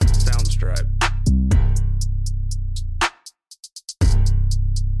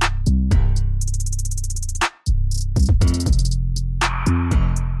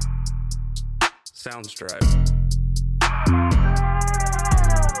Sounds drive.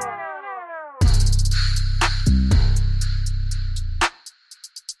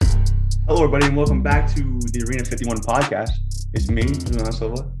 Hello, everybody, and welcome back to the Arena 51 podcast. It's me, Jules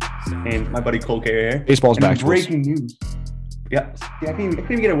Silva, and my buddy Cole Carey here. Baseball's back. Breaking news. Yeah, I couldn't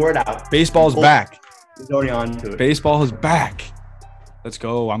even get a word out. Baseball's back. He's already on to it. Baseball is back. Let's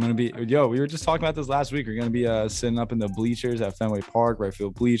go. I'm going to be – we were just talking about this last week. We're going to be sitting up in the bleachers at Fenway Park, right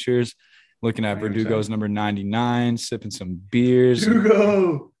field bleachers, looking at 100%. Verdugo's number 99, sipping some beers,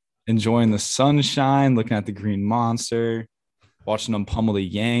 Verdugo, enjoying the sunshine, looking at the green monster, watching them pummel the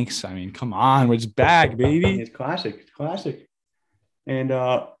Yanks. I mean, come on. We're just back, baby. It's classic. It's classic. And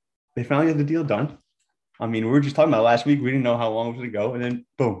they finally got the deal done. I mean, we were just talking about last week. We didn't know how long it was going to go. And then,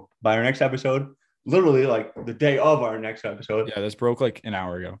 boom, by our next episode, literally like the day of our next episode. Yeah, this broke like an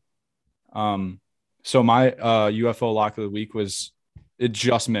hour ago. So my UFO lock of the week was – it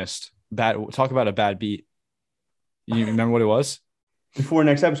just missed. Talk about a bad beat. You remember what it was? Before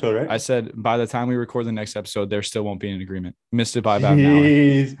next episode, right? I said by the time we record the next episode, there still won't be an agreement. Missed it by about an hour.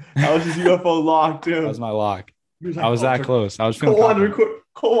 That was his UFO lock, too. That was my lock. Like, I was that close. I was feeling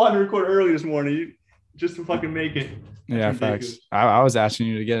Cole wanted to record early this morning just to fucking make it. That's facts. I was asking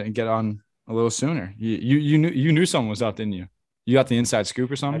you to get on a little sooner. You knew someone was up, didn't you? You got the inside scoop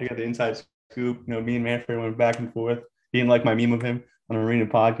or something? I got the inside scoop. You know, me and Manfred went back and forth. He didn't like my meme of him on an Arena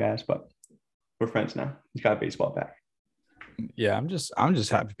podcast, but we're friends now. He's got baseball back. Yeah, I'm just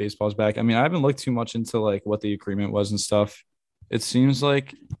happy baseball's back. I mean, I haven't looked too much into like what the agreement was and stuff. It seems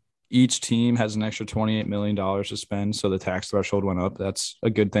like each team has an extra $28 million to spend, so the tax threshold went up. That's a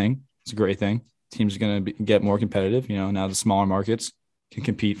good thing. It's a great thing. Teams are going to get more competitive. You know, now the smaller markets can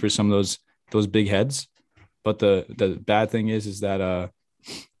compete for some of those big heads. But the bad thing is that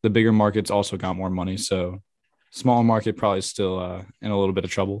the bigger markets also got more money, so smaller market probably still in a little bit of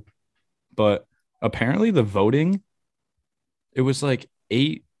trouble. But apparently the voting, it was like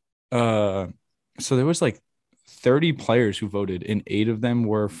 8 so there was like 30 players who voted, and 8 of them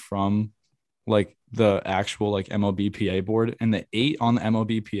were from like the actual like MLBPA board, and the 8 on the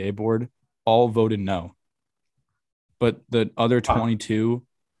MLBPA board all voted no. But the other 22,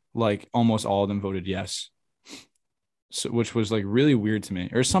 like almost all of them voted yes. So, which was like really weird to me,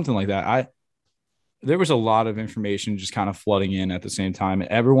 or something like that. There was a lot of information just kind of flooding in at the same time.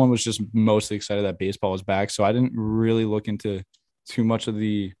 Everyone was just mostly excited that baseball was back. So I didn't really look into too much of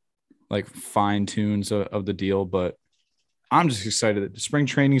the like fine tunes of the deal, but I'm just excited that spring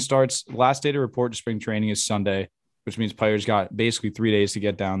training starts. Last day to report to spring training is Sunday, which means players got basically 3 days to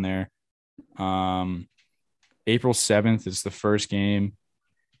get down there. April 7th is the first game.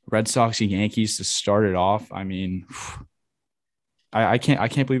 Red Sox and Yankees to start it off. I mean, I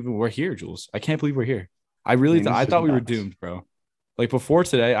can't believe we're here, Jules. I can't believe we're here. I thought we were doomed, bro. Like before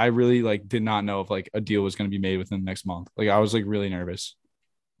today, I really like did not know if like a deal was going to be made within the next month. Like I was like really nervous.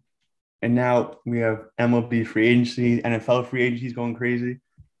 And now we have MLB free agency, NFL free agencies going crazy.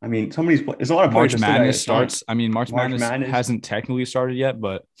 I mean, there's a lot of March Madness starts. I mean, March Madness hasn't technically started yet,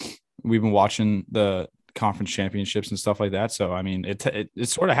 but we've been watching the conference championships and stuff like that. So I mean, it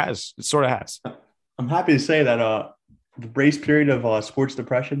sort of has. It sort of has. I'm happy to say that the brace period of sports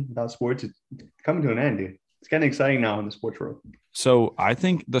depression without sports is coming to an end, dude. It's getting exciting now in the sports world. So I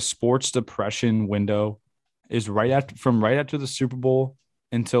think the sports depression window is right after the Super Bowl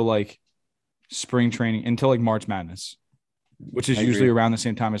until like spring training, until like March Madness, which is usually around the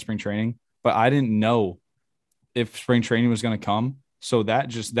same time as spring training. But I didn't know if spring training was going to come. So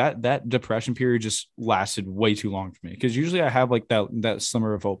that depression period just lasted way too long for me. Because usually I have like that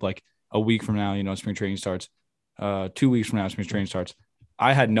slimmer of hope, like a week from now, you know, spring training starts. 2 weeks from now, spring training starts.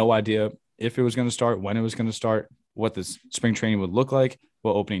 I had no idea if it was going to start, when it was going to start, what the spring training would look like,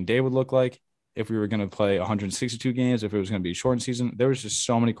 what opening day would look like, if we were going to play 162 games, if it was going to be a shortened season. There was just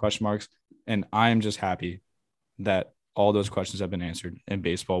so many question marks, and I am just happy that all those questions have been answered, and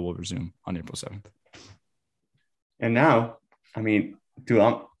baseball will resume on April 7th. And now, I mean, dude,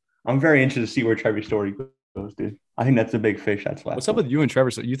 I'm very interested to see where Trevor Story goes, dude. I think that's the big fish that's left. What's up with you and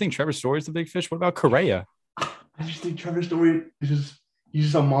Trevor? You think Trevor Story is the big fish? What about Correa? I just think Trevor Story is he's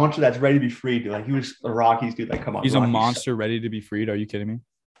just a monster that's ready to be freed, dude. Like he was the Rockies, dude. Like, come on. He's Rockies. A monster ready to be freed. Are you kidding me?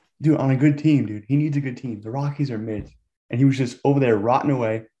 Dude, on a good team, dude. He needs a good team. The Rockies are mid. And he was just over there rotting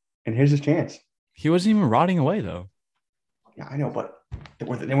away. And here's his chance. He wasn't even rotting away, though. Yeah, I know, but they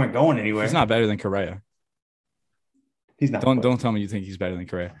weren't going anywhere. He's not better than Correa. He's not. Don't tell me you think he's better than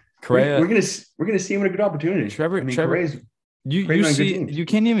Correa. Correa. We're gonna see him in a good opportunity. Trevor. Correa's You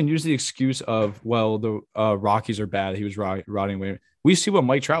can't even use the excuse of, well, the Rockies are bad. He was rotting away. We see what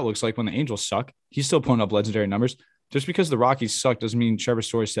Mike Trout looks like when the Angels suck. He's still putting up legendary numbers. Just because the Rockies suck doesn't mean Trevor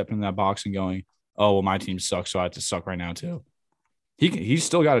Story stepping in that box and going, oh, well, my team sucks, so I have to suck right now too. He's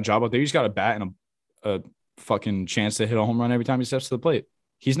still got a job out there. He's got a bat and a fucking chance to hit a home run every time he steps to the plate.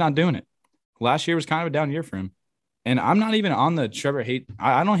 He's not doing it. Last year was kind of a down year for him. And I'm not even on the Trevor hate.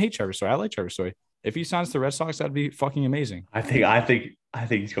 I don't hate Trevor Story. I like Trevor Story. If he signs to the Red Sox, that'd be fucking amazing. I think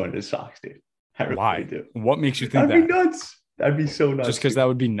he's going to the Sox, dude. Really Why? do. What makes you think That'd that? be nuts. That'd be so nuts. Just because that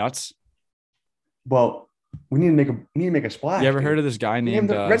would be nuts. Well, we need to make a splash. You ever heard of this guy named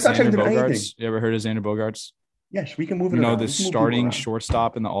Xander Bogaerts? You ever heard of Xander Bogaerts? Yes, we can move it around. The starting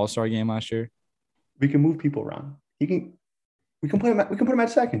shortstop in the All-Star game last year. We can move people around. We can put him at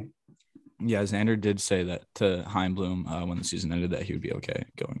second. Yeah, Xander did say that to Heimblum when the season ended that he would be okay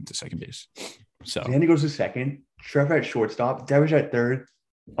going to second base. So Xander goes to second. Trevor at shortstop. Devers at third.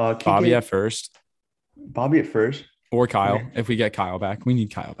 Bobby at first. Or Kyle. Okay. If we get Kyle back. We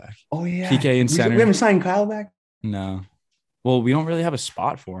need Kyle back. Oh, yeah. Kike in center. We haven't signed Kyle back? No. Well, we don't really have a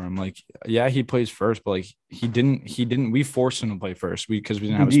spot for him. Like, yeah, he plays first, but like he didn't. We forced him to play first because we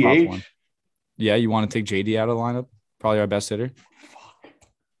didn't have a spot for him. Yeah, you want to take JD out of the lineup? Probably our best hitter. Fuck.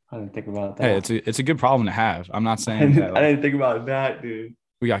 I didn't think about that. Hey, it's a good problem to have. I'm not saying that. I didn't think about that, dude.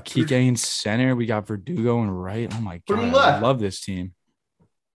 We got Kike in center. We got Verdugo in right. Oh my Put him god, left. I love this team.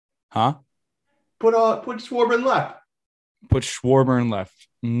 Huh? Put Schwarber in left. Put Schwarber in left.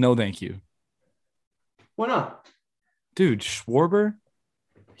 No, thank you. Why not? Dude, Schwarber,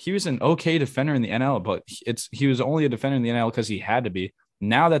 he was an okay defender in the NL, but he was only a defender in the NL because he had to be.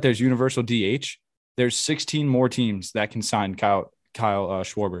 Now that there's universal DH, there's 16 more teams that can sign Kyle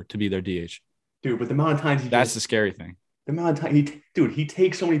Schwarber to be their DH. Dude, but the amount of times that's the scary thing. The amount of time he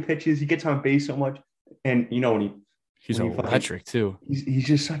takes so many pitches, he gets on base so much, and he's electric too.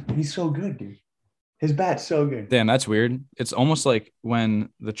 He's so good, dude. His bat's so good. Damn, that's weird. It's almost like when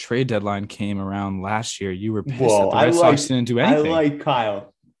the trade deadline came around last year, you were pissed that the Red Sox didn't do anything. I like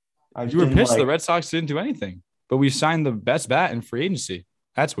Kyle. You were pissed the Red Sox didn't do anything, but we signed the best bat in free agency.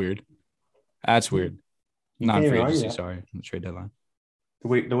 That's weird. Not in free agency, sorry, the trade deadline.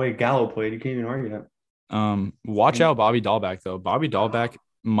 The way Gallo played, you can't even argue that. Watch out Bobby Dahlbeck, though. Bobby Dahlbeck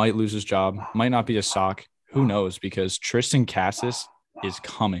might lose his job, might not be a Sox. Who knows? Because Tristan Cassis is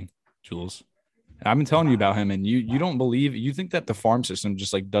coming, Jules. I've been telling you about him, and you don't believe. You think that the farm system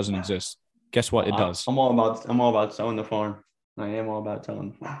just like doesn't exist. Guess what? It does. I'm all about selling the farm. I am all about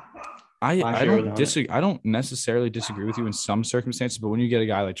selling the farm. I don't necessarily disagree with you in some circumstances, but when you get a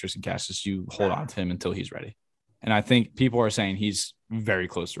guy like Tristan Cassis, you hold on to him until he's ready. And I think people are saying he's very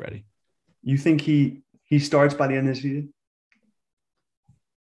close to ready. You think he starts by the end of the season?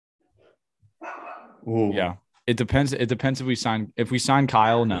 Ooh. Yeah. It depends. It depends if we sign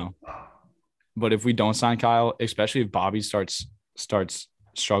Kyle, no. But if we don't sign Kyle, especially if Bobby starts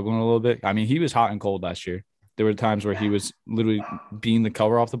struggling a little bit. I mean, he was hot and cold last year. There were times where he was literally beating the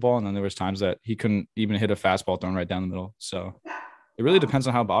cover off the ball, and then there was times that he couldn't even hit a fastball thrown right down the middle. So it really depends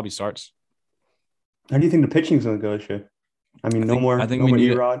on how Bobby starts. How do you think the pitching's going to go this year? I mean, I think we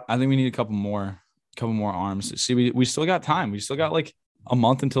need a couple more arms. See, we still got time. We still got like a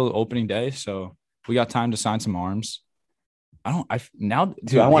month until the opening day, so we got time to sign some arms.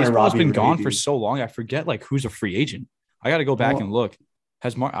 Baseball's been gone for so long. I forget like who's a free agent. I got to go back and look. I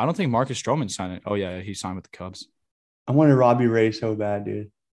don't think Marcus Stroman signed it. Oh yeah, he signed with the Cubs. I wanted Robbie Ray so bad,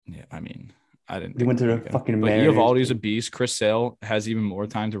 dude. Yeah, I mean, I didn't. He went to the fucking Mariners. But Eovaldi's a beast. Chris Sale has even more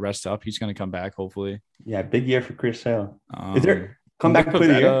time to rest up. He's going to come back hopefully. Yeah, big year for Chris Sale. Is there come back play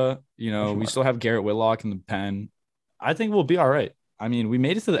the year? We still have Garrett Whitlock in the pen. I think we'll be all right. I mean, we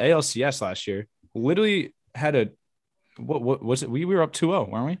made it to the ALCS last year. Literally had a what was it? We were up 2-0,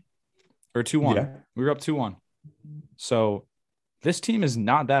 weren't we? Or 2-1. Yeah. We were up 2-1. So this team is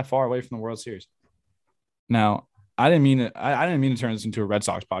not that far away from the World Series. Now, I didn't mean to turn this into a Red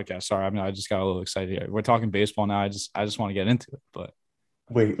Sox podcast. Sorry, I mean I just got a little excited here. We're talking baseball now. I just want to get into it. But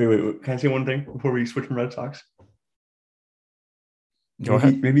wait. Can I say one thing before we switch from Red Sox? Go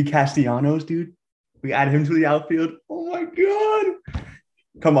ahead. Maybe Castellanos, dude. We add him to the outfield. Oh my god.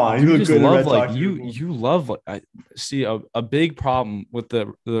 Come on, you just love like you love like I see a big problem with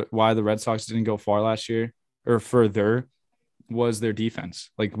the why the Red Sox didn't go far last year or further was their defense.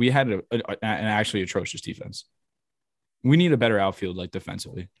 Like we had an actually atrocious defense. We need a better outfield like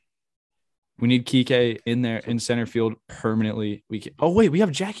defensively. We need Kike in there in center field permanently. We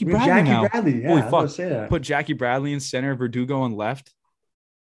have Jackie Bradley now. Bradley, yeah, holy fuck! Say that. Put Jackie Bradley in center, Verdugo on left.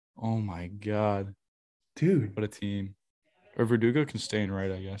 Oh my god, dude, what a team! Or Verdugo can stay in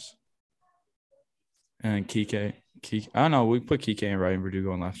right, I guess. And Kike. I don't know. We put Kike in right and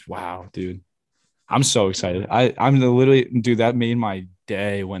Verdugo in left. Wow, dude. I'm so excited. I'm literally, dude, that made my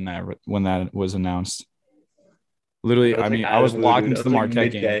day when that was announced. Literally, I mean, I was locked into the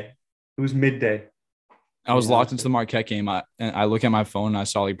Marquette game. It was midday. I was locked into the Marquette game. And I look at my phone and I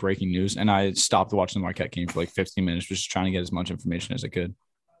saw like breaking news, and I stopped watching the Marquette game for like 15 minutes, just trying to get as much information as I could.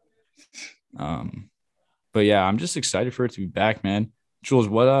 But yeah, I'm just excited for it to be back, man. Jules,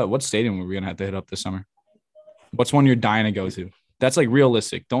 what stadium are we gonna have to hit up this summer? What's one you're dying to go to? That's like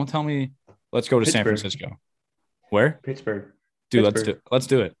realistic. Don't tell me let's go to San Francisco. Where? Pittsburgh. Dude, let's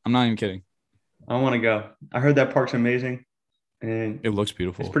do it. I'm not even kidding. I want to go. I heard that park's amazing, and it looks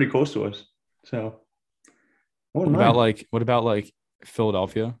beautiful. It's pretty close to us. So, what about like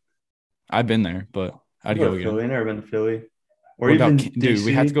Philadelphia? I've been there, but I'd go again. Philly. I've never been to Philly. Or what even about, dude,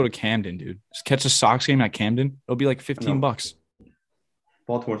 we have to go to Camden, dude. Just catch a Sox game at Camden. It'll be like $15.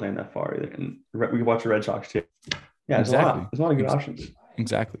 Baltimore's not that far either, and we can watch the Red Sox too. Yeah, exactly. There's a lot of good options.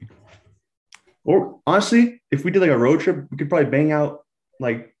 Exactly. Or honestly, if we did like a road trip, we could probably bang out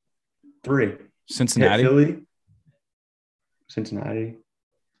like 3. Cincinnati. Philly. Cincinnati.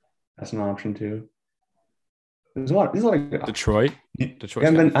 That's an option too. There's a lot of good Detroit. I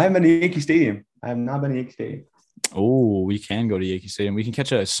haven't been to Yankee Stadium. I have not been to Yankee Stadium. Oh, we can go to Yankee Stadium. We can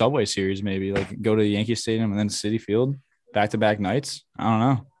catch a Subway series maybe, like go to Yankee Stadium and then Citi Field, back-to-back nights. I don't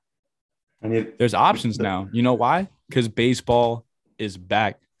know. There's options now. You know why? Because baseball is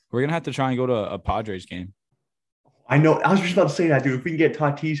back. We're going to have to try and go to a Padres game. I know. I was just about to say that, dude. If we can get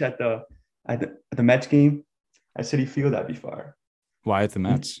Tatis at the Mets game at Citi Field, that'd be fire. Why at the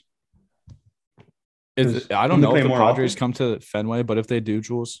Mets? I don't know if the Padres come to Fenway, but if they do,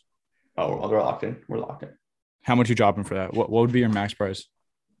 Jules. Oh, they're locked in. We're locked in. How much you dropping for that? What would be your max price?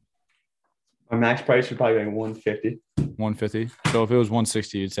 My max price would probably be like $150. $150. So if it was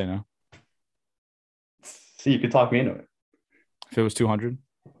 $160, you'd say no. See, you could talk me into it. If it was $200?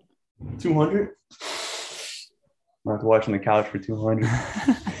 $200? I'm have to watch on the couch for $200.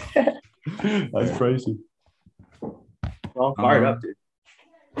 That's crazy. Well, I'm fired up, dude.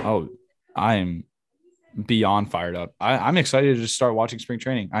 Oh, I am beyond fired up. I'm excited to just start watching spring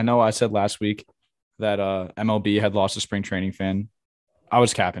training. I know I said last week that MLB had lost a spring training fan. I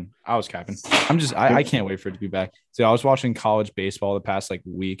was capping. I can't wait for it to be back. See, I was watching college baseball the past like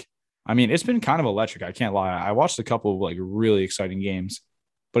week. I mean, it's been kind of electric. I can't lie. I watched a couple of like really exciting games,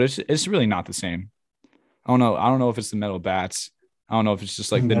 but it's really not the same. I don't know if it's the metal bats. I don't know if it's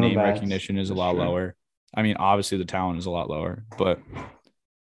just like the name recognition is a lot lower. I mean, obviously the talent is a lot lower, but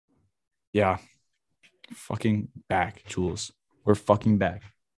yeah, fucking back, Jules. We're fucking back.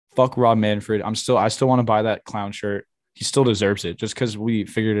 Fuck Rob Manfred. I still want to buy that clown shirt. He still deserves it. Just because we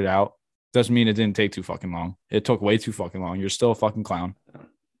figured it out doesn't mean it didn't take too fucking long. It took way too fucking long. You're still a fucking clown.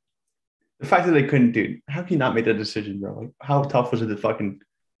 The fact that they couldn't, dude. How can you not make that decision, bro? Like, how tough was it to fucking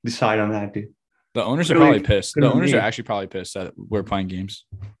decide on that, dude? The owners are probably pissed. The owners are actually probably pissed that we're playing games.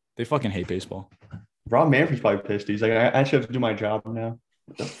 They fucking hate baseball. Rob Manfred's probably pissed. He's like, I actually have to do my job now.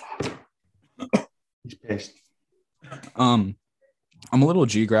 He's pissed. I'm a little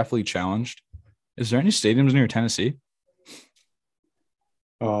geographically challenged. Is there any stadiums near Tennessee?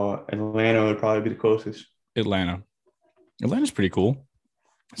 Atlanta would probably be the closest. Atlanta's pretty cool.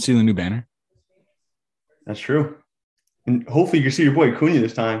 See the new banner. That's true. And hopefully you can see your boy Cunha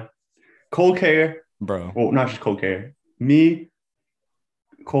this time. Cole Care. Bro. Well, not just Cole Care. Me,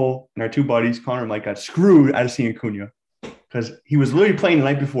 Cole, and our 2 buddies, Connor and Mike, got screwed out of seeing Cunha. Because he was literally playing the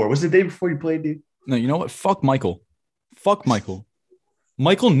night before. Was it the day before he played, dude? No, you know what? Fuck Michael.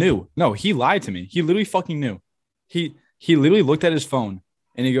 Michael knew. No, he lied to me. He literally fucking knew. He literally looked at his phone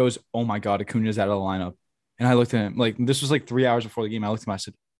and he goes, "Oh my God, Acuna's out of the lineup." And I looked at him like this was like 3 hours before the game. I looked at him. I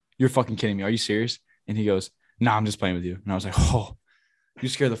said, "You're fucking kidding me. Are you serious?" And he goes, "Nah, I'm just playing with you." And I was like, "Oh, you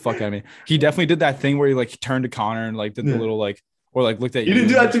scared the fuck out of me." He definitely did that thing where he like turned to Connor and like did the little like or like looked at you. He didn't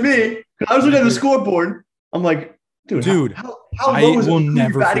do that to me. I was looking at the scoreboard. I'm like, dude, how low was Acuna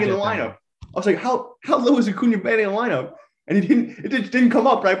batting in the lineup? I was like, how low is Acuna batting in the lineup? And it didn't come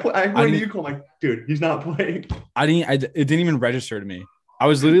up. But I went to you, call like, dude, he's not playing. It didn't even register to me. I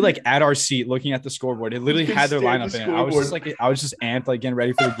was literally like at our seat looking at the scoreboard. It literally had their lineup in it. I was just amped, like getting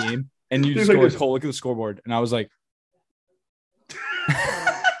ready for the game. And you just go like, Cole, look at the scoreboard. And I was like,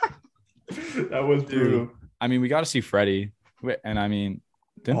 that was brutal. I mean, we got to see Freddie. And I mean,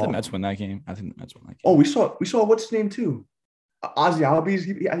 didn't the Mets win that game? I think the Mets won that game. Oh, we saw what's his name too? Ozzy Albies.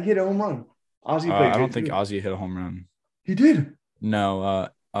 He hit a home run. Ozzy played I don't think Ozzy hit a home run. He did. No.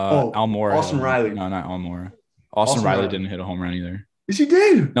 Almora. Austin Riley. No, not Almora. Austin Riley didn't hit a home run either. Yes, he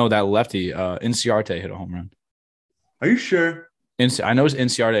did. No, that lefty, Inciarte hit a home run. Are you sure? I know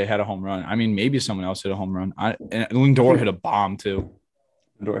Inciarte had a home run. I mean, maybe someone else hit a home run. And Lindor hit a bomb too.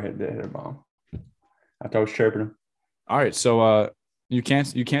 Lindor hit a bomb. After I was chirping him. All right, so you can't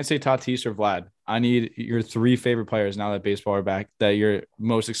say Tatis or Vlad. I need your 3 favorite players now that baseball are back that you're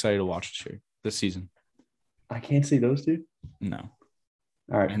most excited to watch this season. I can't see those two. No.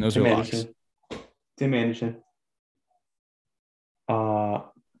 All right. And those Tim are Anderson. Tim Anderson.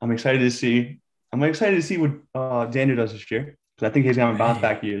 I'm excited to see. I'm excited to see what Xander does this year because I think he's going to bounce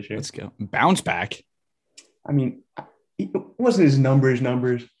back year this year. Let's go. Bounce back. I mean, it wasn't his numbers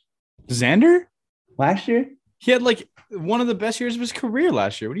Xander? last year. He had like one of the best years of his career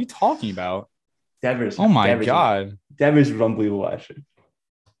last year. What are you talking about? Devers. Oh my God. Devers was unbelievable last year.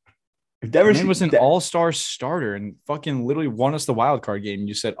 If Devers Man was an all-star starter and fucking literally won us the wild card game.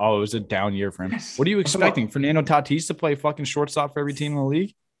 You said, oh, it was a down year for him. Yes. What are you expecting? Fernando Tatis to play fucking shortstop for every team in the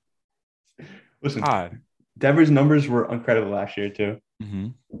league? Listen, God. Devers' numbers were incredible last year too. Mm-hmm.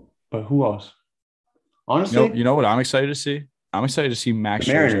 But who else? Honestly, You know what I'm excited to see? I'm excited to see Max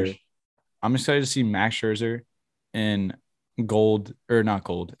Mariners. Scherzer. I'm excited to see Max Scherzer in gold or not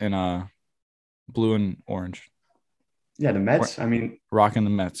gold in blue and orange. Yeah, the Mets. I mean, rocking the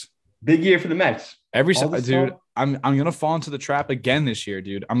Mets. Big year for the Mets. Dude, I'm gonna fall into the trap again this year,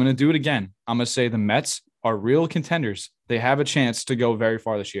 dude. I'm gonna do it again. I'm gonna say the Mets are real contenders. They have a chance to go very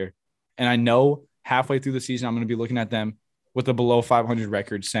far this year. And I know halfway through the season, I'm gonna be looking at them with a below 500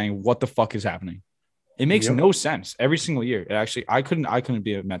 record saying, what the fuck is happening? It makes no sense every single year. It actually, I couldn't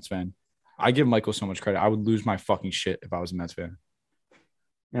be a Mets fan. I give Michael so much credit. I would lose my fucking shit if I was a Mets fan.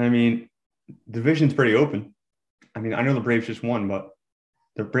 And I mean, the division's pretty open. I mean, I know the Braves just won, but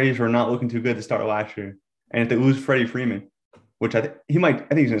the Braves were not looking too good to start last year. And if they lose Freddie Freeman, which I think he's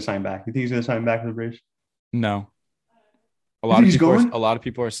going to sign back. You think he's going to sign back for the Braves? No. A lot of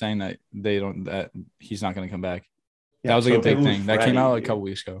people are saying that that he's not going to come back. Yeah, that was like so a big thing. Freddie, that came out like a couple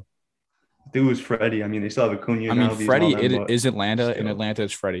weeks ago. If they lose Freddie, I mean, they still have Acuna. I mean, Freddie is Atlanta, and Atlanta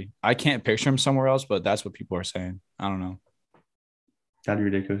is Freddie. I can't picture him somewhere else, but that's what people are saying. I don't know. That'd be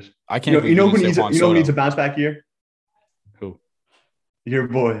ridiculous. I can't. You know who needs a bounce back year? Who? Your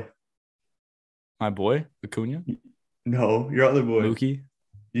boy. My boy, Acuna? No, your other boy. Mookie?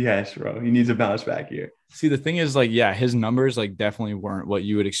 Yes, bro. He needs a bounce back year. See, the thing is, like, yeah, his numbers, like, definitely weren't what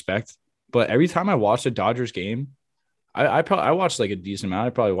you would expect. But every time I watched a Dodgers game, I watched, like, a decent amount. I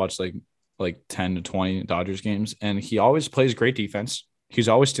probably watched, like 10 to 20 Dodgers games. And he always plays great defense. He's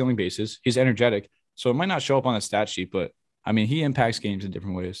always stealing bases. He's energetic. So it might not show up on the stat sheet, but, I mean, he impacts games in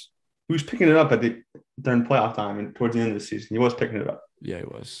different ways. He was picking it up during playoff time and towards the end of the season. He was picking it up. Yeah, he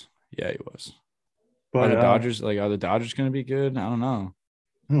was. But are the Dodgers going to be good? I don't know.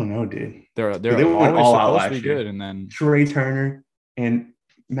 I don't know, dude. They're went always all out supposed last to be year. good, and then Trey Turner and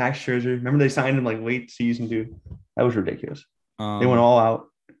Max Scherzer. Remember they signed him like late season, dude. That was ridiculous. They went all out,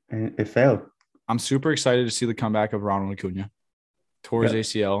 and it failed. I'm super excited to see the comeback of Ronald Acuna. Tore his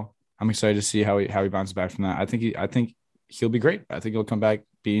ACL. I'm excited to see how he bounces back from that. I think he'll be great. I think he'll come back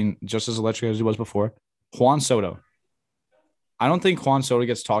being just as electric as he was before. Juan Soto. I don't think Juan Soto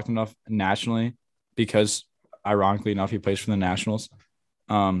gets talked enough nationally because, ironically enough, he plays for the Nationals,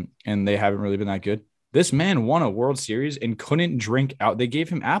 and they haven't really been that good. This man won a World Series and couldn't drink out. They gave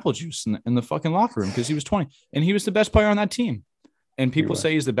him apple juice in the fucking locker room because he was 20, and he was the best player on that team. And people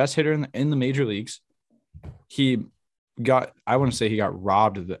say he's the best hitter in the major leagues. I wouldn't say he got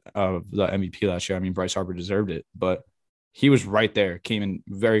robbed of the MVP last year. I mean, Bryce Harper deserved it, but he was right there, came in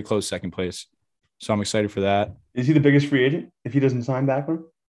very close second place. So I'm excited for that. Is he the biggest free agent if he doesn't sign back with him?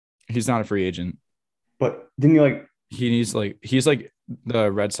 He's not a free agent. But didn't he's like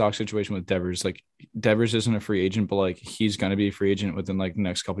the Red Sox situation with Devers. Like, Devers isn't a free agent, but like he's gonna be a free agent within like the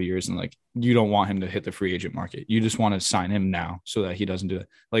next couple of years, and like you don't want him to hit the free agent market. You just want to sign him now so that he doesn't do it.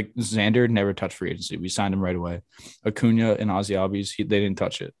 Like Xander never touched free agency. We signed him right away. Acuna and Ozzie Albies, they didn't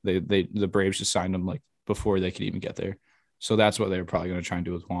touch it. The Braves just signed him like before they could even get there. So that's what they were probably gonna try and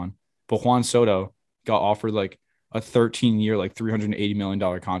do with Juan. But Juan Soto got offered like a 13-year, like $380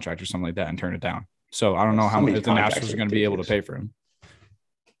 million contract or something like that and turned it down. So I don't know how much the Nationals are going to be able to pay for him.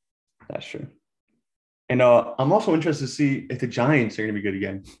 That's true. And I'm also interested to see if the Giants are going to be good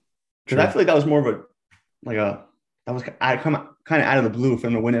again. Because I feel like that was more of that was kind of out of the blue for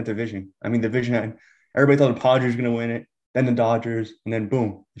them to win that division. I mean, division, everybody thought the Padres were going to win it, then the Dodgers, and then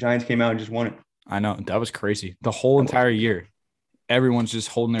boom, the Giants came out and just won it. I know. That was crazy. The whole entire year, everyone's just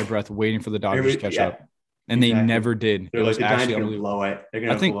holding their breath, waiting for the Dodgers to catch up. And they never did. They're it was the actually Giants are going to blow it. They're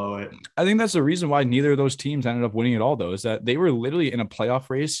going to blow it. I think that's the reason why neither of those teams ended up winning it all, though, is that they were literally in a playoff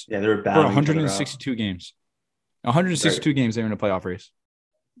race they were for 162 games. 162 games they were in a playoff race.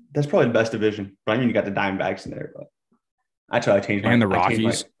 That's probably the best division. But I mean, you got the Diamondbacks in there. But that's why I changed my – and the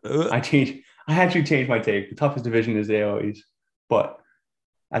Rockies. I actually changed my take. The toughest division is the AL East. But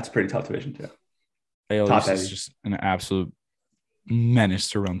that's a pretty tough division, too. AL East is just an absolute menace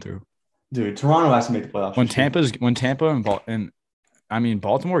to run through. Dude, Toronto has to make the playoffs. When Tampa and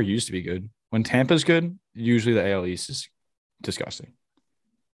Baltimore used to be good. When Tampa's good, usually the AL East is disgusting.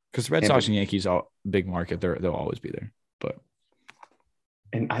 Because the Red Sox and Yankees are big market. They'll always be there. But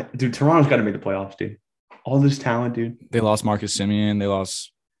dude, Toronto's got to make the playoffs, dude. All this talent, dude. They lost Marcus Semien.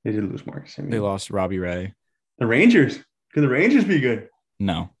 They did lose Marcus Semien. They lost Robbie Ray. The Rangers. Could the Rangers be good?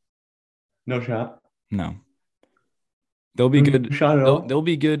 No. No shot. No. They'll be good. No shot at all. They'll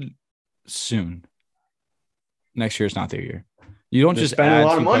be good soon. Next year's not their year. You don't just spend add a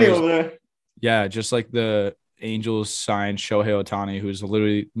lot of money players. over there. Yeah, just like the Angels signed Shohei Ohtani, who's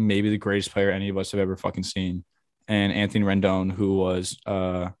literally maybe the greatest player any of us have ever fucking seen, and Anthony Rendon, who was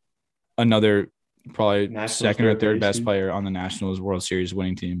another probably Nationals second or third best team. player on the Nationals World Series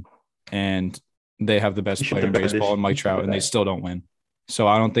winning team, and they have the best You should player in have bet baseball, this. and Mike You should Trout, have and they bet. still don't win. So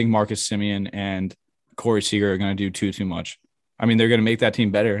I don't think Marcus Semien and Corey Seager are going to do too much. I mean, they're going to make that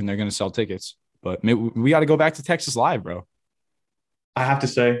team better, and they're going to sell tickets. But we got to go back to Texas live, bro. I have to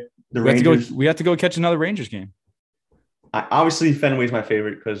say, the We Rangers. have to go catch another Rangers game. Obviously, Fenway's my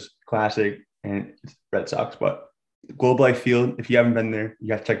favorite because classic and it's Red Sox. But Globe Life Field, if you haven't been there, you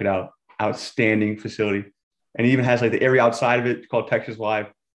got to check it out. Outstanding facility, and it even has like the area outside of it called Texas Live.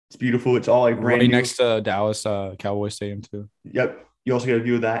 It's beautiful. It's all like brand Right new. next to Dallas Cowboys Stadium too. Yep. You also get a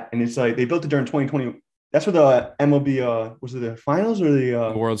view of that, and it's like they built it during 2020. That's where the MLB was it the finals or the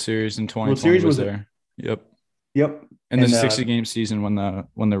The World Series in 2020 World Series was was there. Yep. Yep. And the And, 60-game season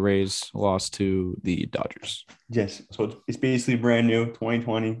when the Rays lost to the Dodgers. Yes. So it's basically brand new,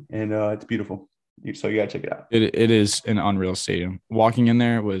 2020, and it's beautiful. So you gotta check it out. It is an unreal stadium. Walking in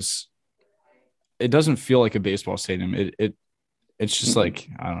there it doesn't feel like a baseball stadium. It's just like,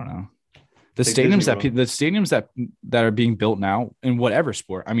 I don't know. The Like stadiums that are being built now in whatever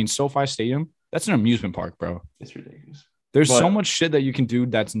sport. I mean, SoFi Stadium, that's an amusement park, bro. It's ridiculous. There's But- so much shit that you can do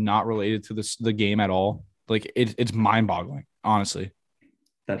that's not related to the game at all. Like it's mind-boggling, honestly.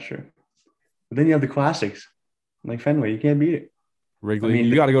 That's true. But then you have the classics, like Fenway. You can't beat it. Wrigley, I mean,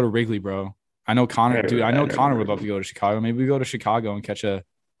 you got to go to Wrigley, bro. I know Connor, Right, dude. I know right, Connor right, would love to go to Chicago. Maybe we go to Chicago and catch a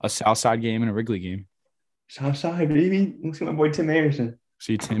Southside game and a Wrigley game. Southside, baby. Let's see my boy Tim Anderson.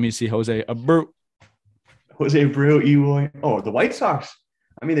 See Timmy, see Jose Abreu. Jose Abreu, Eloy. Oh, the White Sox.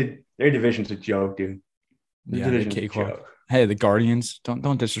 I mean, their division's a joke, dude. Their Yeah, the division's a cakewalk. joke. Hey, the Guardians.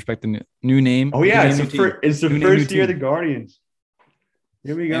 Don't disrespect the new name. Oh, yeah. New It's name, the, new team. it's the New name, new first year of the team. Guardians.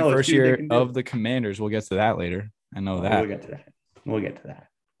 Here we go. And Let's first see what they year can do. of the Commanders. We'll get to that later. I know Oh, that. We'll get to that.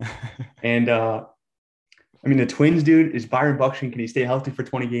 And, I mean, the Twins, dude, is Byron Buxton. Can he stay healthy for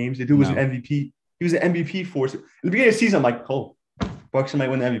 20 games? The dude was No. an MVP. He was an MVP for us. In the beginning of the season, I'm like, oh, Buxton might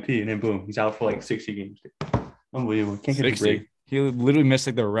win the MVP. And then, boom, he's out for like 60 games. Dude. Unbelievable. Can't get a 60. break. He literally missed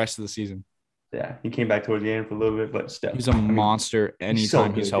like the rest of the season. Yeah, he came back towards the end for a little bit, but still. He's a monster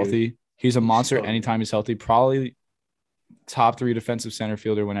anytime he's good, healthy. He's a monster so good. anytime he's healthy. Probably top 3 defensive center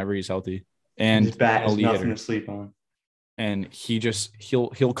fielder whenever he's healthy. And his bat is elite nothing hitter. to sleep on. And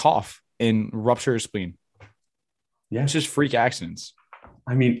he'll cough and rupture his spleen. Yeah. It's just freak accidents.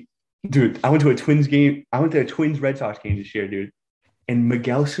 I mean, dude, I went to a Twins game. I went to a Twins Red Sox game this year, dude. And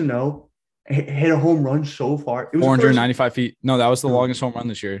Miguel Sano hit a home run so far. It was 495 feet. No, that was the Dude. longest home run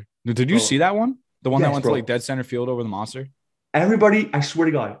this year. Did you Oh. see that one? The one that Yes, went bro. to like dead center field over the monster? Everybody, I swear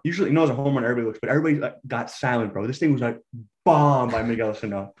to God, usually knows a home run, everybody looks, but everybody like, got silent, bro. This thing was like bombed by Miguel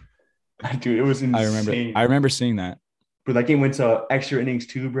Sano. Dude, it was insane. I remember seeing that. But that game went to extra innings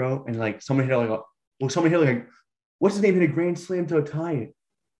too, bro. And like someone hit what's his name, hit a grand slam to tie it.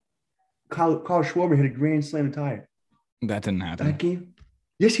 Kyle Schwarber hit a grand slam to tie it. That didn't happen. That game?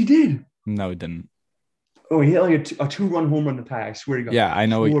 Yes, he did. No, it didn't. Oh, he hit like a two-run home run to tie. I swear to God. Yeah, I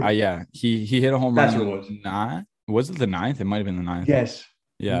know. Schwarber. Yeah, he hit a home That's run. what it was. Was it the 9th? It might have been the 9th. Yes.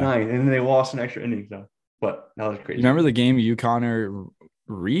 Yeah. 9. And then they lost in extra innings, though. But that was crazy. You remember the game you, Connor,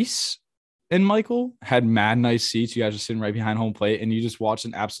 Reese, and Michael had mad nice seats. You guys were sitting right behind home plate, and you just watched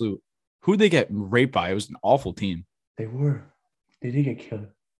an absolute. Who'd they get raped by? It was an awful team. They were. They did get killed.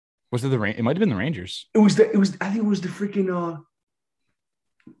 Was it the It might have been the Rangers. I think it was the freaking oh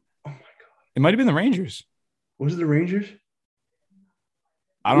my God. It might have been the Rangers. Was it the Rangers?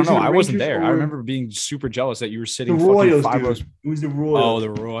 I don't Was it know. the I wasn't Rangers there. I or- remember being super jealous that you were The sitting fucking Royals, 5 dude. rows. It was the Royals. Oh, the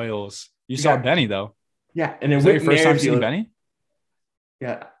Royals. You We saw got- Benny though. Yeah, and then Was that your Whit first time seeing Merrifield. Benny?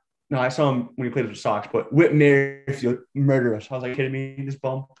 Yeah. No, I saw him when he played with the Sox, but Whit Merrifield murdered us. I was like, kidding me? This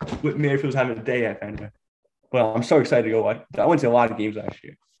bum. Whit Merrifield was having a day at Fenway. Well, I'm so excited to go watch. I went to a lot of games last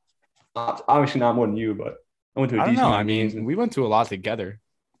year. Obviously not more than you, but I went to a I don't decent know. amount I of games. mean, we went to a lot together.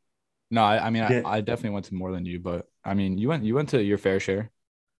 No, Yeah. I definitely went to more than you, but I mean, you went to your fair share.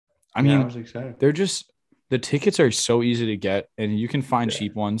 I I mean, was excited. they're just the tickets are so easy to get, and you can find Yeah.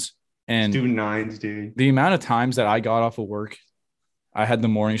 cheap ones. And Student nines, dude. the amount of times that I got off of work I had the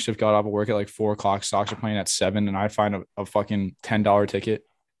morning shift, got off of work at like 4 o'clock. Sox are playing at 7, and I find a fucking $10 ticket.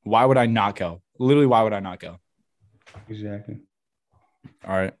 Why would I not go? Literally, why would I not go? Exactly.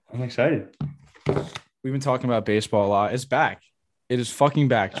 All right. I'm excited. We've been talking about baseball a lot. It's back. It is fucking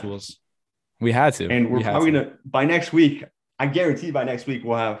back, Jules. We had to. And we're probably going to, by next week, I guarantee by next week,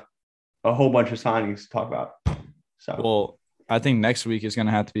 we'll have a whole bunch of signings to talk about. So, well, I think next week is going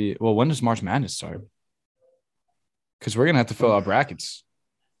to have to be, well, when does March Madness start? Because we're going to have to fill out brackets.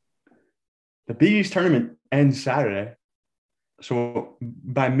 The Big East tournament ends Saturday. So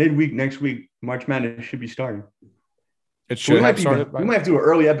by midweek next week, March Madness should be starting. It should have started. We might have to do an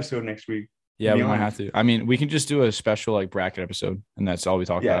early episode next week. Yeah, we might have to. I mean, we can just do a special like bracket episode, and that's all we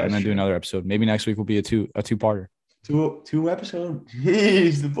talk about, and then do another episode. Maybe next week will be a two-parter. Two episodes.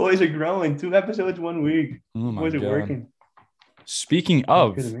 Jeez, the boys are growing. 2 episodes 1 week. Oh my boys God. are working. Speaking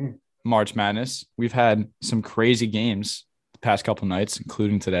of March Madness, we've had some crazy games the past couple nights,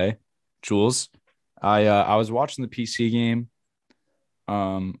 including today. Jules, I was watching the PC game.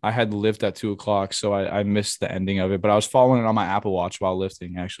 I had lift at 2 o'clock, so I missed the ending of it, but I was following it on my Apple Watch while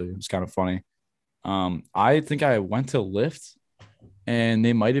lifting. Actually, it was kind of funny. I think I went to lift, and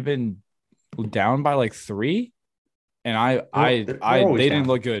they might have been down by like 3, and they didn't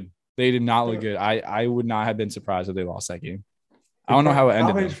look good. They did not look good. I would not have been surprised if they lost that game. I don't know how it ended.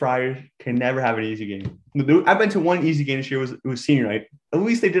 Providence Friars can never have an easy game. I've been to one easy game this year. It was senior night. At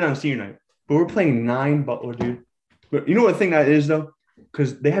least they did on senior night. But we're playing 9 Butler, dude. But you know what the thing that is though?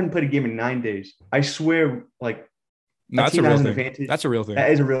 Because they hadn't played a game in 9 days. I swear, like that's a real thing. That's a real thing.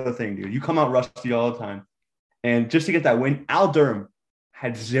 That is a real thing, dude. You come out rusty all the time. And just to get that win, Al Durham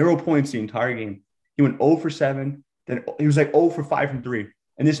had 0 points the entire game. He went 0 for 7. Then he was like 0 for 5 from 3.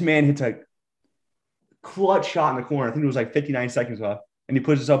 And this man hits a clutch shot in the corner. I think it was like 59 seconds left. And he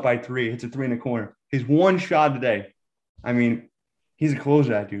puts us up by 3. Hits a 3 in the corner. His one shot today. I mean, he's a closer,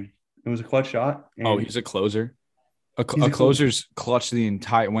 that dude. It was a clutch shot. He's a closer. A closer's clutch the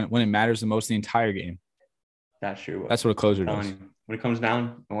entire when it matters the most the entire game. That's true. That's what a closer does. When it comes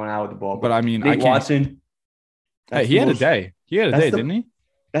down, I went out with the ball. But I mean, Nate Watson. Hey, he had a day. He had a day, didn't he?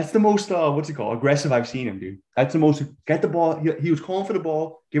 That's the most aggressive I've seen him, dude. That's the most get the ball. He was calling for the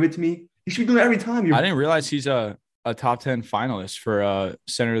ball. Give it to me. He should be doing it every time. I didn't realize he's a top 10 finalist for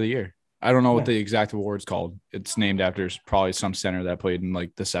Center of the Year. I don't know what the exact award's called. It's named after probably some center that played in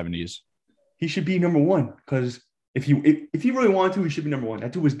like the 70s. He should be number 1 because if he really wanted to, he should be number 1.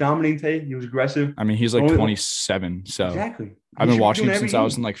 That dude was dominating today. He was aggressive. I mean, he's like 27, so exactly. I've been watching him since I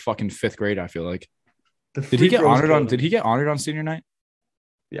was in like fucking 5th grade. I feel like. Did he get honored on senior night?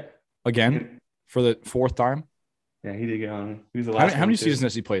 Yeah. Again for the 4th time. Yeah, he did get honored. He was the last. How many seasons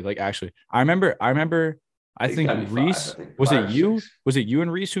has he played? Like actually, I remember. I think Reese was it you? Was it you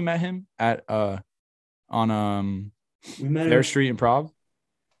and Reese who met him at on Fair Street in Prov?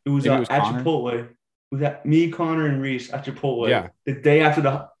 It was at Chipotle. It was at me, Connor, and Reese at Chipotle. Yeah. The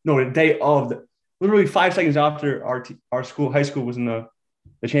day of literally 5 seconds after our school, high school was in the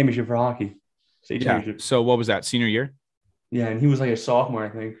championship for hockey. State championship. So what was that, senior year? Yeah, and he was like a sophomore, I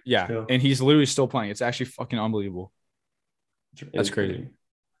think. Yeah, still. And he's literally still playing. It's actually fucking unbelievable. That's crazy.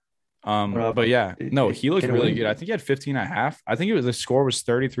 But yeah, he looked really good. I think he had 15 at half. I think the score was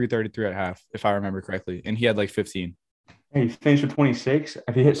 33-33 at half, if I remember correctly. And he had like 15. And he finished with 26.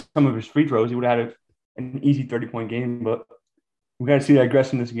 If he hit some of his free throws, he would have had an easy 30-point game. But we got to see that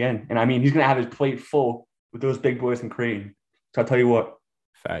aggressiveness again. And I mean, he's going to have his plate full with those big boys in Creighton. So I'll tell you what,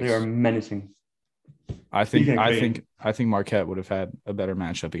 facts. They are menacing. I think Marquette would have had a better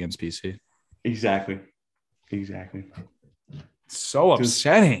matchup against PC. Exactly. So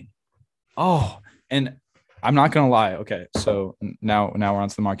upsetting. Oh, and I'm not gonna lie. Okay, so now we're on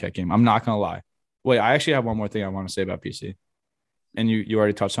to the Marquette game. I'm not gonna lie. Wait, I actually have one more thing I want to say about PC, and you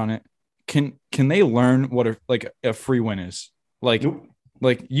already touched on it. Can they learn what a free win is? Like, nope.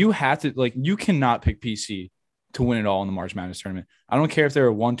 Like you have to you cannot pick PC to win it all in the March Madness tournament. I don't care if they're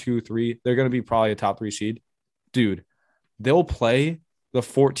a 1, 2, 3. They're gonna be probably a top 3 seed, dude. They'll play the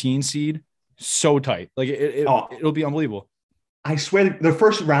 14 seed so tight. Like it'll be unbelievable. I swear, the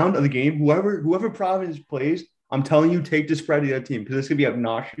first round of the game, whoever Providence plays, I'm telling you, take the spread of the other team because it's gonna be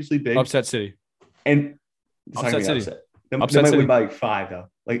obnoxiously big. Upset City. And upset City. They might win by like 5 though.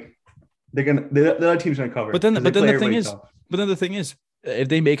 Like the other team's gonna cover. But then the thing is, if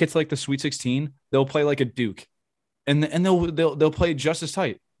they make it to like the Sweet 16, they'll play like a Duke, and they'll play just as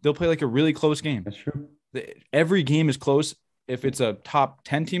tight. They'll play like a really close game. That's true. Every game is close if it's a top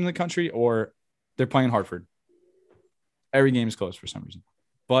 10 team in the country or they're playing Hartford. Every game is close for some reason.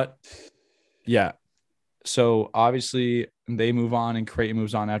 But, yeah. So, obviously, they move on and Creighton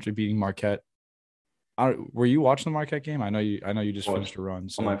moves on after beating Marquette. Were you watching the Marquette game? I know you. I know you just Was finished a run.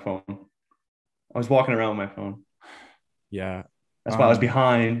 So on my phone. I was walking around with my phone. yeah, That's why I was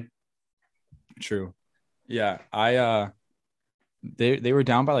behind. true. Yeah, they were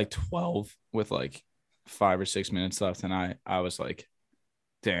down by like 12 with like 5 or 6 minutes left, and I was like,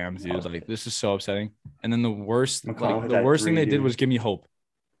 damn, dude, like this is so upsetting. And then the worst thing they did was give me hope.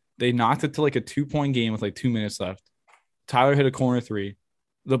 They knocked it to like a 2-point game with like 2 minutes left. Tyler hit a corner three.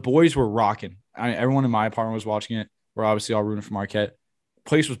 The boys were rocking. Everyone in my apartment was watching it. We're obviously all rooting for Marquette.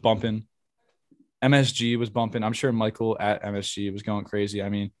 Place was bumping. MSG was bumping. I'm sure Michael at MSG was going crazy. I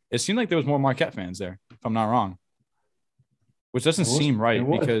mean, it seemed like there was more Marquette fans there, if I'm not wrong. Which doesn't seem right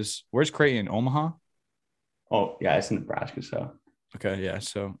because where's Creighton? Omaha? Oh, yeah, it's in Nebraska, so. Okay, yeah.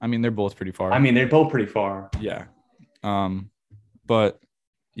 So, I mean, they're both pretty far. I mean, they're both pretty far. Yeah. But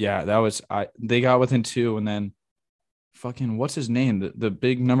yeah, they got within 2, and then fucking what's his name? The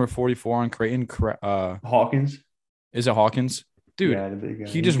big number 44 on Creighton, Hawkins. Is it Hawkins? Dude, yeah, the big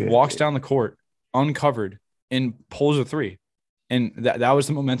guy. He just walks down the court uncovered and pulls a 3. And that was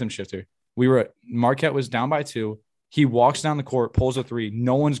the momentum shifter. Marquette was down by 2. He walks down the court, pulls a 3.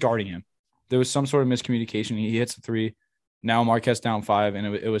 No one's guarding him. There was some sort of miscommunication. He hits a 3. Now Marquette's down 5,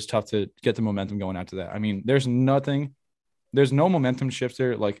 and it was tough to get the momentum going after that. I mean, there's no momentum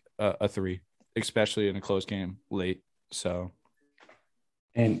shifter like a 3, especially in a close game late. So,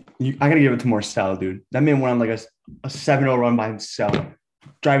 and I gotta give it to Marcel, dude. That man went on like a 7-0 run by himself,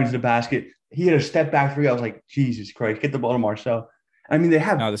 driving to the basket. He had a step back 3. I was like, Jesus Christ, get the ball to Marcel. I mean, they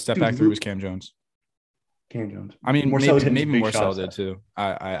have the step back 3 was Cam Jones. I mean, maybe Marcel did too.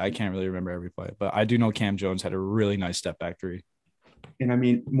 I can't really remember every play, but I do know Cam Jones had a really nice step back 3. And I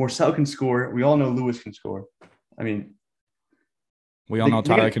mean, Marcel can score. We all know Lewis can score. I mean, we all know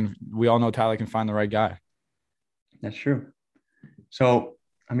Tyler can find the right guy. That's true. So,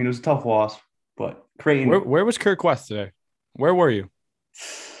 I mean, it was a tough loss, but Creighton. Where was Kirk Weth today? Where were you?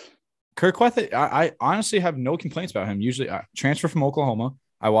 Kirk Weth, I honestly have no complaints about him. Usually, transfer from Oklahoma.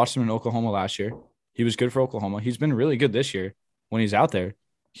 I watched him in Oklahoma last year. He was good for Oklahoma. He's been really good this year when he's out there.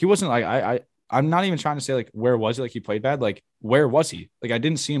 He wasn't like I'm not even trying to say like where was he, like he played bad. Like where was he? Like I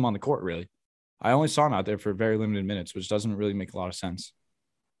didn't see him on the court really. I only saw him out there for very limited minutes, which doesn't really make a lot of sense.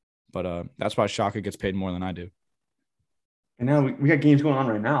 But that's why Shaka gets paid more than I do. And now we got games going on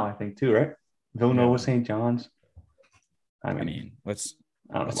right now, I think, too, right? Villanova, St. John's. I mean, let's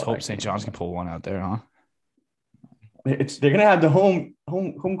hope St. John's can pull one out there, huh? They're gonna have the home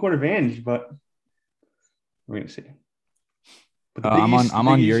court advantage, but we're gonna see. But I'm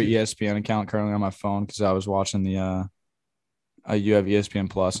on your ESPN account currently on my phone because I was watching you have ESPN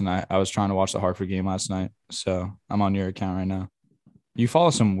Plus, and I was trying to watch the Hartford game last night. So I'm on your account right now. You follow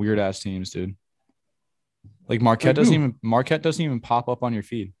some weird ass teams, dude. Like Marquette doesn't even pop up on your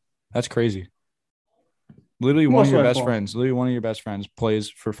feed. That's crazy. Literally one of your best friends plays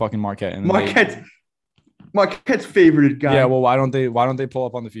for fucking Marquette. And Marquette's favorite guy. Yeah, well, why don't they pull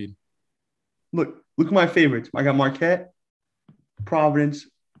up on the feed? Look at my favorites. I got Marquette, Providence,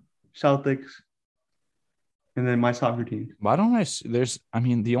 Celtics, and then my soccer team. Why don't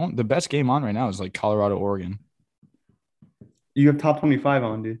the best game on right now is like Colorado, Oregon. You have top 25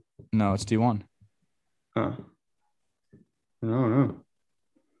 on, dude. No, it's D1. Huh. I don't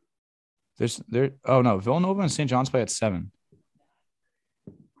know. Villanova and St. John's play at 7.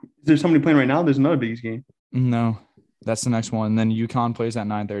 Is there somebody playing right now? There's another Big East game. No, that's the next one. And then UConn plays at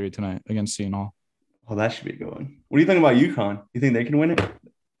 9:30 tonight against Seton Hall. Oh, that should be a good one. What do you think about UConn? You think they can win it?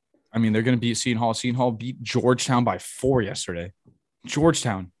 I mean, they're going to beat Seton Hall. Seton Hall beat Georgetown by 4 yesterday.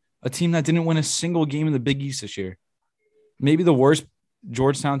 Georgetown, a team that didn't win a single game in the Big East this year. Maybe the worst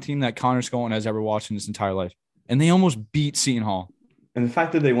Georgetown team that Connor Scollin has ever watched in his entire life. And they almost beat Seton Hall. And the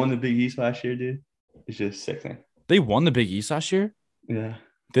fact that they won the Big East last year, dude, is just sickening. They won the Big East last year? Yeah.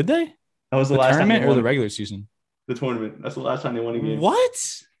 Did they? That was the last tournament or the regular season? The tournament. That's the last time they won a game. What?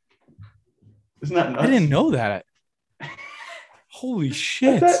 Isn't that nuts? I didn't know that. Holy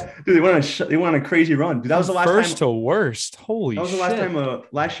shit. Dude, they went on a crazy run. Dude, that was the last time. First to worst. Holy shit. That was the last time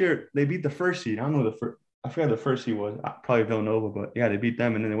last year they beat the first seed. I don't know I forgot the first seed was. Probably Villanova, but yeah, they beat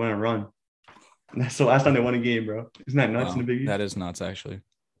them and then they went on a run. And that's the last time they won a game, bro. Isn't that nuts in the Big East? That is nuts, actually.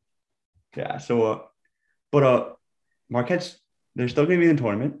 Yeah. So, but Marquette's, they're still going to be in the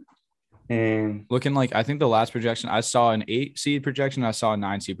tournament. And looking like, I think the last projection, I saw an 8 seed projection. I saw a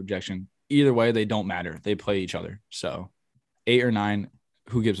 9 seed projection. Either way, they don't matter. They play each other. So 8 or 9,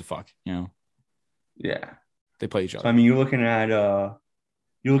 who gives a fuck, you know? Yeah. They play each other. So, I mean, you're looking at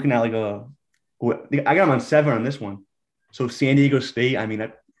like I got them on 7 on this one. So San Diego State, I mean,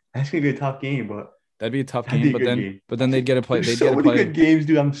 that's going to be a tough game, but That'd be a tough That'd game, be a good game. but then they'd get to play. There's They'd so get to many play good games,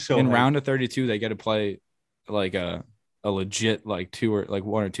 dude. I'm so in hyped. round of 32. They get to play like a legit like 1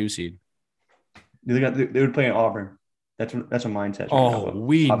 or 2 seed. They would play in Auburn. That's a mindset. Oh, right now,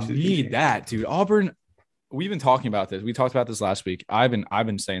 we obviously, need that, dude. Auburn. We've been talking about this. We talked about this last week. I've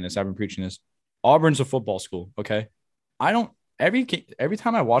been saying this. I've been preaching this. Auburn's a football school. Okay, I don't every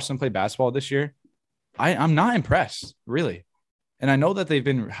time I watch them play basketball this year, I'm not impressed really. And I know that they've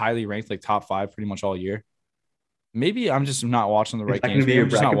been highly ranked, like top 5 pretty much all year. Maybe I'm just not watching the right games. Maybe I'm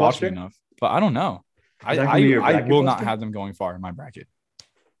just not watching enough. But I don't know. I will not have them going far in my bracket.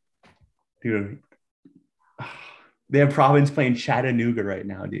 Dude, they have Providence playing Chattanooga right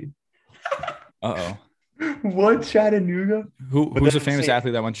now, dude. Uh-oh. What, Chattanooga? Who's a famous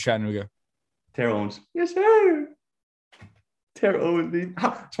athlete that went to Chattanooga? Terrell Owens. Yes, sir. Terrell Owens, dude.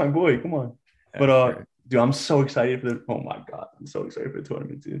 It's my boy. Come on. But dude, I'm so excited for the. Oh my god, I'm so excited for the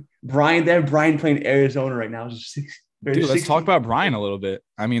tournament, dude. Brian playing Arizona right now. Dude, let's talk about Brian a little bit.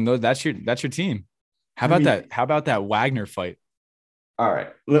 I mean, that's your team. How about that Wagner fight? All right.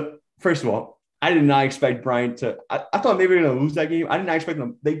 Look, first of all, I did not expect Brian to. I thought maybe they were gonna lose that game. I did not expect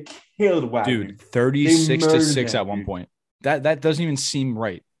them. They killed Wagner. Dude, 36-6 at one point. That doesn't even seem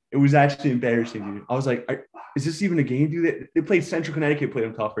right. It was actually embarrassing, dude. I was like, is this even a game, dude? They played Central Connecticut, played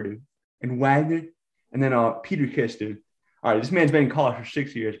them tougher, dude. And Wagner, and then Peter Kiss, dude. All right, this man's been in college for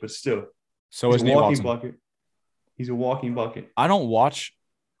 6 years, but still. So is Nate Watson. Bucket. He's a walking bucket. I don't watch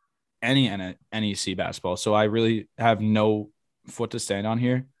any NEC basketball, so I really have no foot to stand on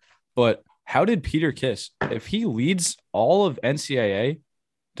here. But how did Peter Kiss, if he leads all of NCAA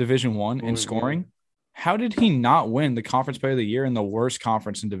Division I in scoring, how did he not win the Conference Player of the Year in the worst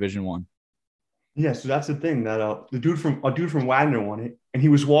conference in Division I? Yeah, so that's the thing that a dude from Wagner won it, and he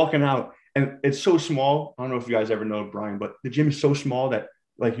was walking out, and it's so small. I don't know if you guys ever know Brian, but the gym is so small that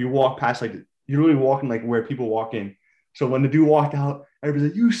like you walk past, like you're really walking like where people walk in. So when the dude walked out,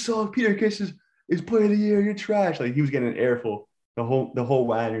 everybody's like, "You suck! Peter Kiss is Player of the Year. You're trash!" Like he was getting an airful. The whole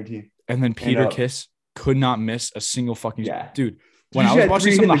Wagner team. And then Peter Kiss could not miss a single fucking dude. When I was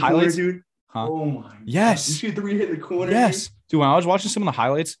watching some of the highlights, dude. Huh? Oh my! Yes. God. You see 3 hit the corner. Yes, dude. When I was watching some of the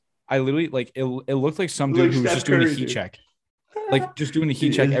highlights, I literally like it looked like some dude who was just doing a heat check, like just doing a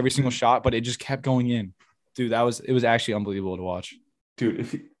heat check every single shot, but it just kept going in. Dude, it was actually unbelievable to watch. Dude,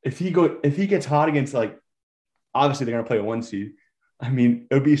 if he gets hot against like, obviously they're gonna play a 1 seed. I mean,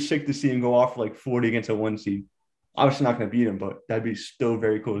 it would be sick to see him go off for like 40 against a 1 seed. Obviously not gonna beat him, but that'd be still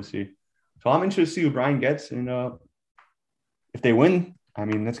very cool to see. So I'm interested to see who Brian gets, and if they win, I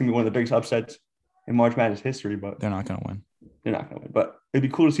mean that's gonna be one of the biggest upsets in March Madness history. But they're not gonna win. They're not gonna win. But it'd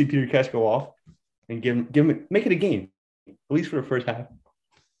be cool to see Peter Kiss go off and make it a game, at least for the first half.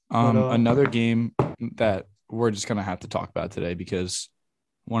 Another game that we're just gonna have to talk about today because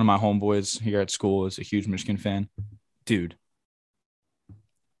one of my homeboys here at school is a huge Michigan fan. Dude,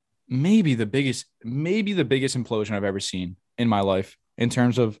 maybe the biggest implosion I've ever seen in my life in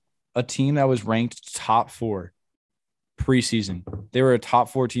terms of a team that was ranked top 4 preseason. They were a top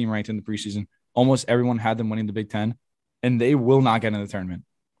 4 team ranked in the preseason. Almost everyone had them winning the Big Ten, and they will not get in the tournament.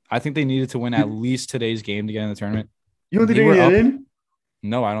 I think they needed to win at least today's game to get in the tournament. You don't think they get in?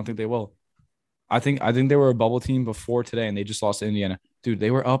 No, I don't think they will. I think they were a bubble team before today, and they just lost to Indiana. Dude,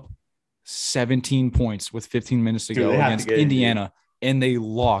 they were up 17 points with 15 minutes to go against Indiana, and they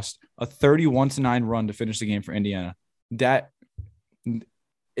lost a 31-9 run to finish the game for Indiana. That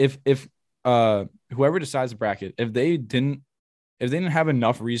if whoever decides the bracket, if they didn't have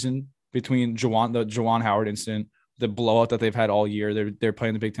enough reason between the Juwan Howard incident, the blowout that they've had all year, they're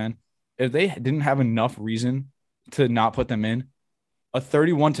playing the Big Ten. If they didn't have enough reason to not put them in, a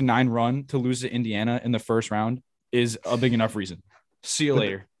 31-9 run to lose to Indiana in the first round is a big enough reason. See you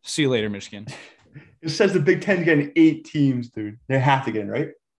later. See you later, Michigan. It says the Big Ten's getting 8 teams, dude. They have to get in, right?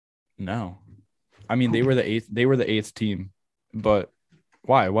 No. I mean, they were the 8th. They were the 8th team. But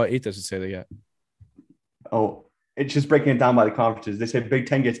why? What 8 does it say they get? Oh, it's just breaking it down by the conferences. They said Big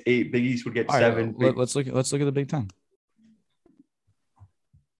Ten gets 8. Big East would get 7. Let's look at the Big Ten.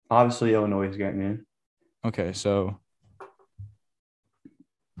 Obviously, Illinois is getting in. Okay, so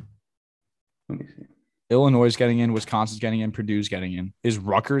let me see. Illinois is getting in. Wisconsin's getting in. Purdue's getting in. Is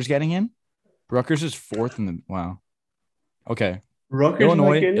Rutgers getting in? Rutgers is 4th in the – wow. Okay.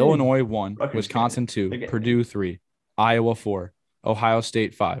 Illinois 1, Rutgers Wisconsin 2, Purdue 3, Iowa 4, Ohio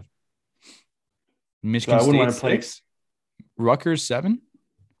State 5, Michigan State 6, Rutgers 7?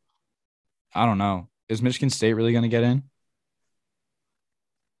 I don't know. Is Michigan State really going to get in?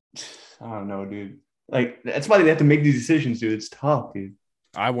 I don't know, dude. Like, that's why they have to make these decisions, dude. It's tough, dude.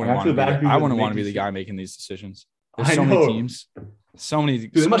 I wouldn't want to be the guy making these decisions. There's so many teams. So many.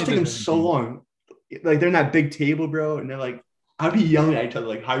 Dude, it must take them so long. like they're in that big table, bro, and they're like, I'd be yelling at each other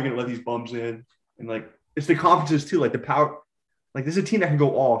like, how are you gonna let these bums in? And like, it's the conferences too, like the power. Like, there's a team that can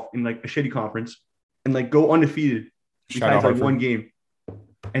go off in like a shitty conference and like go undefeated besides like one game,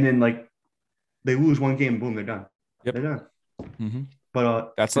 and then like they lose one game, boom, they're done. Yep. They're done. Mm-hmm.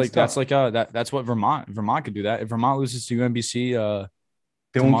 But that's what Vermont could do that. If Vermont loses to UMBC,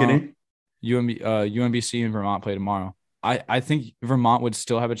 they won't get in. UMBC and Vermont play tomorrow. I think Vermont would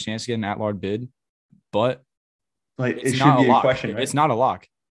still have a chance to get an at-large bid, but like it should be a question, right? It's not a lock.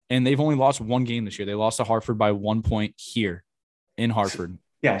 And they've only lost one game this year. They lost to Hartford by 1 point here in Hartford.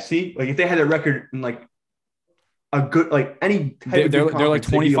 Yeah, see, like if they had a record in like a good, like any type they're like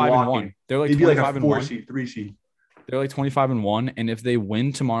 25-1. They're like 25 and 1. 3 seed. They're like 25-1, and if they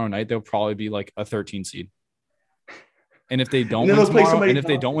win tomorrow night, they'll probably be like a 13 seed. And if they don't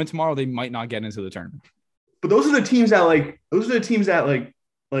win tomorrow, they might not get into the tournament. But those are the teams that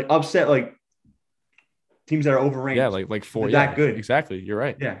upset like teams that are overranked. Yeah, like 4. That good. Exactly. You're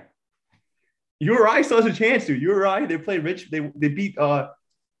right. Yeah. URI still has a chance, dude. URI, they played Rich. They beat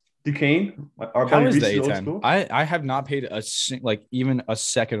Duquesne. How is the A10? I have not paid even a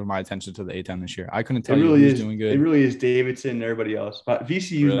second of my attention to the A10 this year. I couldn't tell you who's doing good. It really is Davidson and everybody else. But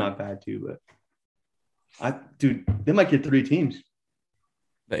VCU's not bad too. But they might get 3 teams.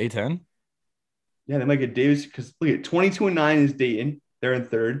 The A10? Yeah, they might get Davis because look at 22-9 is Dayton. They're in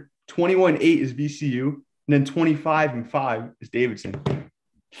 3rd. 21-8 is VCU, and then 25-5 is Davidson.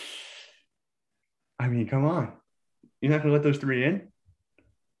 I mean, come on. You're not gonna let those 3 in?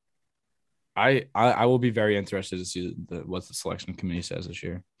 I will be very interested to see what the selection committee says this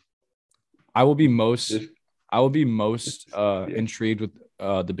year. I will be most intrigued with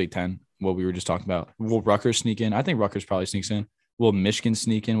the Big Ten, what we were just talking about. Will Rutgers sneak in? I think Rutgers probably sneaks in. Will Michigan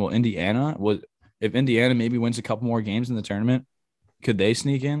sneak in? Will Indiana? If Indiana maybe wins a couple more games in the tournament, could they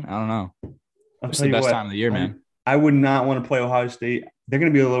sneak in? I don't know. It's the best time of the year, man. I would not want to play Ohio State. They're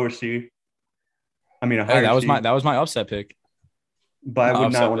going to be a lower seed. I mean, that was my upset pick. But I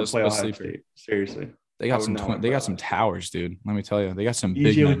would not want to play Ohio State. Seriously, they got some towers, dude. Let me tell you, they got some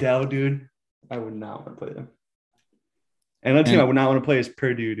big. EJ Odell, dude. I would not want to play them. And another team I would not want to play is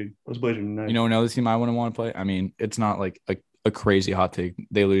Purdue, dude. Those boys are nice. You know, another team I wouldn't want to play. I mean, it's not like a crazy hot take.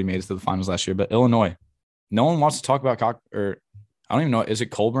 They literally made it to the finals last year, but Illinois. No one wants to talk about I don't even know. Is it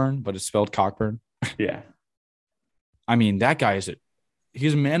Colburn? But it's spelled Cockburn. Yeah. I mean, that guy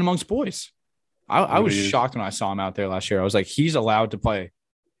he's a man amongst boys. I was shocked when I saw him out there last year. I was like, he's allowed to play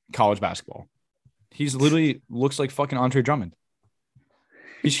college basketball. He's literally looks like fucking Andre Drummond.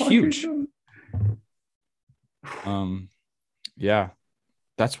 He's huge. Yeah,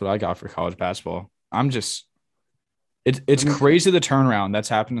 that's what I got for college basketball. It's crazy the turnaround that's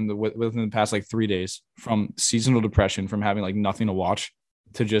happened within the past 3 days from seasonal depression, from having nothing to watch,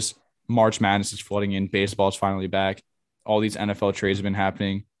 to just March Madness is flooding in. Baseball is finally back. All these NFL trades have been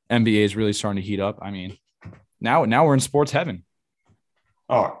happening. NBA is really starting to heat up. I mean, now we're in sports heaven.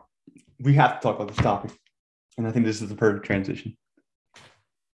 All right. We have to talk about this topic. And I think this is the perfect transition.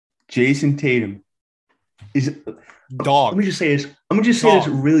 Jayson Tatum is dog. Let me just say this. I'm going to just say this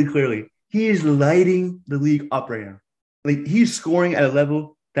really clearly. He is lighting the league up right now. He's scoring at a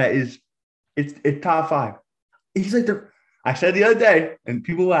level that it's top 5. He's I said the other day, and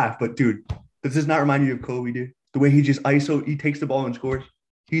people laugh, but dude, does this not remind you of Kobe, dude? The way he just ISO, he takes the ball and scores.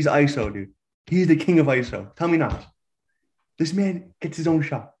 He's ISO, dude. He's the king of ISO. Tell me not. This man gets his own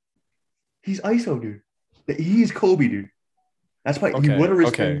shot. He's ISO, dude. He's Kobe, dude. That's why he would have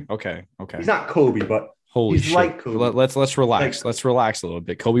risked. Okay. He's not Kobe, but he's shit. Like Kobe. Let's relax. Let's relax a little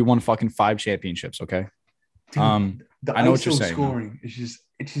bit. Kobe won fucking 5 championships. Okay. Dude, I know what you're saying. Scoring. It's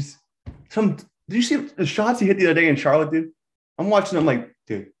just some. Did you see the shots he hit the other day in Charlotte, dude? I'm watching. I'm like,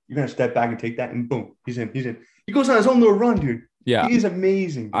 dude, you're gonna step back and take that, and boom, he's in. He goes on his own little run, dude. Yeah, he's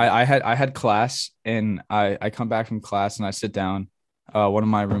amazing. I had class, and I come back from class and I sit down. One of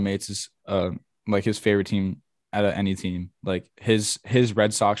my roommates is his favorite team out of any team. His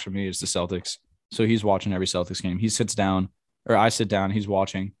Red Sox for me is the Celtics. So he's watching every Celtics game. He sits down, or I sit down, he's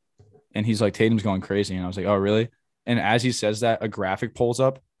watching, and he's like, Tatum's going crazy. And I was like, oh, really? And as he says that, a graphic pulls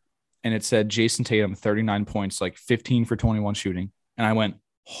up, and it said Jayson Tatum, 39 points, 15 for 21 shooting. And I went,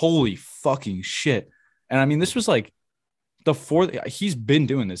 holy fucking shit. And I mean, this was the 4th. He's been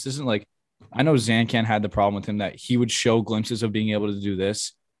doing this. This isn't I know Zancan had the problem with him that he would show glimpses of being able to do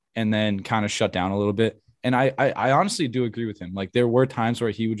this and then kind of shut down a little bit. And I honestly do agree with him. There were times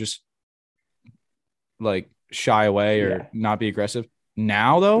where he would just shy away or not be aggressive.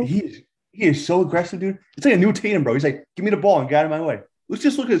 Now though, he is so aggressive, dude. It's like a new Tatum, bro. He's like, give me the ball and get out of my way. Let's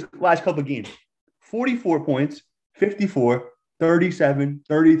just look at his last couple of games. 44 points, 54, 37,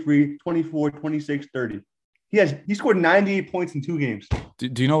 33, 24, 26, 30. He scored 98 points in 2 games.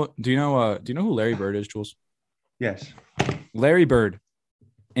 Do you know who Larry Bird is, Jules? Yes. Larry Bird.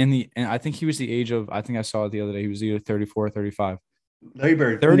 And I think he was the age of, I think I saw it the other day. He was either 34 or 35. Larry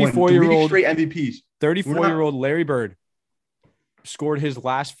Bird, 34-year-old straight MVPs. 34-year-old Larry Bird scored his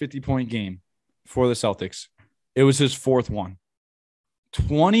last 50-point game for the Celtics. It was his 4th one.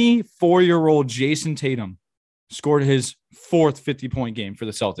 24-year-old Jayson Tatum scored his 4th 50-point game for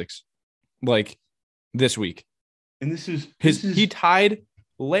the Celtics, like this week. And this is he tied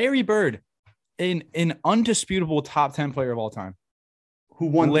Larry Bird, an undisputable top 10 player of all time, who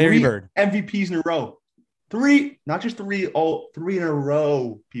won Larry 3 Bird MVPs in a row. 3, not just 3, all 3 in a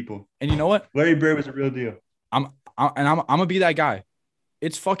row, people. And you know what? Larry Bird was a real deal. I'm gonna be that guy.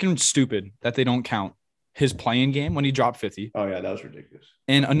 It's fucking stupid that they don't count his playing game when he dropped 50. Oh yeah, that was ridiculous.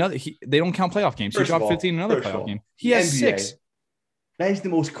 And they don't count playoff games. He dropped 50 in another playoff game. He has NBA, 6. That is the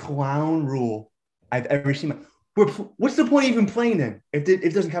most clown rule I've ever seen. What's the point of even playing then if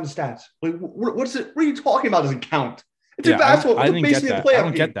it doesn't count the stats? Like, what are you talking about? Doesn't count. It's a basketball. I didn't get that. I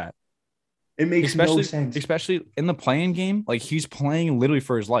don't get that. It makes no sense. Especially in the playing game, like he's playing literally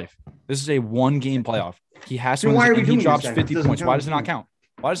for his life. This is a 1-game playoff. He has to win this, and he drops 50 points. Why does it not count?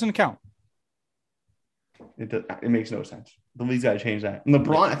 Why doesn't it count? It makes no sense. The league's got to change that. And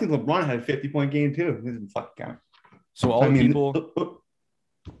I think LeBron had a 50-point game too. It doesn't fucking count. So all the people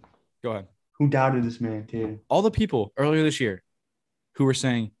go ahead. Who doubted this man, Tatum? All the people earlier this year who were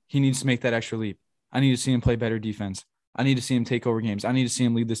saying he needs to make that extra leap. I need to see him play better defense. I need to see him take over games. I need to see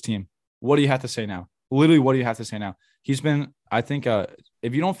him lead this team. What do you have to say now? Literally, what do you have to say now? He's been, I think,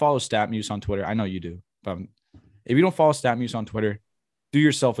 if you don't follow StatMuse on Twitter, I know you do, but if you don't follow StatMuse on Twitter, do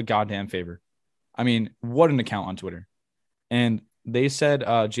yourself a goddamn favor. I mean, what an account on Twitter. And they said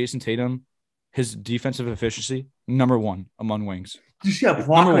Jayson Tatum, his defensive efficiency, number 1 among wings. Did you see a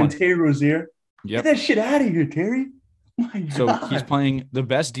block on Terry Rozier? Yep. Get that shit out of here, Terry. My God. So he's playing the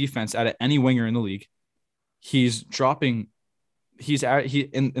best defense out of any winger in the league. He's dropping.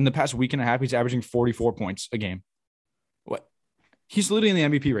 In the past week and a half, he's averaging 44 points a game. What? He's literally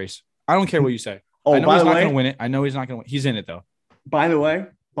in the MVP race. I don't care what you say. Oh, I know he's not going to win it. I know he's not going to win. He's in it though. By the way,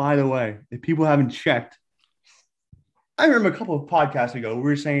 if people haven't checked, I remember a couple of podcasts ago we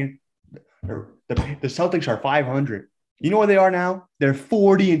were saying the Celtics are 500. You know where they are now? They're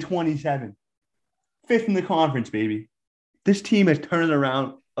 40-27, 5th in the conference, baby. This team has turned it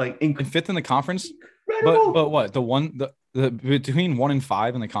around like in 5th in the conference. Incredible. But what the between 1 and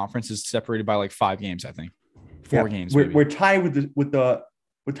 5 in the conference is separated by like 5 games, I think. 4 games. We're tied with the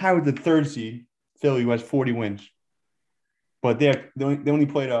 3rd seed, Philly, who has 40 wins. But they only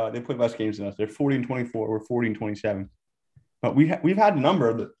played less games than us. They're 40-24. We're 40-27. But we've had a number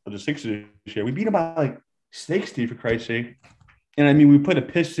of the Sixers this year. We beat them by like 60 for Christ's sake. And I mean, we played the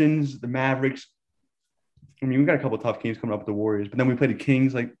Pistons, the Mavericks. I mean, we got a couple of tough games coming up with the Warriors. But then we played the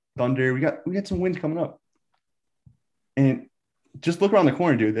Kings, like Thunder. We got some wins coming up. And just look around the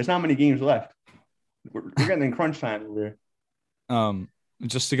corner, dude. There's not many games left. We're getting in crunch time over here.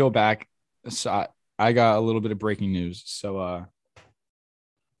 Just to go back, so I got a little bit of breaking news. So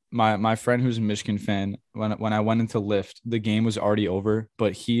my friend who's a Michigan fan, when I went into lift, the game was already over,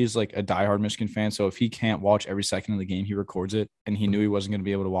 but he is like a diehard Michigan fan. So if he can't watch every second of the game, he records it. And he knew he wasn't going to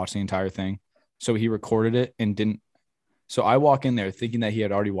be able to watch the entire thing. So he recorded it and didn't. So I walk in there thinking that he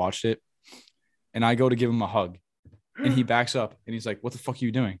had already watched it. And I go to give him a hug. And he backs up and he's like, "What the fuck are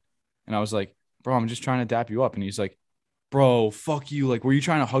you doing?" And I was like, "Bro, I'm just trying to dap you up." And he's like, "Bro, fuck you. Like, were you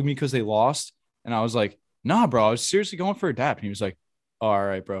trying to hug me because they lost?" And I was like, "Nah, bro, I was seriously going for a dap." And he was like, "Oh, all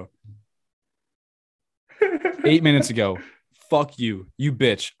right, bro." 8 minutes ago, fuck you, you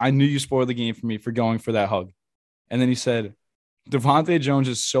bitch. I knew you spoiled the game for me for going for that hug. And then he said, Devontae Jones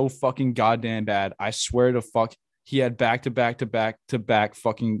is so fucking goddamn bad. I swear to fuck, he had back-to-back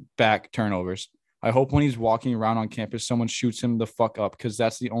fucking back turnovers. I hope when he's walking around on campus, someone shoots him the fuck up because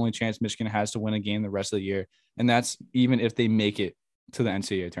that's the only chance Michigan has to win a game the rest of the year. And that's even if they make it to the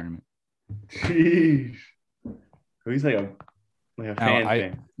NCAA tournament. Jeez. He's like a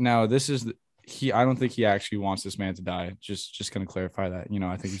fan. Now, this is I don't think he actually wants this man to die. Just going to clarify that.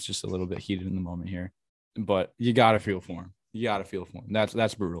 I think he's just a little bit heated in the moment here. But you got to feel for him.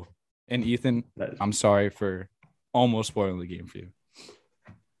 That's brutal. And Ethan, I'm sorry for almost spoiling the game for you.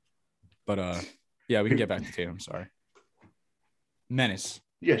 But yeah, we can get back to Tatum. Sorry. Menace.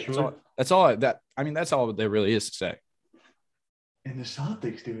 Yeah, sure. That's all there really is to say. And the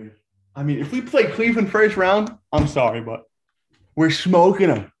Celtics, dude. I mean, if we play Cleveland first round, I'm sorry, but we're smoking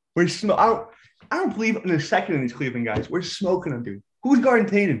them. I don't believe in a second in these Cleveland guys. We're smoking them, dude. Who's guarding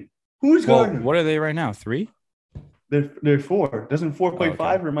Tatum? Who's guarding him? What are they right now? 3? They're 4. Doesn't 4 play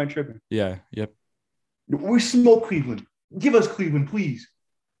 5, or am I tripping? Yeah. Yep. We smoke Cleveland. Give us Cleveland, please.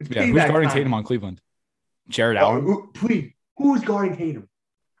 Who's guarding Tatum on Cleveland? Jared Allen? Please. Who's guarding Tatum?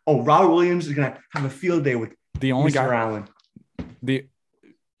 Oh, Robert Williams is going to have a field day with the only Mr. guy. Allen.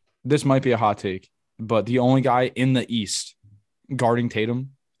 This might be a hot take, but the only guy in the East guarding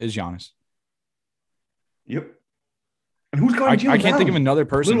Tatum is Giannis. Yep. And who's guarding Jalen I can't think of another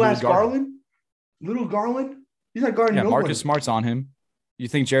person. Little Garland? He's not guarding nobody. Marcus Smart's on him. You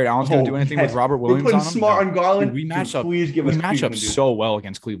think Jared Allen's going to do anything with Robert Williams We're on putting him? Smart on Garland. Dude, we match up so well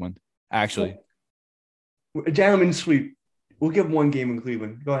against Cleveland, actually. A gentleman's sweep. We'll give 1 game in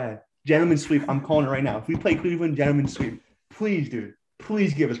Cleveland. Go ahead. Gentleman's sweep. I'm calling it right now. If we play Cleveland, gentleman's sweep. Please, dude.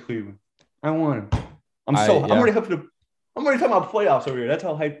 Please give us Cleveland. I want him. I'm already talking about playoffs over here. That's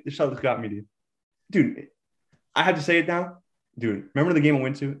how hyped the Celtics got me, dude. I have to say it now. Dude, remember the game I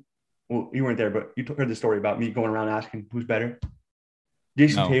went to? Well, you weren't there, but you heard the story about me going around asking who's better.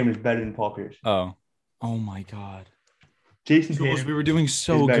 Jayson Tatum is better than Paul Pierce. Oh my God. Jayson Tatum. We were doing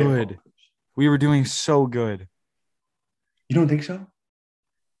so good. We were doing so good. You don't think so?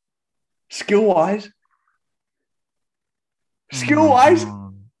 Skill-wise?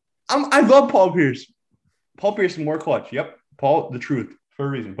 I love Paul Pierce. Paul Pierce is more clutch. Yep. Paul, the truth for a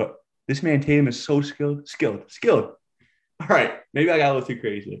reason. But this man Tatum is so skilled. All right. Maybe I got a little too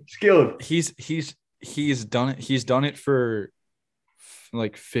crazy. Skilled. He's done it. He's done it for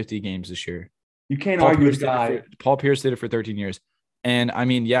like 50 games this year. You can't argue with guy. Paul Pierce did it for 13 years. And I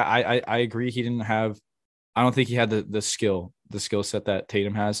mean, yeah, I agree. He didn't have, I don't think he had the skill set that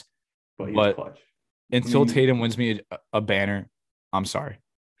Tatum has. But until Tatum wins me a banner, I'm sorry.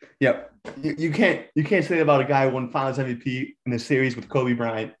 Yep. You can't say that about a guy who won Finals MVP in a series with Kobe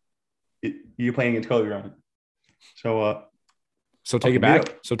Bryant. You're playing against Kobe Bryant. So take it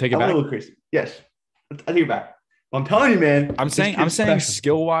back. I'm a little crazy. Yes. I take it back. I'm telling you, man. I'm saying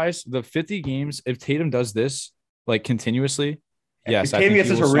skill wise, the 50 games, if Tatum does this like continuously, yes,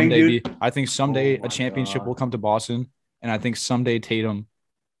 I think someday a championship will come to Boston, and I think someday Tatum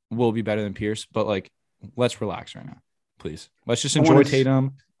will be better than Pierce. But like, let's relax right now, please. Let's just enjoy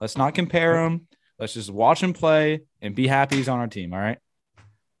Tatum. Let's not compare him. Let's just watch him play and be happy he's on our team. All right.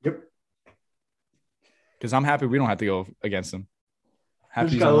 Yep. Because I'm happy we don't have to go against him. I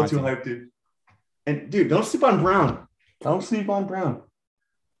just got a little too hyped, dude. And dude, don't sleep on Brown.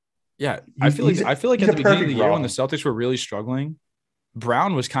 Yeah, I feel like at the beginning of the year when the Celtics were really struggling,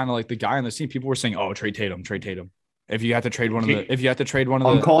 Brown was kind of like the guy on the team. People were saying, "Oh, trade Tatum." If you have to trade one of the,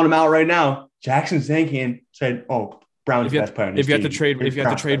 I'm calling him out right now. Jackson Zankin said, "Oh, Brown's the best player." If you have to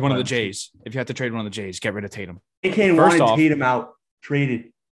trade one of the Jays, get rid of Tatum. Zankin wanted Tatum out,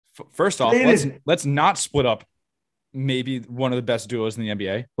 traded. First off, let's not split up. Maybe one of the best duos in the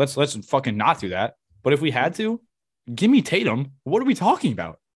NBA. Let's fucking not do that. But if we had to, give me Tatum. What are we talking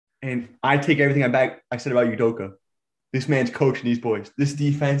about? And I take everything I said about Udoka. This man's coaching these boys. This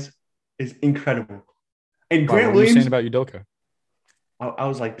defense is incredible. And Grant Williams. What are you saying about Udoka? I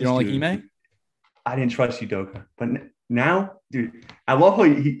was like, you don't like Ime? I didn't trust Udoka. But now, dude, I love how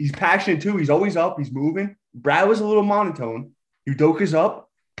he's passionate too. He's always up. He's moving. Brad was a little monotone. Udoka's up.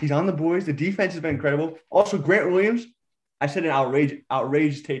 He's on the boys. The defense has been incredible. Also, Grant Williams, I said an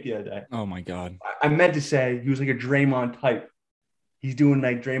outrageous take the other day. Oh, my God. I meant to say he was like a Draymond type. He's doing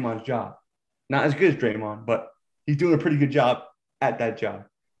like Draymond's job. Not as good as Draymond, but he's doing a pretty good job at that job.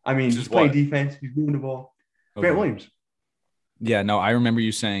 I mean, he's playing defense. He's moving the ball. Okay. Grant Williams. Yeah, no, I remember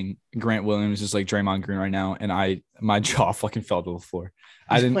you saying Grant Williams is like Draymond Green right now, and my jaw fucking fell to the floor.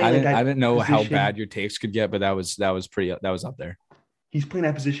 I didn't know how bad your takes could get, but that was up there. He's playing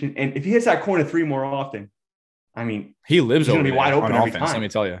that position, and if he hits that corner 3 more often, I mean, he lives over there wide open on offense. Let me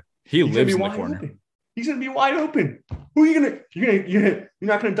tell you, he lives in the corner. Open. He's gonna be wide open. Who are you gonna? You're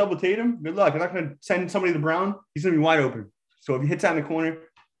not gonna double Tatum. Good luck. You're not gonna send somebody to Brown. He's gonna be wide open. So if he hits that in the corner,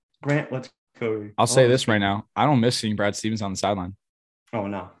 Grant, let's go. I'll say this right now: I don't miss seeing Brad Stevens on the sideline. Oh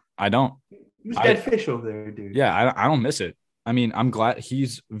no, I don't. He was dead fish over there, dude. Yeah, I don't miss it. I mean, I'm glad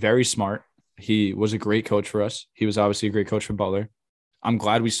he's very smart. He was a great coach for us. He was obviously a great coach for Butler. I'm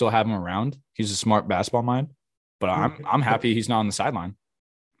glad we still have him around. He's a smart basketball mind, but I'm happy he's not on the sideline.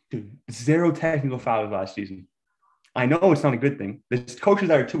 Dude, 0 technical fouls last season. I know it's not a good thing. The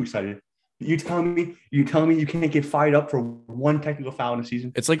coaches are too excited. You telling me you can't get fired up for 1 technical foul in a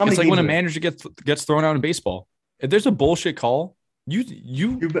season? It's like when a manager gets thrown out in baseball. If there's a bullshit call, you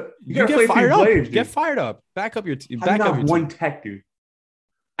get fired up. Players, get fired up. Back up your team. Back up your one team. Tech, dude.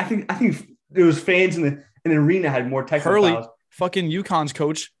 I think there was fans in the arena had more technical fouls. Fucking UConn's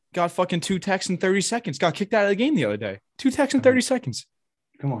coach got fucking 2 techs in 30 seconds. Got kicked out of the game the other day. 2 techs in 30 seconds.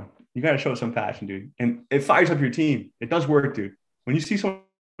 Come on. You got to show some passion, dude. And it fires up your team. It does work, dude. When you see somebody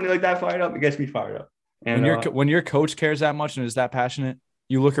like that fired up, it gets me fired up. And when your coach cares that much and is that passionate,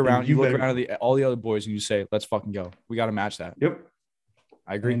 you look around, at all the other boys and you say, let's fucking go. We got to match that. Yep.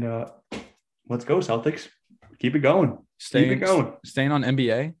 I agree. And let's go, Celtics. Keep it going. Keep it going. Staying on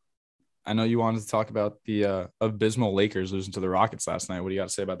NBA. I know you wanted to talk about the abysmal Lakers losing to the Rockets last night. What do you got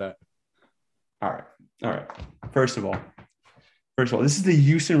to say about that? All right. First of all, this is the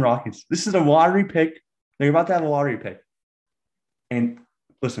Houston Rockets. This is a lottery pick. They're about to have a lottery pick. And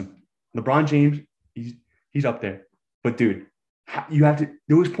listen, LeBron James, he's up there. But dude, you have to.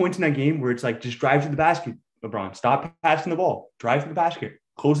 There was points in that game where it's like just drive to the basket, LeBron. Stop passing the ball. Drive to the basket.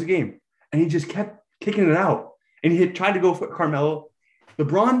 Close the game. And he just kept kicking it out. And he tried to go for Carmelo.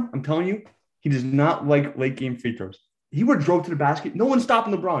 LeBron, I'm telling you, he does not like late game free throws. He would have drove to the basket. No one's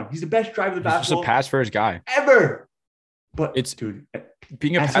stopping LeBron. He's the best driver of the basketball. He's just a pass first guy ever. But it's dude,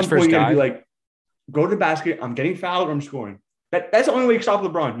 being a pass first guy. Be like, go to the basket. I'm getting fouled or I'm scoring. That's the only way you stop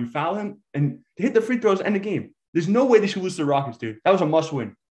LeBron. You foul him and hit the free throws, end the game. There's no way they should lose to the Rockets, dude. That was a must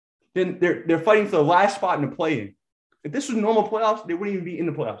win. Then they're fighting for the last spot in the play-in. If this was normal playoffs, they wouldn't even be in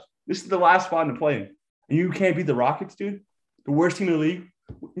the playoffs. This is the last spot in the play-in. And you can't beat the Rockets, dude. The worst team in the league.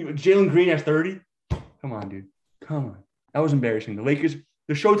 Jalen Green has 30. Come on, dude. Come on. That was embarrassing. The Lakers,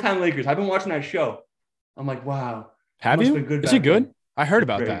 the Showtime Lakers. I've been watching that show. I'm like, wow. Have you? Is it good? Then. I heard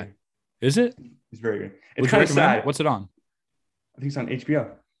about that. Good. Is it? It's very good. It's kind of sad. What's it on? I think it's on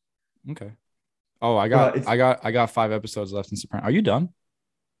HBO. Okay. Oh, I got 5 episodes left in Sopranos. Are you done?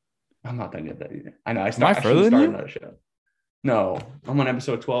 I'm not done yet. I know. Am I further than you? Another show. No, I'm on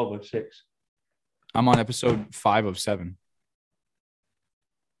episode 12 of 6. I'm on episode 5 of 7.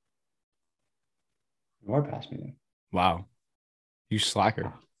 You are past me then. Wow. You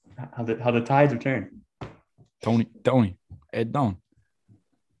slacker. How the tides have turned. Tony. Ed Don.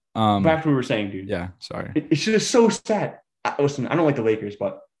 Back to what we were saying, dude. Yeah, sorry. It's just so sad. Listen, I don't like the Lakers,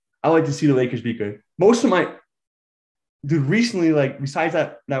 but I like to see the Lakers be good. Most of my dude recently, like besides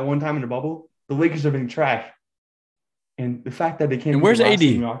that one time in the bubble, the Lakers have been trash. And the fact that they can't. And where's AD?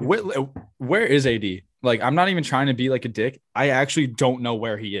 Where is AD? Like, I'm not even trying to be like a dick. I actually don't know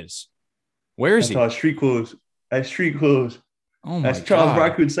where he is. Where is he? That's street clothes. That's street clothes. Oh my God. That's Charles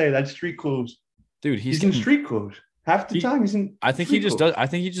Barkley would say. That's street clothes. Dude, he's in street clothes. Half the time he's in. I think he just does. I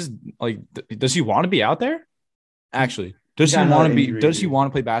think he just like. Does he want to be out there? Actually, does he want to be? Does he want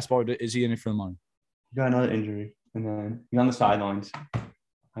to play basketball? Or is he in it for the money? He got another injury, and then he's on the sidelines.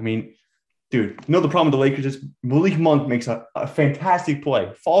 I mean, dude, you know the problem with the Lakers is Malik Monk makes a fantastic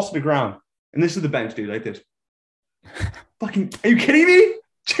play, falls to the ground, and this is the bench, dude, like this. Fucking, are you kidding me?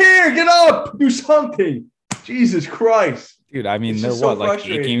 Cheer, get up, do something. Jesus Christ. Dude, I mean, they're what, like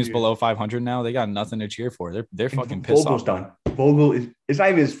 8 games below 500 now? They got nothing to cheer for. They're fucking pissed Vogel's off. Done. Vogel it's not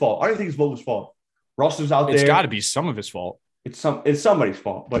even his fault. I don't think it's Vogel's fault. Russell's out there. It's got to be some of his fault. It's somebody's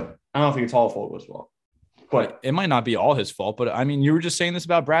fault, but I don't think it's all Vogel's fault. But it might not be all his fault, but I mean, you were just saying this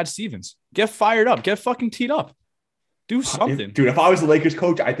about Brad Stevens. Get fired up. Get fucking teed up. Do something. Dude, if I was the Lakers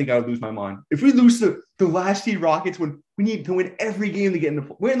coach, I think I would lose my mind. If we lose the last seed Rockets, when we need to win every game to get in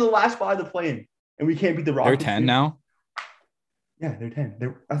the – we're in the last 5 of the play-in, and we can't beat the Rockets. They're 10 now? Yeah, they're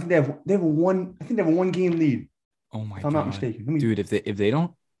 10. I think they have a 1-game lead. Oh my God. If I'm not mistaken. Dude, if they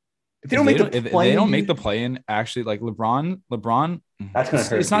don't make the play-in, actually, like LeBron, that's going to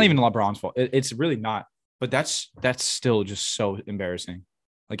hurt. It's not even LeBron's fault. It's really not. But that's still just so embarrassing.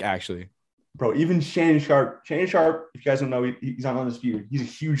 Like, actually. Bro, even Shannon Sharp, if you guys don't know, he's on Undisputed. He's a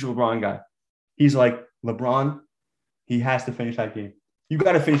huge LeBron guy. He's like, LeBron, he has to finish that game. You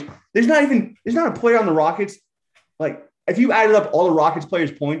got to finish. There's not a player on the Rockets. Like, if you added up all the Rockets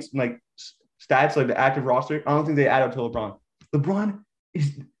players' points and like stats, like the active roster, I don't think they add up to LeBron. LeBron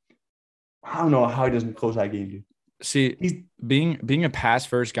is, I don't know how he doesn't close that game, dude. See, being a pass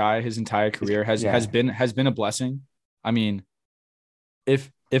first guy his entire career has been a blessing. I mean,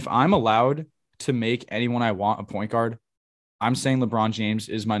 if I'm allowed to make anyone I want a point guard, I'm saying LeBron James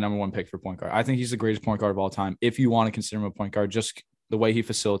is my number 1 pick for point guard. I think he's the greatest point guard of all time. If you want to consider him a point guard, just the way he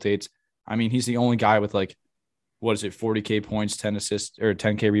facilitates. I mean, he's the only guy with like, what is it, 40K points, 10 assists, or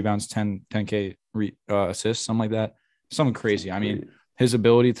 10K rebounds, 10K assists, something like that. Something crazy. I mean, his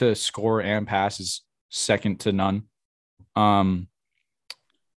ability to score and pass is second to none.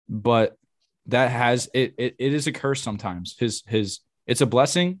 But that has it is a curse sometimes. It's a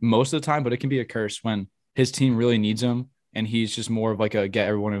blessing most of the time, but it can be a curse when his team really needs him and he's just more of like a get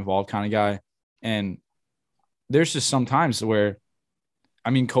everyone involved kind of guy. And there's just some times where, I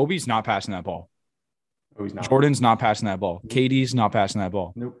mean, Kobe's not passing that ball. Oh, he's not. Jordan's not passing that ball. KD's not passing that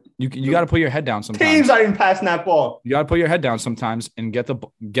ball. Nope. You got to put your head down sometimes. Team's not even passing that ball. You got to put your head down sometimes and get the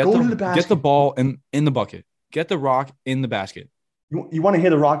ball in the bucket. Get the rock in the basket. You want to hear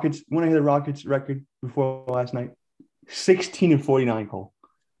the Rockets? You want to hear the Rockets record before last night? 16-49, Cole.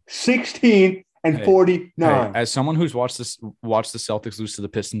 16-49. Hey, as someone who's watched the Celtics lose to the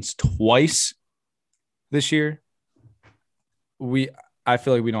Pistons twice this year, I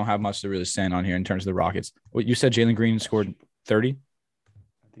feel like we don't have much to really stand on here in terms of the Rockets. What you said, Jalen Green scored 30?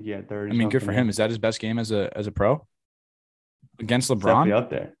 Yeah, 30. I mean, good for him. Is that his best game as a pro? Against LeBron? Definitely up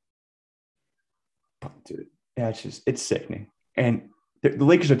there. Dude, yeah, it's sickening. And the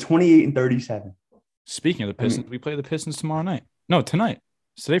Lakers are 28-37. Speaking of the Pistons, we play the Pistons tomorrow night. No, tonight.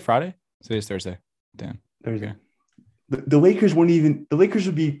 Is today Friday? Today's Thursday. Damn. Thursday. Okay. The Lakers wouldn't even – the Lakers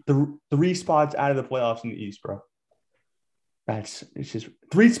would be 3 spots out of the playoffs in the East, bro. It's just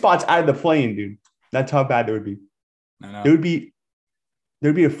 3 spots out of the play-in, dude. That's how bad they would be. I know. There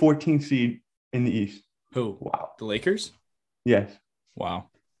would be a 14th seed in the East. Who? Wow. The Lakers? Yes. Wow.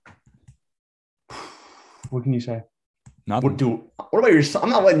 What can you say? Nothing. What about your son? I'm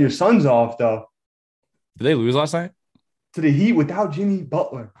not letting your sons off, though. Did they lose last night? To the Heat without Jimmy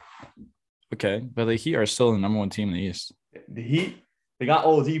Butler. Okay, but the Heat are still the number 1 team in the East. The Heat, they got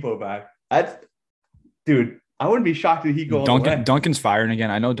Oladipo back. Dude, I wouldn't be shocked if he go all the way. Duncan's firing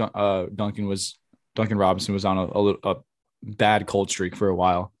again. I know Duncan Robinson was on a bad cold streak for a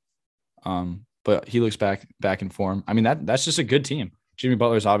while. But he looks back in form. I mean, that's just a good team. Jimmy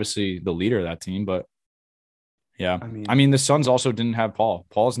Butler's obviously the leader of that team, but yeah. I mean, the Suns also didn't have Paul.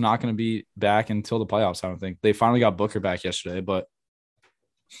 Paul's not going to be back until the playoffs, I don't think. They finally got Booker back yesterday, but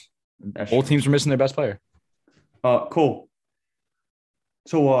both teams were missing their best player. Cool.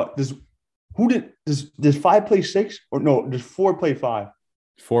 So does 5 play 6 or no? Does 4 play 5?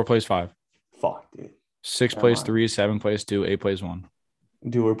 4 plays 5. Fuck, dude. 6 plays 3, 7 plays 2, 8 plays 1.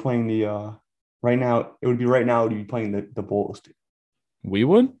 Dude, we're playing the right now. It would be right now. We'd be playing the Bulls. Dude. We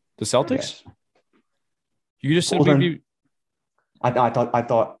would the Celtics. Yes. You just said we'd I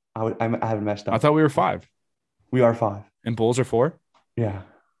thought I haven't messed up. I thought we were 5. We are 5. And Bulls are 4. Yeah.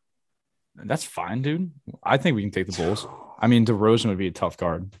 That's fine, dude. I think we can take the Bulls. I mean, DeRozan would be a tough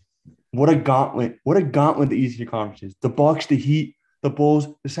guard. What a gauntlet. What a gauntlet the Eastern Conference is. The Bucks, the Heat, the Bulls,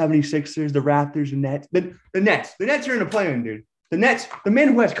 the 76ers, the Raptors, the Nets. The Nets. The Nets are in the play-in, dude. The Nets, the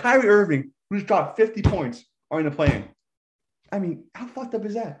men who has Kyrie Irving, who's dropped 50 points, are in the play-in. I mean, how fucked up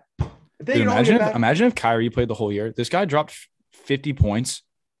is that? Dude, imagine if Kyrie played the whole year. This guy dropped 50 points,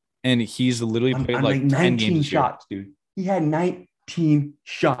 and he's literally played like 10 games shots, dude. He had 19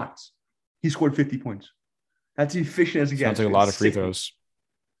 shots. He scored 50 points. That's efficient as it gets. Sounds like a lot of free throws.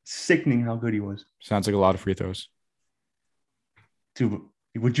 Sickening how good he was. Sounds like a lot of free throws. Dude,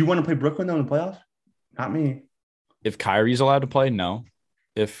 would you want to play Brooklyn though in the playoffs? Not me. If Kyrie's allowed to play, no.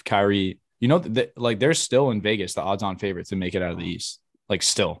 If Kyrie, they're still in Vegas, the odds-on favorites to make it out of the East. Like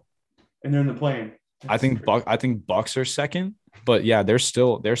still. And they're in the play-in. I think Bucks are second, but yeah, they're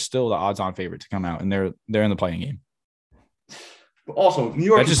still the odds-on favorite to come out, and they're in the playing game. But also, New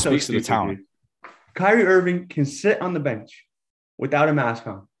York that just speaks to the talent. Dude. Kyrie Irving can sit on the bench without a mask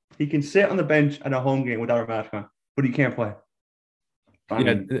on. He can sit on the bench at a home game without a mask on, but he can't play.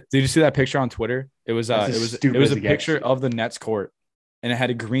 Did you see that picture on Twitter? It was a picture of the Nets court, and it had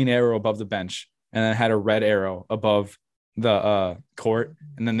a green arrow above the bench, and then it had a red arrow above the court,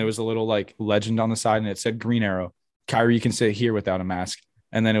 and then there was a little like legend on the side, and it said green arrow, Kyrie can sit here without a mask,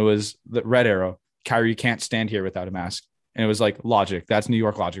 and then it was the red arrow, Kyrie can't stand here without a mask, and it was like logic. That's New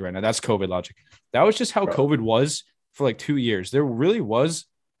York logic right now. That's COVID logic. That was just how COVID was for like 2 years. There really was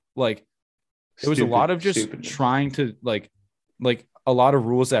like it was a lot of just trying to like a lot of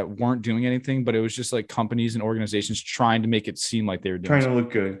rules that weren't doing anything, but it was just like companies and organizations trying to make it seem like they were doing to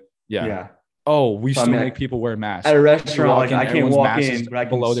look good. Yeah. Oh, we still make people wear masks at a restaurant. Like I can't walk in, but I can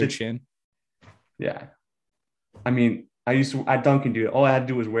below their chin. Yeah, I mean, I used to at Dunkin' do it. All I had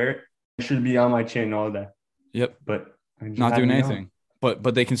to do was wear it. It should be on my chin all day. Yep, but not doing anything.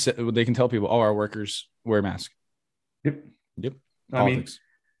 But they can tell people, oh, our workers wear masks. Yep. Politics. I mean,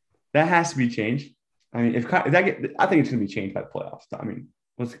 that has to be changed. I mean, I think it's going to be changed by the playoffs. I mean,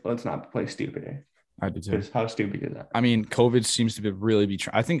 let's not play stupid. Eh? I do too. How stupid is that? I mean, COVID seems to be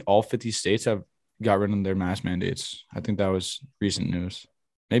I think all 50 states have got rid of their mask mandates. I think that was recent news.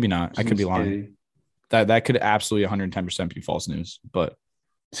 Maybe not. I could be lying. That could absolutely 110% be false news. But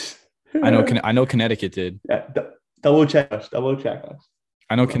I know Connecticut did. Yeah, double check us.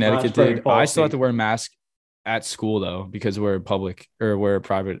 I know Connecticut did. I still have to wear a mask at school though because we're a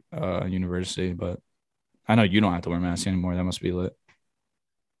private university. But I know you don't have to wear a mask anymore. That must be lit.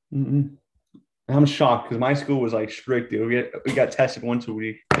 I'm shocked because my school was like strict, dude. We got tested once a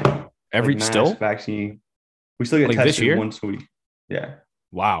week. Every mask, still vaccine. We still get like this tested year? once a week. Yeah.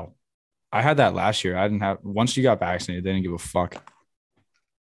 Wow. I had that last year. I didn't have once you got vaccinated, they didn't give a fuck.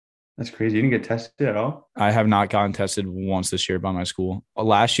 That's crazy. You didn't get tested at all? I have not gotten tested once this year by my school.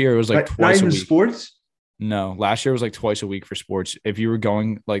 Last year it was like Not twice a even week. sports? No, last year was like twice a week for sports. If you were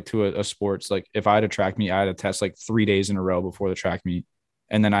going like to a sports, like if I had a track meet, I had to test like 3 days in a row before the track meet.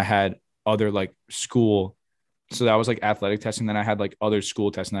 And then I had other like school. So that was like athletic testing. Then I had like other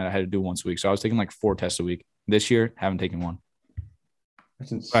school testing that I had to do once a week. So I was taking like 4 tests a week. This year, haven't taken one.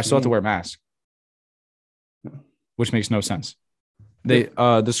 That's insane. But I still have to wear a mask, which makes no sense.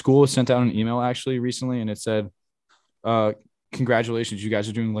 The school sent out an email actually recently, and it said, congratulations, you guys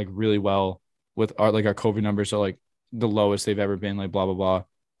are doing like really well with our COVID numbers are like the lowest they've ever been, like blah blah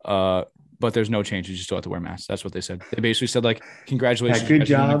blah. But the's no change. You just still have to wear masks. That's what they said. They basically said like, congratulations, good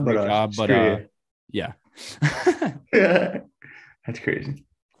you guys are doing job, a great job, but yeah. Yeah. That's crazy.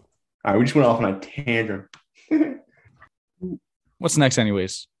 All right, we just went off on a tangent. What's next,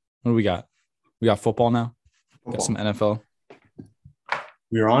 anyways? What do we got? We got football now. Football. Got some NFL.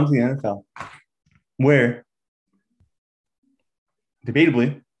 We are on to the NFL, where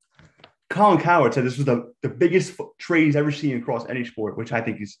debatably, Colin Cowherd said this was the biggest trade he's ever seen across any sport, which I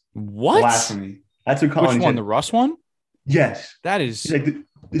think is blasphemy. That's what Colin Which one? said. The Russ one? Yes. That is He's like,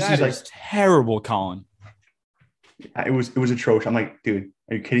 this is terrible, Colin. It was atrocious. I'm like, dude,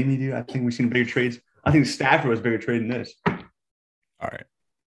 are you kidding me, dude? I think we've seen bigger trades. I think Stafford was a bigger trade than this. All right.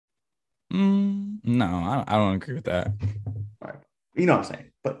 No, I don't agree with that. All right. You know what I'm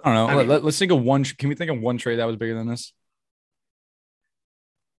saying. But I don't know. Let's think of one. Can we think of one trade that was bigger than this?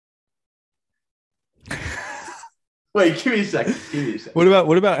 Wait, give me a second. What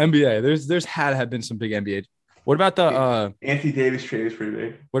about NBA? There's had to have been some big NBA. What about the Anthony Davis trade was pretty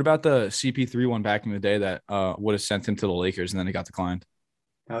big. What about the CP3 one back in the day that would have sent him to the Lakers and then it got declined?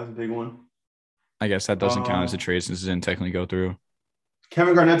 That was a big one. I guess that doesn't count as a trade since it didn't technically go through.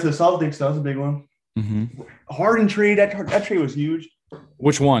 Kevin Garnett to the Celtics, that was a big one. Mm-hmm. Harden trade, that trade was huge.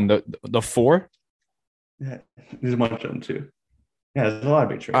 Which one? The 4? Yeah, there's a bunch of them too. Yeah, there's a lot of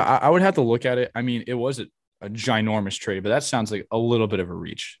big trades. I would have to look at it. I mean, it was a ginormous trade, but that sounds like a little bit of a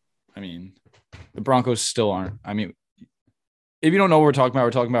reach. I mean, the Broncos still aren't. I mean, if you don't know what we're talking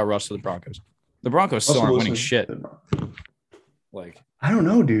about Russ to the Broncos. The Broncos still aren't winning shit. Like, I don't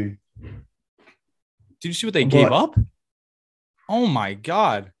know, dude. Did you see what they gave up? Oh my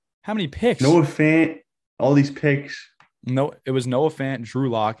God. How many picks? Noah Fant, all these picks. No, it was Noah Fant, Drew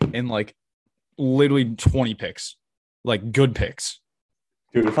Lock, and like literally 20 picks. Like good picks.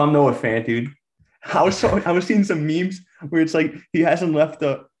 Dude, if I'm Noah Fant, dude, I was seeing some memes where it's like he hasn't left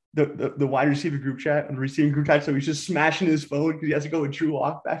the wide receiver group chat and the receiving group chat, so he's just smashing his phone because he has to go with Drew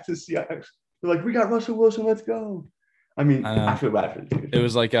Lock back to the Seahawks. They're like, we got Russell Wilson, let's go. I mean, I feel bad for the dude. It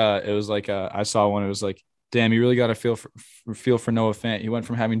was like I saw one. It was like, damn, you really got to feel for Noah Fant. He went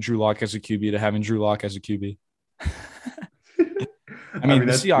from having Drew Lock as a QB to having Drew Lock as a QB. I mean,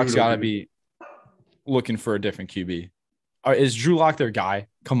 the Seahawks got to be looking for a different QB. Is Drew Lock their guy?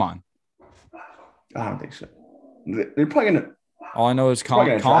 Come on. I don't think so. They're probably going to. All I know is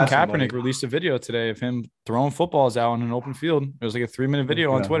Colin Kaepernick released a video today of him throwing footballs out in an open field. It was like a 3-minute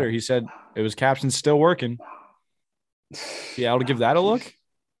video on Twitter. He said it was captioned "still working." Yeah, I'll give that a look.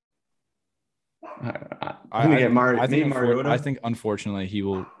 I think unfortunately he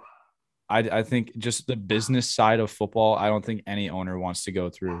will. I think just the business side of football, I don't think any owner wants to go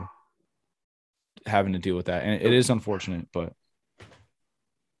through having to deal with that, and it is unfortunate. But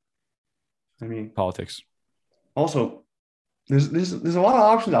I mean, politics. Also, there's a lot of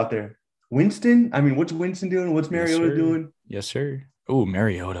options out there. Winston, I mean, what's Winston doing? What's Mariota doing? Yes, sir. Oh,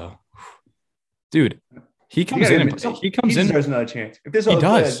 Mariota, dude. He comes in. He deserves another chance. If there's he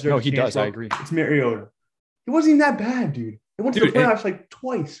does. No, he does. I agree. It's Mariota. He wasn't even that bad, dude. They went to the playoffs like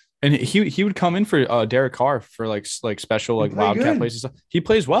twice. And he would come in for Derek Carr for like special like wildcat plays and stuff. He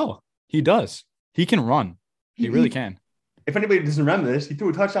plays well. He does. He can run. He really can. If anybody doesn't remember this, he threw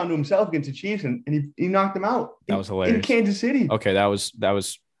a touchdown to himself against the Chiefs and he knocked them out. That was hilarious. In Kansas City. Okay, that was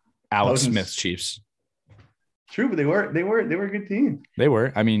Alex Smith's Chiefs. True, but they were a good team. They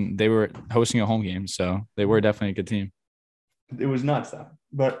were. I mean, they were hosting a home game, so they were definitely a good team. It was nuts, though.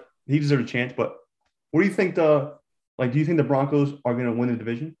 But he deserved a chance. But what do you think do you think the Broncos are going to win the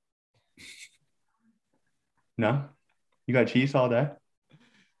division? No? You got Chiefs all day?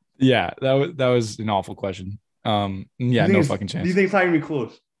 Yeah, that was an awful question. Yeah, no fucking chance. Do you think it's not going to be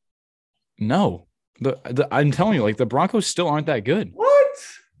close? No. I'm telling you, like, the Broncos still aren't that good. What?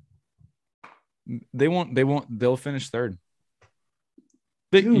 They won't. They'll finish third.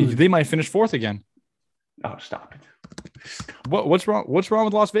 They might finish fourth again. Oh, stop it. What's wrong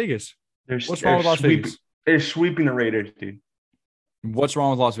with Las Vegas? What's wrong with Las Vegas? They're sweeping the Raiders, dude. What's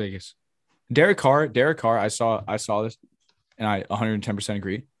wrong with Las Vegas? Derek Carr, I saw this, and I 110%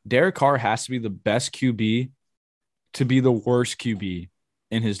 agree. Derek Carr has to be the best QB to be the worst QB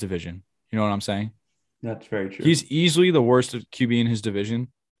in his division. You know what I'm saying? That's very true. He's easily the worst QB in his division.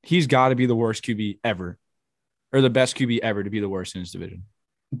 He's got to be the worst QB ever, or the best QB ever to be the worst in his division.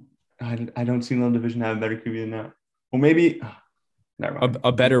 I don't see no division have a better QB than that. Well, maybe never mind.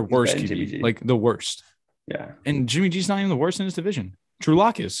 A better, worse QB, like the worst. Yeah. And Jimmy G's not even the worst in his division. Drew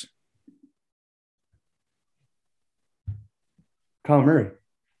Lock is. Kyler Murray.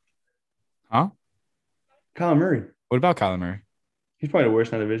 Huh? Kyler Murray. What about Kyler Murray? He's probably the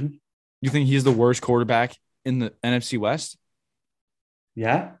worst in that division. You think he's the worst quarterback in the NFC West?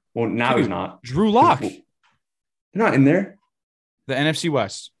 Yeah. Well, now he's not. Drew Lock. They're not in there. The NFC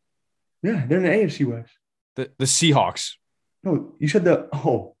West. Yeah, they're in the AFC West. The Seahawks. No, you said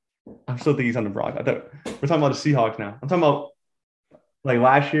I still think he's on the Brock. I thought we're talking about the Seahawks now. I'm talking about like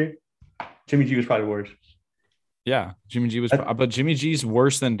last year. Jimmy G was probably worse. Yeah, Jimmy G was, but Jimmy G's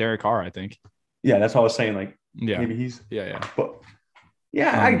worse than Derek Carr, I think. Yeah, that's what I was saying. Like, yeah, maybe he's But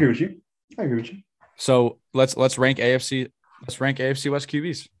I agree with you. So let's rank AFC. Let's rank AFC West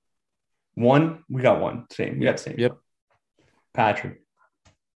QBs. We got one. Same. We got the same. Yep. Patrick.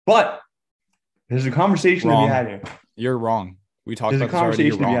 But there's a conversation to be had here. You're wrong. We talked about this already.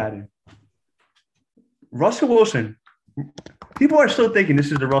 You're wrong. Had here. Russell Wilson. People are still thinking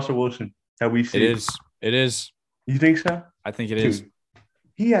this is the Russell Wilson that we see. It is. You think so? I think it is.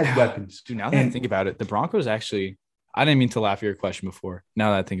 He has weapons. Dude, now that I think about it, the Broncos actually – I didn't mean to laugh at your question before.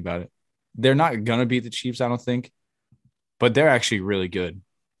 Now that I think about it. They're not going to beat the Chiefs, I don't think. But they're actually really good.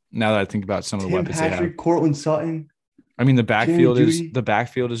 Now that I think about some of the weapons they have. Cortland Sutton. I mean, the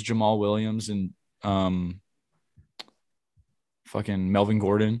backfield is Jamal Williams and fucking Melvin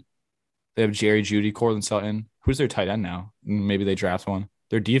Gordon. They have Jerry Jeudy, Cortland Sutton. Who's their tight end now? Maybe they draft one.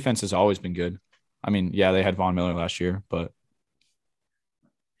 Their defense has always been good. I mean, yeah, they had Von Miller last year, but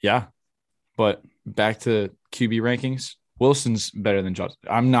yeah. But back to QB rankings, Wilson's better than Justin.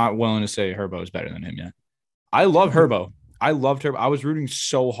 I'm not willing to say Herbo is better than him yet. I love Herbo. I loved Herbo. I was rooting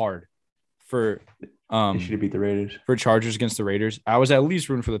so hard for they should have beat the Raiders. For Chargers against the Raiders. I was at least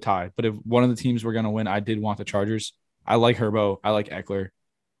rooting for the tie, but if one of the teams were going to win, I did want the Chargers. I like Herbo. I like Eckler.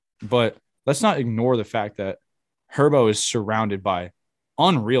 But let's not ignore the fact that Herbo is surrounded by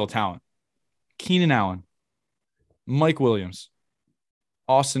unreal talent. Keenan Allen, Mike Williams,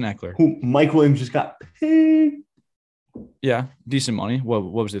 Austin Eckler. Who Mike Williams just got paid. Yeah, decent money. What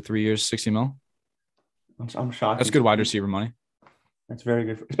was it, 3 years, 60 mil? I'm shocked. That's good wide receiver money. That's very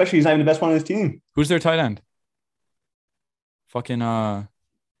good. Especially he's not even the best one on his team. Who's their tight end? Fucking oh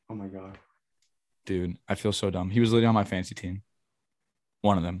my God. Dude, I feel so dumb. He was literally on my fantasy team.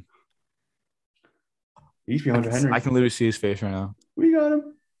 One of them. He's behind Henry. I can literally see his face right now. We got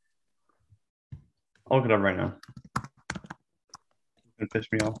him. I'll look it up right now. It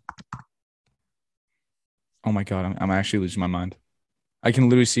pissed me off. Oh my God, I'm actually losing my mind. I can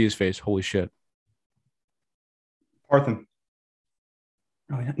literally see his face. Holy shit. Partham.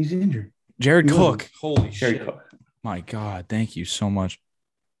 Oh, he's injured. Jared Cook. Holy Jared shit. Cook. My God, thank you so much.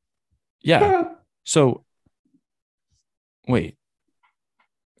 Yeah. So, wait.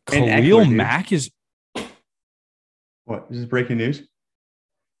 Khalil Mack is. What? Is this breaking news?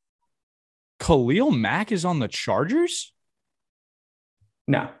 Khalil Mack is on the Chargers?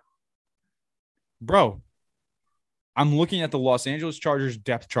 No. Bro, I'm looking at the Los Angeles Chargers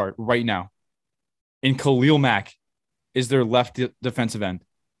depth chart right now. And Khalil Mack is their left defensive end.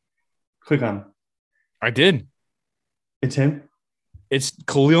 Click on him. I did. It's him? It's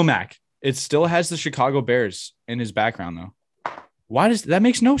Khalil Mack. It still has the Chicago Bears in his background, though. Why does that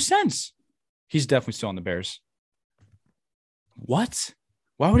makes no sense? He's definitely still on the Bears. What?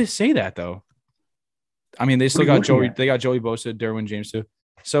 Why would it say that, though? I mean, they still got Joey. They got Joey Bosa, Derwin James, too.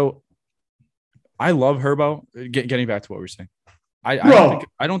 So I love Herbo. Getting back to what we were saying. I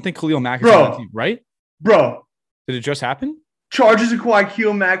don't think Khalil Mack is on that team, right? Bro. Did it just happen? Chargers acquired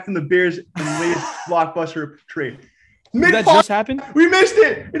Khalil Mack from the Bears in the latest blockbuster trade. Did that just happen? We missed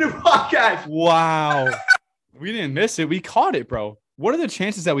it in the podcast. Wow. We didn't miss it. We caught it, bro. What are the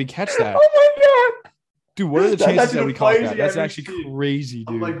chances that we catch that? Oh, my God. Dude, what are the chances that we caught that? That's actually crazy,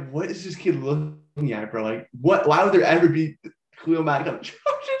 dude. I'm like, what is this kid looking at, bro? Like, what? Why would there ever be Khalil Mack on the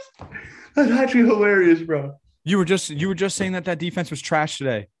Chargers? That's actually hilarious, bro. You were just saying that defense was trash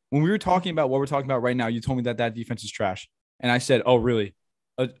today. When we were talking about what we're talking about right now, you told me that defense is trash. And I said, oh, really?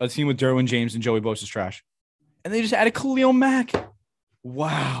 A team with Derwin James and Joey Bosa is trash. And they just added Khalil Mack.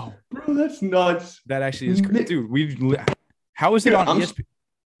 Wow. Bro, that's nuts. That actually is crazy. Dude, how is it on ESPN?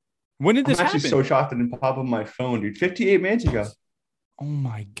 When did I'm this actually happen? so shocked it didn't pop up on my phone, dude. 58 minutes ago. Oh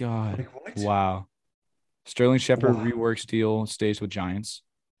my God. Like, what? Wow. Sterling Shepard Wow. reworks deal, stays with Giants.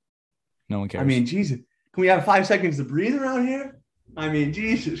 No one cares. I mean, Jesus. Can we have 5 seconds to breathe around here? I mean,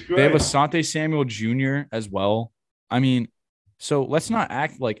 Jesus Christ. They have Asante Samuel Jr. as well. I mean, so let's not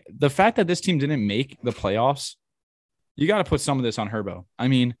act like the fact that this team didn't make the playoffs. You got to put some of this on Herbo. I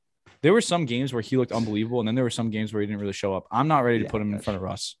mean, there were some games where he looked unbelievable, and then there were some games where he didn't really show up. I'm not ready to put him in front of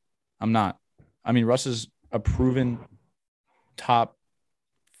Russ. I'm not. I mean, Russ is a proven top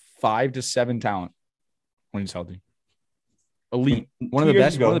 5 to 7 talent when he's healthy. Elite. One of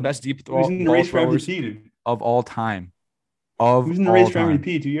the best deep ball throwers of all time. He was in the race for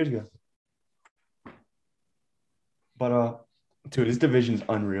MVP 2 years ago. But dude, this division is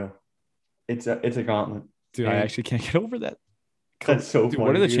unreal. It's a gauntlet. Dude, I actually can't get over that. That's so funny.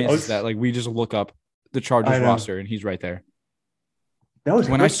 What are the chances that like we just look up the Chargers roster and he's right there? That was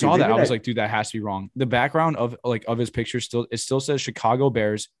when I saw that, I was like, dude, that has to be wrong. The background of his picture still says Chicago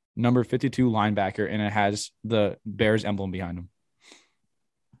Bears, number 52 linebacker, and it has the Bears emblem behind him.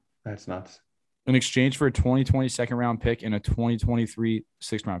 That's nuts. In exchange for a 2020 second round pick and a 2023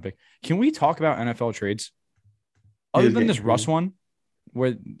 sixth round pick. Can we talk about NFL trades? Other than this Russ one,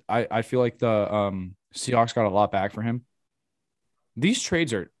 where I feel like the Seahawks got a lot back for him. The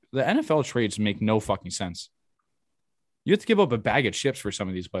NFL trades make no fucking sense. You have to give up a bag of chips for some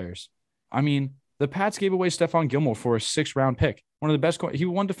of these players. I mean, the Pats gave away Stephon Gilmore for a 6th round pick. One of the best. He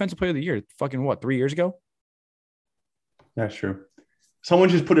won Defensive Player of the Year. Fucking what? 3 years ago? That's true. Someone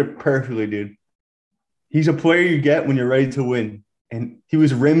just put it perfectly, dude. He's a player you get when you're ready to win. And he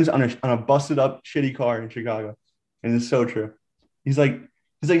was rims on a busted up shitty car in Chicago. And it's so true. He's like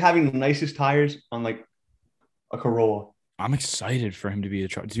having the nicest tires on like a Corolla. I'm excited for him to be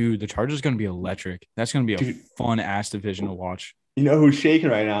dude. The Chargers is going to be electric. That's going to be a fun ass division to watch. You know who's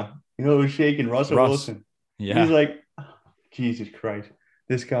shaking right now? You know who's shaking? Russell Wilson. Yeah. He's like, oh, Jesus Christ,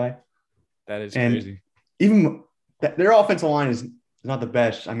 this guy. That is crazy. Even their offensive line is not the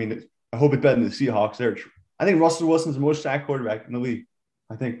best. I mean, I hope it's better than the Seahawks. I think Russell Wilson's the most sacked quarterback in the league.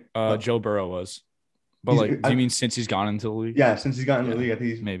 I think. Joe Burrow was. But do you mean since he's gone into the league? Yeah, since he's gotten into the league, I think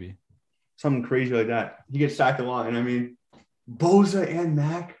he's maybe something crazy like that. He gets sacked a lot, and I mean, Bosa and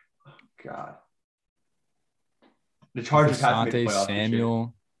Mac. Oh, God, the Chargers have to make playoffs.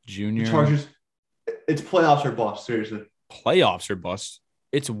 Samuel Jr. The Chargers, it's playoffs or bust. Seriously, playoffs or bust.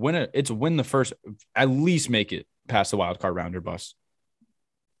 It's win the first. At least make it past the wild card round or bust.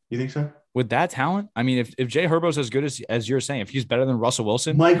 You think so? With that talent, I mean, if Jay Herbo's as good as you're saying, if he's better than Russell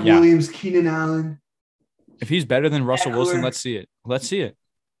Wilson, Mike Williams, Keenan Allen. If he's better than Russell Wilson, let's see it. Let's see it.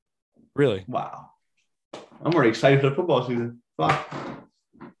 Really? Wow. I'm already excited for the football season. Fuck.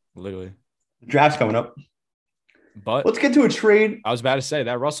 Literally. The draft's coming up. But let's get to a trade. I was about to say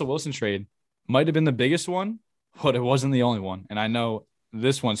that Russell Wilson trade might have been the biggest one, but it wasn't the only one. And I know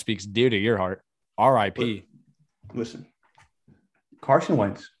this one speaks dear to your heart. R.I.P. Listen, Carson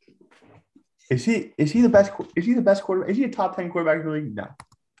Wentz. Is he the best quarterback? Is he a top 10 quarterback in the league? No.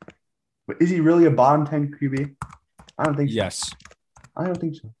 But is he really a bottom 10 QB? I don't think so. Yes. I don't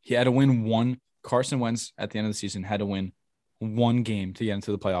think so. He had to win one. Carson Wentz at the end of the season had to win one game to get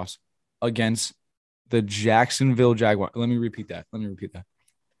into the playoffs against the Jacksonville Jaguars. Let me repeat that.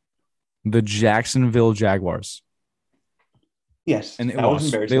 The Jacksonville Jaguars. Yes. And they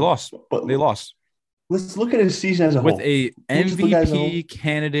lost. They lost. Let's look at his season as a whole. With a MVP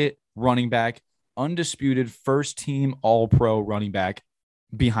candidate running back, undisputed first team All-Pro running back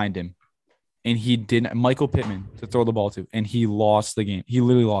behind him. And he didn't, Michael Pittman to throw the ball to, and he lost the game. He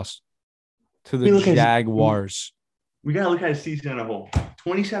literally lost to the Jaguars. We got to look at his season as a whole.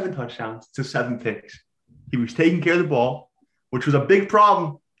 27 touchdowns to 7 picks. He was taking care of the ball, which was a big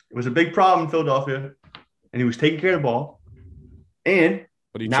problem. It was a big problem in Philadelphia, and he was taking care of the ball. And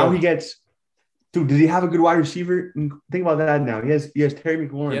now he gets – dude, does he have a good wide receiver? Think about that now. He has Terry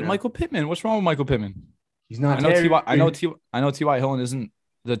McLaurin. Yeah, Michael Pittman. What's wrong with Michael Pittman? He's not. I know T.Y. Hilton isn't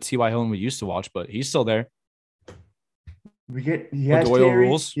the T.Y. Hilton we used to watch, but he's still there. He has Doyle Terry.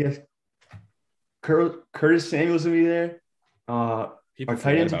 rules. Yes. Curtis Samuel's gonna be there. Our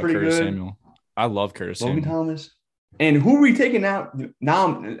tight ends are pretty Curtis good. Samuel. I love Curtis Logan Samuel. Thomas. And who are we taking now?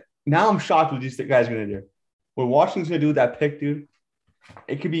 Now I'm shocked what these guys are gonna do. What Washington's gonna do with that pick, dude.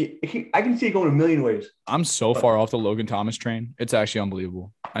 I can see it going a million ways. I'm so far off the Logan Thomas train. It's actually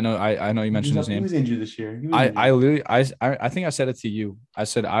unbelievable. I know you mentioned his name. He was injured this year. I think I said it to you. I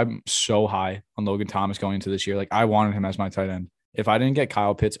said I'm so high on Logan Thomas going into this year. Like I wanted him as my tight end. If I didn't get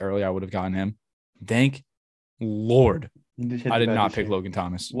Kyle Pitts early, I would have gotten him. Thank Lord I did not pick Logan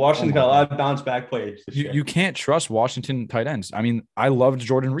Thomas. Washington got a lot of bounce back plays. You can't trust Washington tight ends. I mean, I loved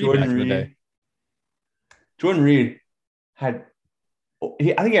Jordan Reed back in the day. Jordan Reed I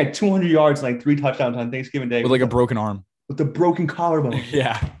think he had 200 yards and like 3 touchdowns on Thanksgiving Day. With like a broken arm. With the broken collarbone.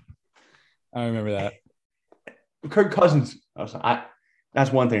 Yeah. I remember that. Kirk Cousins.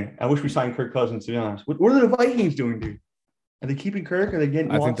 That's one thing. I wish we signed Kirk Cousins, to be honest. What are the Vikings doing, dude? Are they keeping Kirk? Are they getting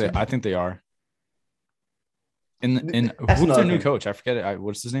Watson? I think they are. And who's their new coach? I forget it.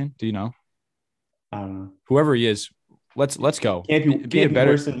 What's his name? Do you know? I don't know. Whoever he is, let's go. Can't be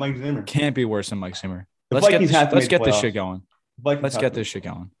worse than Mike Zimmer. Can't be worse than Mike Zimmer. Let's get this shit going. Let's get this shit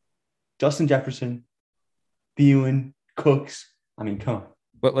going. Justin Jefferson, Thielen, Cooks. I mean, come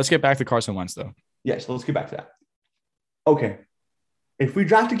on. Let's get back to Carson Wentz, though. Yes, let's get back to that. Okay. If we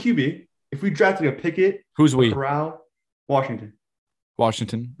draft a QB, if we drafted a Pickett, who's we? Corral, Washington.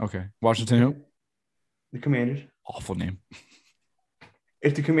 Washington. Okay. Washington who? The Commanders. Awful name.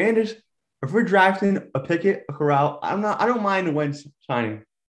 If we're drafting a Pickett, a Corral, I don't mind the Wentz signing.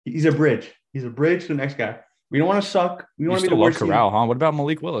 He's a bridge. He's a bridge to the next guy. We don't want to suck. We don't want to be the worst. Corral, huh? What about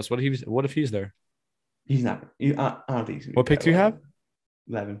Malik Willis? What if he's there? He's not. I don't think he's. What pick do you have?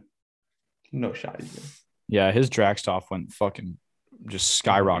 11. No shot. He's there. Yeah, his drag stuff went fucking just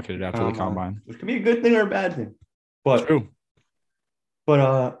skyrocketed after the combine. Which can be a good thing or a bad thing. But true.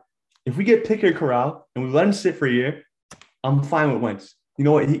 But if we get Pickett or Corral and we let him sit for a year, I'm fine with Wentz. You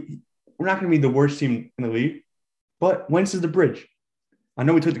know what? We're not going to be the worst team in the league, but Wentz is the bridge. I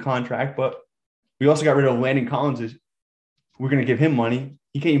know we took the contract, but we also got rid of Landon Collins. We're going to give him money.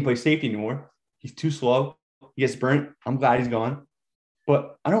 He can't even play safety anymore. He's too slow. He gets burnt. I'm glad he's gone.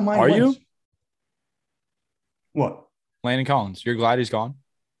 But I don't mind Wentz. You? What? Landon Collins. You're glad he's gone?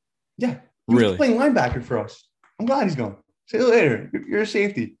 Yeah. He was playing linebacker for us. I'm glad he's gone. See you later. You're a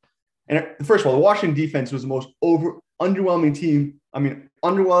safety. And first of all, the Washington defense was the most underwhelming team. I mean,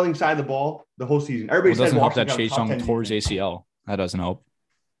 underwhelming side of the ball the whole season. Everybody said doesn't help that Washington Chase Young tore his ACL. That doesn't help.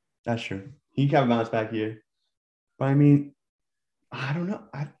 That's true. He can have a bounce back here. But I mean, I don't know.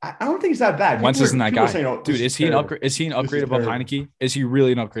 I don't think it's that bad. Wentz isn't that guy. Saying, dude, is he an upgrade? Is he an upgrade above Heineke? Is he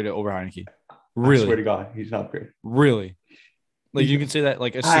really an upgrade over Heineke? Really? I swear to God, he's an upgrade. Really? Like you can say that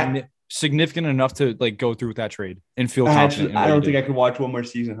like significant enough to like go through with that trade and feel confident. I don't think I could watch one more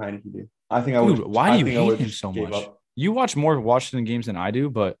season Heineke did. I think I would. Dude, why do you hate him so much? Up. You watch more Washington games than I do,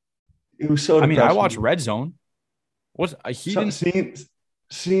 but it was so. I mean, I watch Red Zone.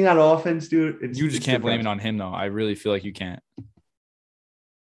 Seeing that offense, dude. You just can't blame it on him, though. I really feel like you can't.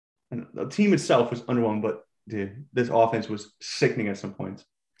 And the team itself was underwhelming, but dude, this offense was sickening at some points.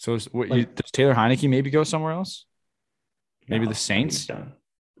 So does Taylor Heineke maybe go somewhere else? Maybe the Saints? I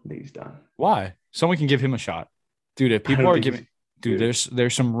think he's done. Why? Someone can give him a shot. Dude, if people are giving – dude,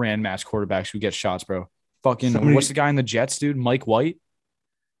 there's some ran match quarterbacks who get shots, bro. What's the guy in the Jets, dude? Mike White?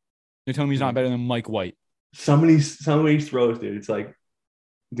 You're telling me he's not better than Mike White? Some of these throws, dude. It's like,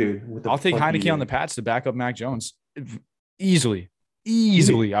 dude. I'll take Heineke on the Pats to back up Mac Jones. Easily,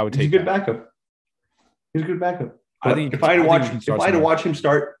 I would take He's a good backup. He's a good backup. I think if I had to watch him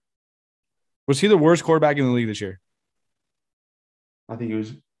start. Was he the worst quarterback in the league this year? I think he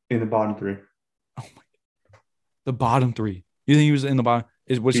was in the bottom 3. Oh my God. The bottom 3. You think he was in the bottom?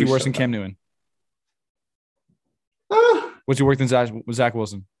 Was he worse than Cam Newton? Was he worse than Zach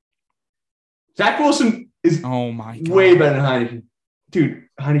Wilson? Zach Wilson is oh my God. Way better than Heineke. Dude,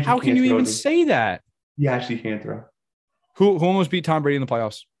 Heineke. How can you even say that? He actually can't throw. Who almost beat Tom Brady in the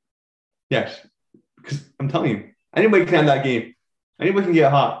playoffs? Yes. Because I'm telling you, anybody can have that game. Anybody can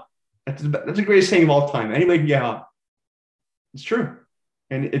get hot. That's the greatest saying of all time. Anybody can get hot. It's true.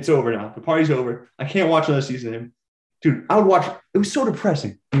 And it's over now. The party's over. I can't watch another season of him. Dude, I would watch. It was so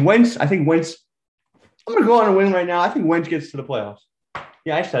depressing. And I think Wentz, I'm going to go on a win right now. I think Wentz gets to the playoffs.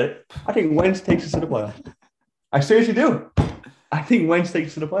 Yeah, I said it. I think Wentz takes us to the playoffs. I seriously do. I think Wentz takes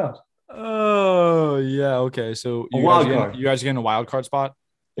us to the playoffs. Oh, yeah. Okay. So you guys are getting a wild card spot?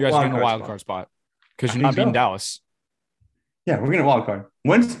 You guys are getting a wild card spot because you're not beating Dallas. Yeah, we're getting a wild card.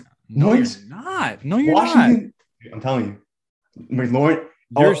 Wentz? No, you're not. No, you're Washington, not. I'm telling you. McLaurin.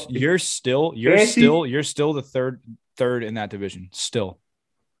 You're still the third in that division. Still.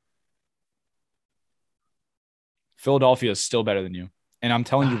 Philadelphia is still better than you. And I'm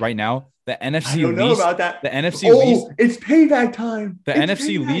telling you right now, the NFC I don't know about that. The NFC least. It's payback time. The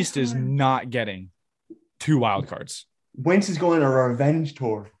NFC least is not getting 2 wild cards. Wentz is going on a revenge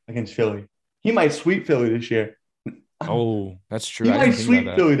tour against Philly. He might sweep Philly this year. Oh, that's true. He might sweep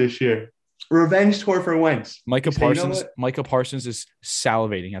Philly this year. Revenge tour for Wentz. Micah Parsons is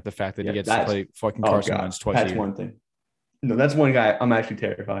salivating at the fact that he gets to play fucking Carson Wentz twice a year. That's one thing. No, that's one guy I'm actually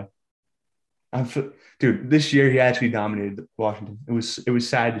terrified. Dude, this year he actually dominated Washington. It was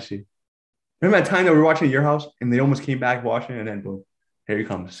sad to see. Remember that time that we were watching at your house and they almost came back Washington and then boom, here he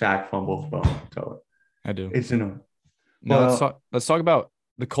comes, sack, fumble, boom. So I do. it's annoying. Now let's talk about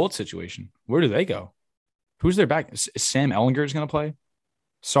the Colts situation. Where do they go? Who's their back? Is Sam Ellinger's going to play?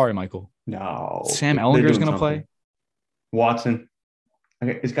 Sorry, Michael. No. Sam Ellinger's going to play? Watson.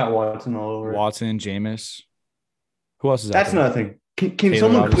 Okay, it's got Watson all over. Watson, Jameis. Who else is out That's there? another thing. Can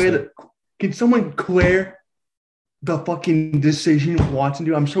someone clear the fucking decision Watson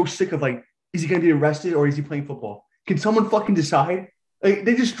do? I'm so sick of is he going to be arrested or is he playing football? Can someone fucking decide?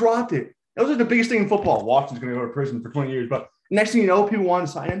 They just dropped it. That was the biggest thing in football. Watson's going to go to prison for 20 years. But next thing you know, people want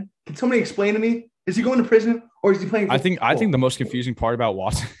to sign him. Can somebody explain to me? Is he going to prison or is he playing football? I think the most confusing part about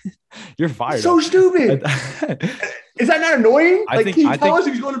Watson, you're fired. So stupid. Is that not annoying? Can you tell us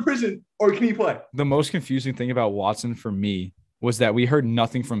if he's going to prison or can he play? The most confusing thing about Watson for me was that we heard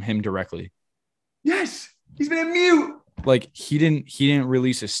nothing from him directly. Yes. He's been a mute. He didn't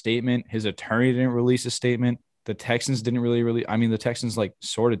release a statement. His attorney didn't release a statement. The Texans didn't really. I mean, the Texans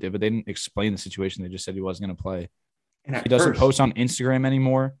sort of did, but they didn't explain the situation. They just said he wasn't going to play. And he doesn't post on Instagram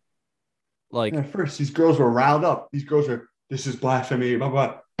anymore. At first, these girls were riled up. These girls are, this is blasphemy, blah,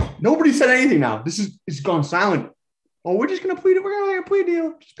 blah. Nobody said anything now. It's gone silent. Oh, we're just going to plead it. We're going to make a plea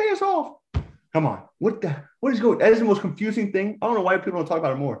deal. Just pay us off. Come on. What is going? That is the most confusing thing. I don't know why people don't talk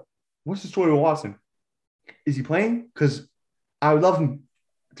about it more. What's the story with Watson? Is he playing? Because I would love him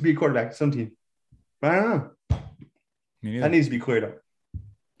to be a quarterback at some team. But I don't know. That needs to be cleared up.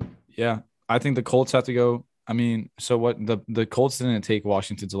 Yeah. I think the Colts have to go. I mean, so what? The Colts didn't take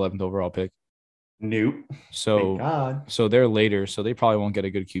Washington's 11th overall pick. Nope. So they're later. So they probably won't get a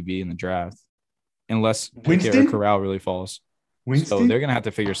good QB in the draft unless Winston Corral really falls. Winston? So they're going to have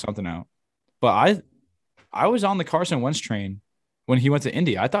to figure something out. But I was on the Carson Wentz train when he went to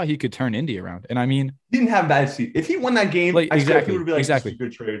Indy. I thought he could turn Indy around. And I mean, he didn't have a bad seat. If he won that game, exactly, he would be exactly. This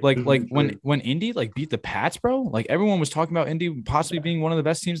is a good trade. When Indy beat the Pats, bro, everyone was talking about Indy possibly being one of the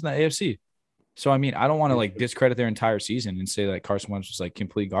best teams in the AFC. So I mean, I don't want to discredit their entire season and say that Carson Wentz was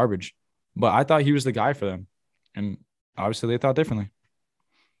complete garbage. But I thought he was the guy for them. And obviously they thought differently.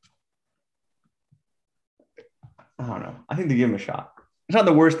 I don't know. I think they give him a shot. It's not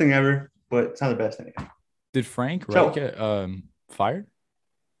the worst thing ever, but it's not the best thing ever. Did Frank Reich get fired?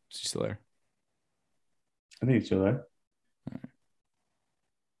 Is he still there? I think he's still there.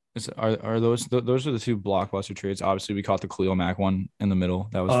 Are those are the two blockbuster trades? Obviously, we caught the Khalil Mack one in the middle.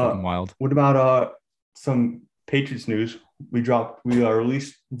 That was fucking wild. What about some Patriots news? We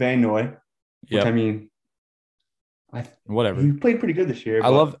released Van Noy. Which, I mean, whatever. He played pretty good this year.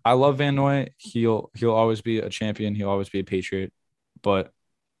 I love Van Noy. He'll always be a champion. He'll always be a Patriot. But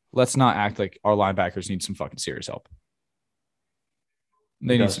let's not act like our linebackers need some fucking serious help.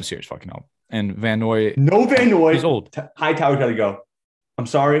 They need some serious fucking help. And Van Noy. No Van Noy. He's old. Hightower's got to go. I'm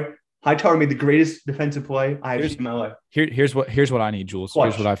sorry. Hightower made the greatest defensive play I've seen in my life. Here's what I need, Jules.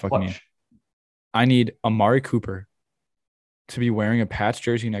 Here's what I fucking need. I need Amari Cooper to be wearing a Pats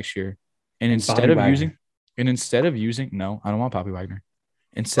jersey next year. And instead of using no, I don't want Poppy Wagner.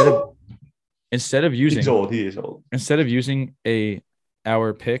 Instead of using He's old. He is old. Instead of using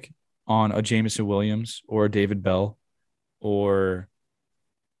our pick on a Jameson Williams or a David Bell or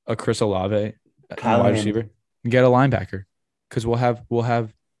a Chris Olave, wide receiver, get a linebacker. Because we'll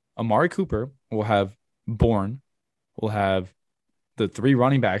have Amari Cooper, we'll have Bourne, we'll have the three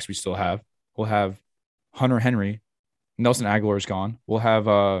running backs we still have, we'll have Hunter Henry, Nelson Aguilar is gone, we'll have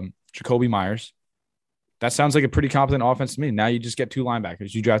Jacoby Myers. That sounds like a pretty competent offense to me. Now you just get two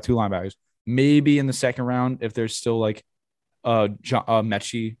linebackers. You draft two linebackers. Maybe in the second round, if there's still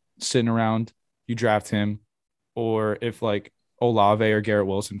Mechie sitting around, you draft him. Or if Olave or Garrett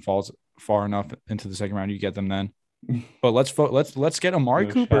Wilson falls far enough into the second round, you get them then. But let's get Amari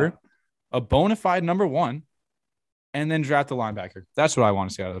Cooper, a bona fide number one, and then draft the linebacker. That's what I want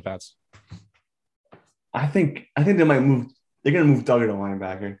to see out of the Pats. I think they might move. They're gonna move Duggar to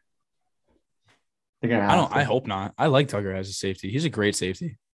linebacker. They're gonna. I hope not. I like Duggar as a safety. He's a great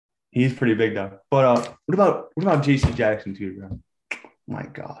safety. He's pretty big though. But what about J.C. Jackson too, bro? My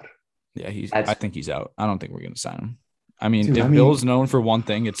God. Yeah, I think he's out. I don't think we're gonna sign him. I mean, Bill's known for one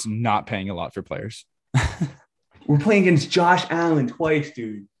thing, it's not paying a lot for players. We're playing against Josh Allen twice,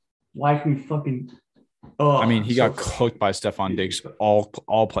 dude. Why can we fucking? I mean, he got cooked by Stephon Diggs all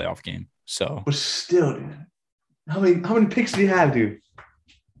playoff game. So, but still, dude, how many picks did he have, dude?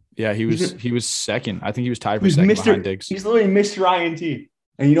 Yeah, he was second. I think he was tied for second behind Diggs. He's literally Mr. INT,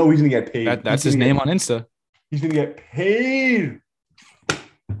 and you know he's gonna get paid. That's his name on Insta. He's gonna get paid.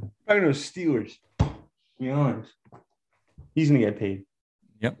 Probably those Steelers. To be honest, he's gonna get paid.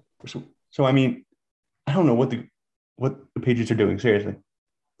 Yep. So I mean, I don't know what the Patriots are doing. Seriously,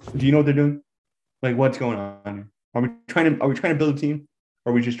 do you know what they're doing? Like, what's going on here? Are we trying to build a team?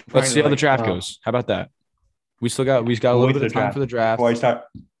 Or are we just trying Let's to see how the draft goes. How about that? We got a we'll little bit of time for the draft.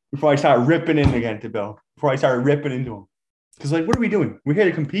 Before I start ripping in again to Bill. Before I start ripping into him. Because like, what are we doing? We're here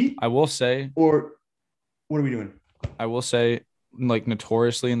to compete. I will say, or what are we doing? I will say, like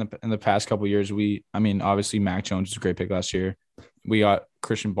notoriously in the past couple of years, obviously Mac Jones was a great pick last year. We got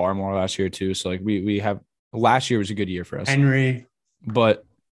Christian Barmore last year too. So like we have last year was a good year for us. Henry, but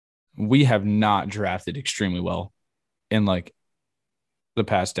we have not drafted extremely well in like the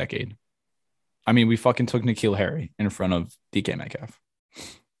past decade. I mean, we fucking took N'Keal Harry in front of DK Metcalf.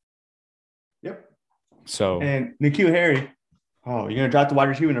 Yep. So and N'Keal Harry, you're gonna draft the wide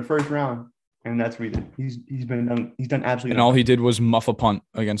receiver in the first round, and that's what he did. He's done absolutely. And all he did was muff a punt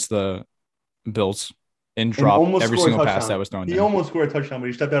against the Bills and drop every single pass that was thrown. He almost scored a touchdown, but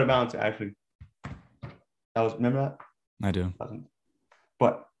he stepped out of bounds. Actually, remember that? I do.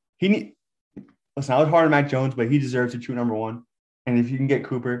 But listen, I was hard on Mac Jones, but he deserves a true number one. And if you can get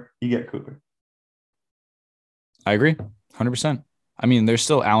Cooper, you get Cooper. I agree, 100%. I mean, there's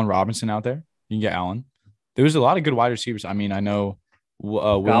still Allen Robinson out there. You can get Allen. There was a lot of good wide receivers. I mean, I know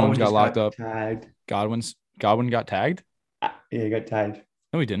Williams got locked up. Tagged. Godwin got tagged? Yeah, he got tagged.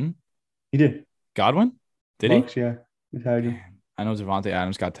 No, he didn't. He did. Godwin? Did Bucks, he? Yeah. He tagged him. I know Devontae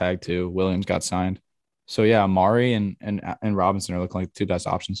Adams got tagged too. Williams got signed. So, yeah, Amari and Robinson are looking like the two best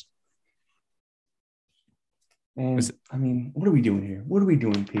options. And, what are we doing here? What are we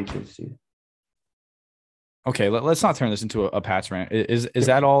doing, Patriots? Okay, let's not turn this into a Pats rant. Is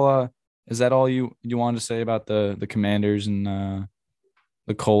that all? Is that all you wanted to say about the Commanders and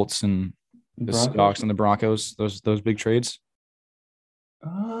the Colts and the Seahawks and the Broncos? Those big trades.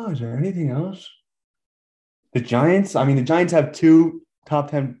 Is there anything else? The Giants. The Giants have 2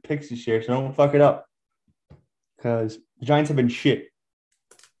 top 10 picks this year, so don't fuck it up. Because the Giants have been shit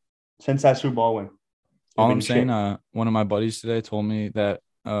since that Super Bowl win. All I'm saying, one of my buddies today told me that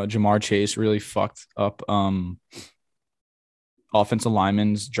Jamar Chase really fucked up offensive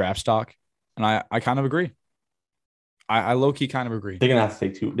linemen's draft stock, and I kind of agree. I low key kind of agree. They're gonna have to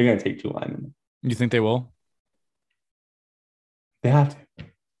take 2. They're gonna take 2 linemen. You think they will? They have to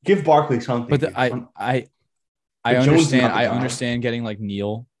give Barkley something. But I understand. I understand getting like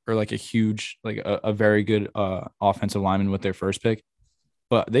Neal or like a huge a very good offensive lineman with their first pick.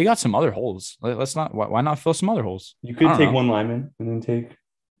 But they got some other holes. Let's not. Why not fill some other holes? You could take one lineman and then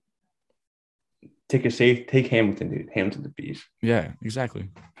take a safe. Take Hamilton, dude. Hamilton's a beast. Yeah, exactly.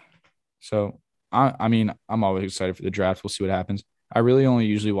 So I'm always excited for the draft. We'll see what happens. I really only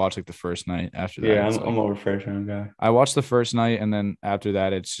usually watch like the first night. After that, yeah, I'm over first round guy. I watch the first night, and then after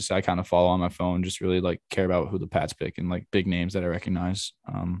that, it's just I kind of follow on my phone. Just really like care about who the Pats pick and like big names that I recognize.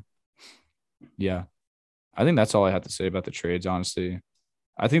 Yeah, I think that's all I have to say about the trades. Honestly.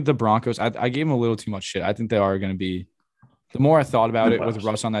 I think the Broncos, I gave them a little too much shit. I think they are going to be – the more I thought about it with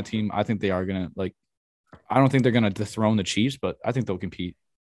Russ on that team, I think they are going to I don't think they're going to dethrone the Chiefs, but I think they'll compete.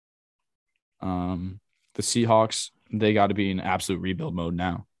 The Seahawks, they got to be in absolute rebuild mode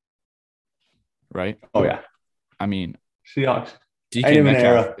now. Right? Oh, yeah. Seahawks. DK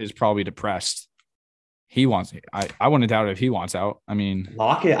Metcalf is probably depressed. He wants it. I wouldn't doubt it if he wants out.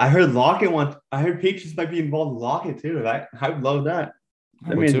 Lockett. I heard Lockett wants – I heard Patriots might be involved with Lockett too. I would love that.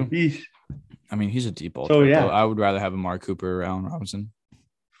 I would too. He's a deep ball. So yeah, I would rather have Amari Cooper or Allen Robinson.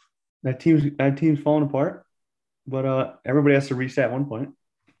 That team's falling apart, but everybody has to reset at one point.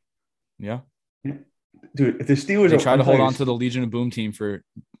 Yeah, dude. If the Steelers tried to hold on to the Legion of Boom team for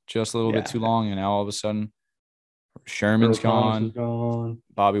just a little bit too long, and now all of a sudden, Sherman's gone,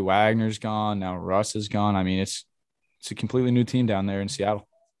 Bobby Wagner's gone, now Russ is gone. It's a completely new team down there in Seattle.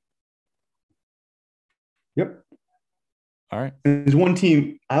 Yep. All right. There's one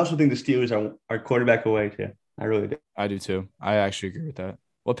team. I also think the Steelers are quarterback away too. I really do. I do too. I actually agree with that.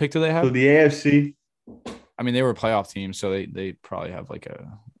 What pick do they have? So the AFC. They were a playoff team, so they probably have like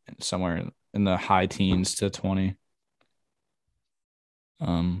somewhere in the high teens to 20.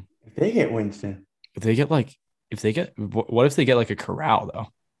 If they get Winston. What if they get like a Corral though?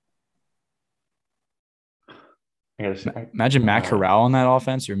 Imagine Matt Corral on that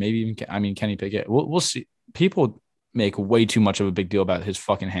offense, or maybe even Kenny Pickett. We'll see. People make way too much of a big deal about his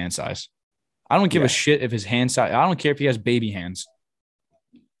fucking hand size. I don't give a shit if his hand size. I don't care if he has baby hands.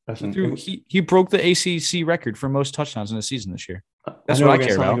 He broke the ACC record for most touchdowns in a season this year. That's what I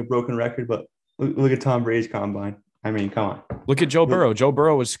care about. Like a broken record, but look at Tom Brady's combine. Come on. Look at Joe Burrow. Joe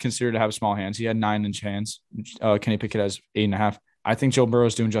Burrow was considered to have small hands. He had 9-inch hands. Kenny Pickett has 8.5. I think Joe Burrow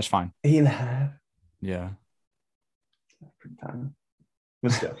is doing just fine. 8.5. Yeah.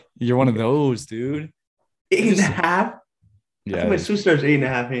 But still. You're one of those, dude. 8.5? Yeah. My sister's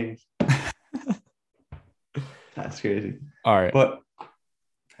 8.5 hands. That's crazy. All right. But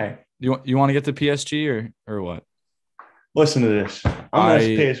hey. You want to get to PSG or what? Listen to this. I'm gonna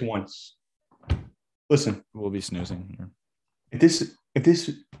say this once. Listen. We'll be snoozing here. Just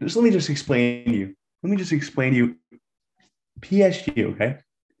let me just explain to you. PSG, okay?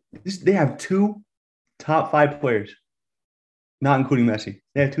 They have 2 top 5 players, not including Messi.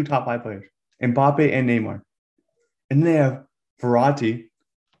 They have 2 top 5 players, Mbappe and Neymar. And they have Verratti,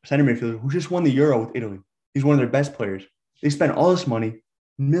 center midfielder, who just won the Euro with Italy. He's one of their best players. They spent all this money,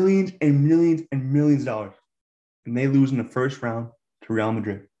 millions and millions and millions of dollars, and they lose in the first round to Real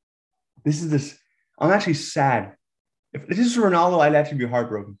Madrid. I'm actually sad. If this is Ronaldo, I'd actually be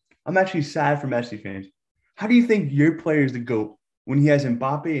heartbroken. I'm actually sad for Messi fans. How do you think your player is the GOAT when he has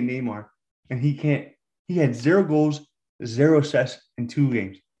Mbappe and Neymar, and he had 0 goals, 0 assists in 2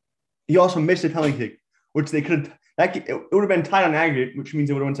 games? He also missed a penalty kick, which they could have, it would have been tied on aggregate, which means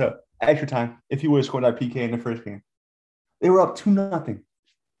it would have went to extra time if he would have scored that PK in the first game. They were up 2-0,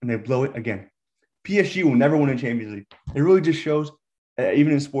 and they blow it again. PSG will never win a Champions League. It really just shows,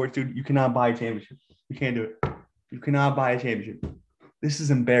 even in sports, dude, you cannot buy a championship. You can't do it. You cannot buy a championship. This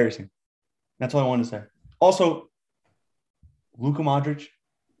is embarrassing. That's all I wanted to say. Also, Luka Modric,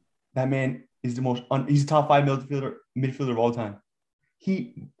 that man is he's the top 5 midfielder of all time.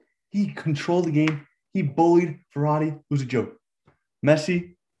 He controlled the game. He bullied Verratti. It was a joke.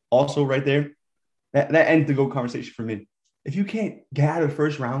 Messi, also right there. That ends the GOAT conversation for me. If you can't get out of the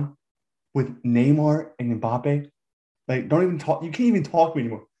first round with Neymar and Mbappe, like, don't even talk. You can't even talk to me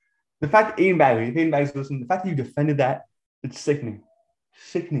anymore. The fact that Aiden Bagley's listening, the fact that you defended that, it's sickening.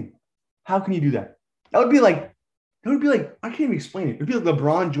 Sickening. How can you do that? That would be like, I can't even explain it. It would be like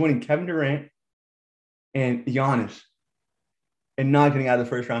LeBron joining Kevin Durant and Giannis and not getting out of the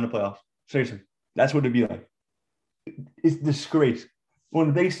first round of playoffs. Seriously. That's what it'd be like. It's disgrace. One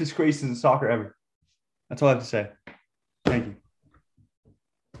of the biggest disgraces in soccer ever. That's all I have to say. Thank you.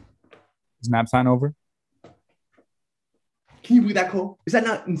 Is nap time over? Can you believe that, Cole? Is that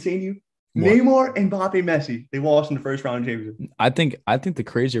not insane to you? What? Neymar, Mbappe, Messi. They lost in the first round of Champions League. I think the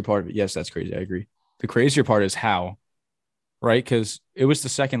crazier part of it, yes, that's crazy. I agree. The crazier part is how, right? Because it was the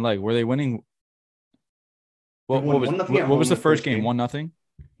second leg. Were they winning? What was the first game? 1-0?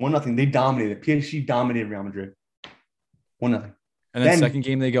 1-0. They dominated. PSG dominated Real Madrid. 1-0. And then second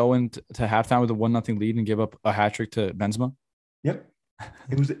game, they go into halftime with a 1-0 lead and give up a hat trick to Benzema. Yep.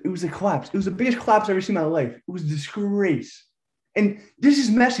 It was a collapse. It was the biggest collapse I've ever seen in my life. It was a disgrace. And this is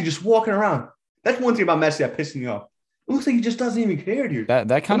Messi just walking around. That's one thing about Messi that pissed me off. It looks like he just doesn't even care, dude.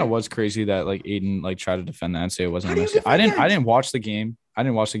 That kind of was crazy that like Aiden like tried to defend that and say it wasn't Messi. I didn't watch the game.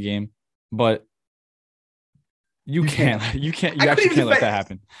 But you can't actually can't let that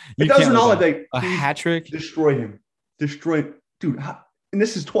happen. You can't let a hat trick. Destroy him. Dude. And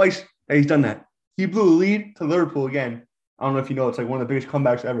this is twice that he's done that. He blew a lead to Liverpool again. I don't know if you know, it's like one of the biggest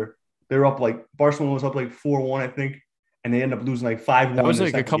comebacks ever. They were up like Barcelona was up like 4-1, I think, and they ended up losing like 5-1. That was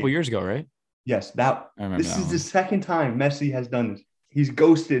like a couple years ago, right? Yes, this is the second time Messi has done this. He's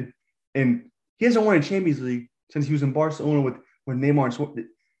ghosted, and he hasn't won a Champions League since he was in Barcelona with Neymar and Suarez.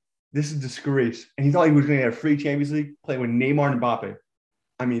 This is disgrace. And he thought he was going to get a free Champions League playing with Neymar and Mbappe.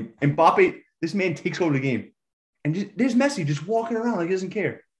 I mean, Mbappe, this man takes over the game. And there's Messi just walking around like he doesn't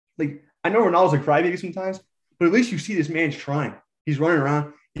care. Like, I know Ronaldo's a crybaby sometimes, but at least you see this man's trying. He's running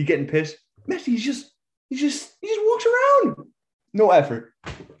around. He's getting pissed. Messi, he just walks around. No effort.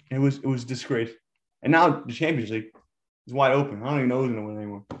 It was disgrace. And now the Champions League is wide open. I don't even know who's going to win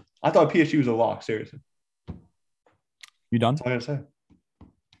anymore. I thought PSG was a lock, seriously. You done? That's all I got to say.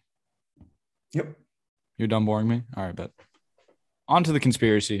 Yep. You're done boring me? All right, bet. On to the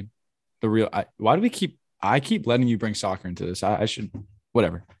conspiracy. The real why do we keep letting you bring soccer into this? I should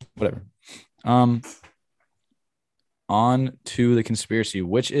whatever. On to the conspiracy,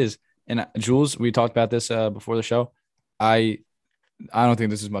 which is, and Jules, we talked about this before the show. I don't think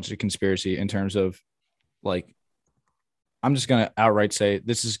this is much of a conspiracy in terms of like, I'm just gonna outright say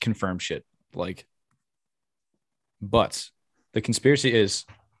this is confirmed shit. Like, but the conspiracy is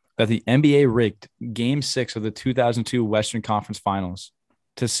that the NBA rigged Game 6 of the 2002 Western Conference Finals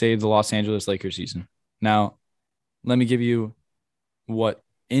to save the Los Angeles Lakers season. Now, let me give you what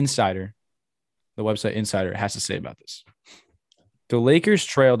the website Insider, has to say about this. The Lakers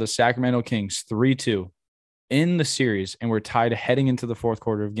trailed the Sacramento Kings 3-2 in the series and were tied heading into the fourth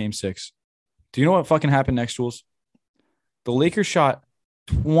quarter of Game 6. Do you know what fucking happened next, Jules? The Lakers shot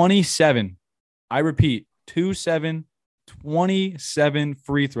 27. I repeat, 27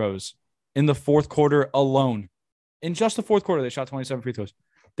 free throws in the fourth quarter alone. In just the fourth quarter, they shot 27 free throws.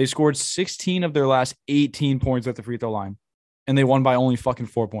 They scored 16 of their last 18 points at the free throw line, and they won by only fucking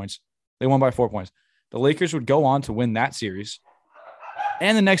 4 points. They won by 4 points. The Lakers would go on to win that series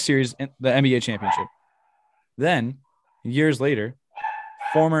and the next series, the NBA championship. Then, years later,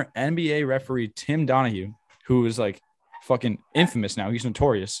 former NBA referee Tim Donahue, who is like fucking infamous now, he's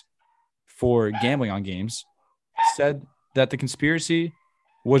notorious for gambling on games, said that the conspiracy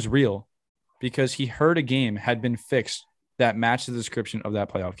was real because he heard a game had been fixed that matched the description of that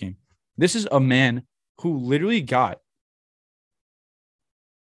playoff game. This is a man who literally got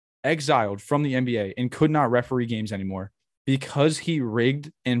exiled from the NBA and could not referee games anymore because he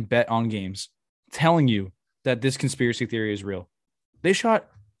rigged and bet on games, telling you that this conspiracy theory is real. They shot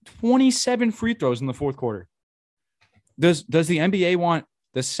 27 free throws in the fourth quarter. Does the NBA want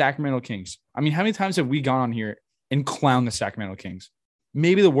the Sacramento Kings? I mean, how many times have we gone on here and clowned the Sacramento Kings?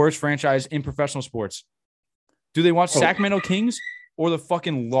 Maybe the worst franchise in professional sports. Do they want Sacramento Kings or the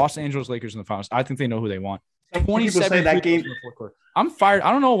fucking Los Angeles Lakers in the finals? I think they know who they want. 27 that game in the fourth quarter. I'm fired.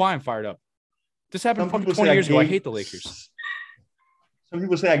 I don't know why I'm fired up. This happened fucking 20 years ago. I hate the Lakers. Some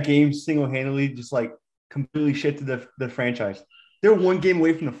people say that game single-handedly just like completely shifted the franchise. They're one game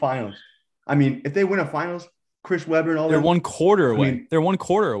away from the finals. I mean, if they win a finals, Chris Webber and all that. They're 1 quarter away. They're 1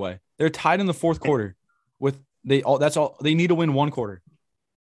 quarter away. They're tied in the fourth quarter with that's all they need to win 1 quarter.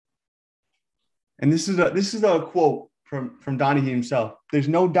 And this is a quote from Donahue himself. There's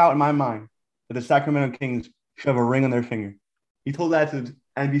no doubt in my mind that the Sacramento Kings should have a ring on their finger. He told that to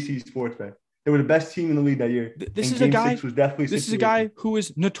NBC Sports Bet. They were the best team in the league that year. This is a guy who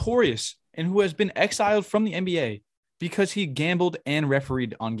is notorious and who has been exiled from the NBA because he gambled and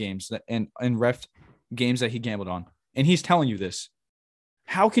refereed on games and ref games that he gambled on. And he's telling you this.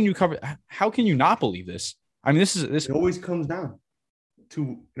 How can you not believe this? I mean, this. It always comes down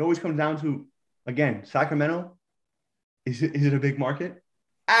to again, Sacramento. Is it a big market?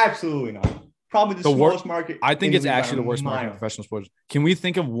 Absolutely not. Probably the smallest market. I think it's actually the worst market in professional sports. Can we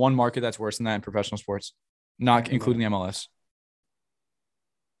think of one market that's worse than that in professional sports? Not including the MLS.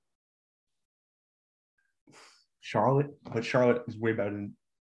 Charlotte, but Charlotte is way better than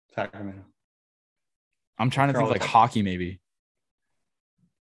Sacramento. I'm trying to think like hockey, maybe.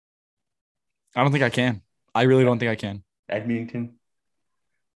 I don't think I can. I really don't think I can. Edmonton?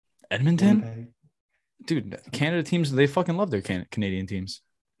 Dude, Canada teams, they fucking love their Canadian teams.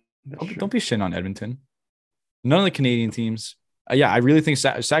 Don't be shitting on Edmonton. None of the Canadian teams. I really think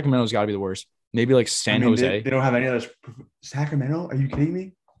Sacramento's got to be the worst. Maybe like San Jose. They don't have any others. Sacramento? Are you kidding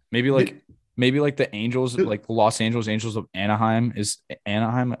me? Maybe like the Angels, like the Los Angeles Angels of Anaheim is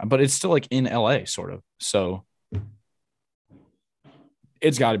Anaheim, but it's still like in LA, sort of. So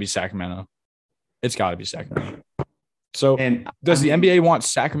it's got to be Sacramento. It's got to be Sacramento. So does the NBA want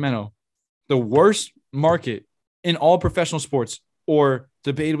Sacramento, the worst market in all professional sports, or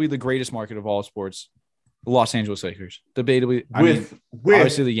debatably the greatest market of all sports, the Los Angeles Lakers? Debatably,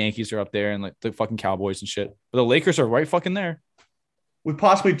 obviously the Yankees are up there and like the fucking Cowboys and shit, but the Lakers are right fucking there. With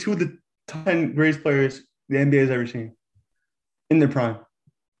possibly 2 of the 10 greatest players the NBA has ever seen in their prime,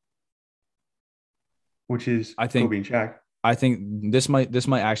 which is Kobe and Shaq. I think this might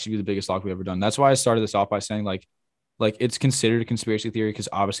actually be the biggest lock we've ever done. That's why I started this off by saying like it's considered a conspiracy theory because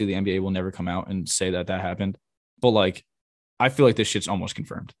obviously the NBA will never come out and say that happened. But like, I feel like this shit's almost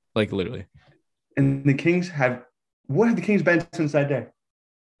confirmed, like literally. And the Kings what have the Kings been since that day?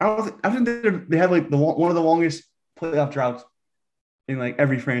 I think they have like one of the longest playoff droughts in like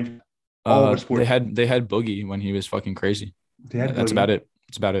every franchise. All over sports. They had Boogie when he was fucking crazy. That's about it.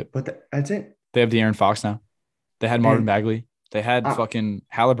 But that's it. They have De'Aaron Fox now. They had Marvin Bagley. They had fucking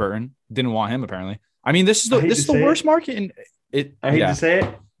Halliburton. Didn't want him apparently. I mean, this is the worst market in it. I hate to say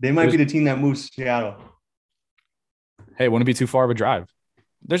it. They might be the team that moves Seattle. Hey, wouldn't be too far of a drive.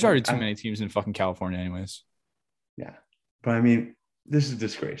 There's already too many teams in fucking California anyways. Yeah. But I mean, this is a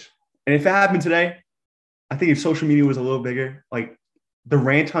disgrace. And if it happened today, I think if social media was a little bigger, like the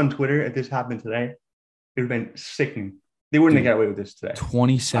rant on Twitter, if this happened today, it would have been sickening. They wouldn't have got away with this today.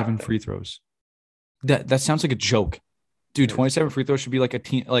 27 free throws. That sounds like a joke. Dude, 27 free throws should be like a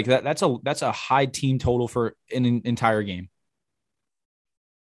team like that. That's a high team total for an entire game.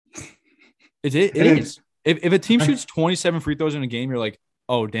 It is. If a team shoots 27 free throws in a game, you're like,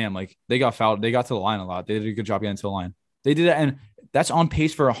 oh damn, like they got fouled. They got to the line a lot. They did a good job getting to the line. They did that, and that's on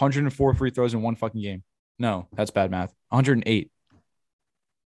pace for 104 free throws in one fucking game. No, that's bad math. 108.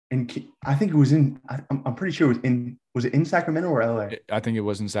 And I think it was I'm pretty sure was it in Sacramento or LA? I think it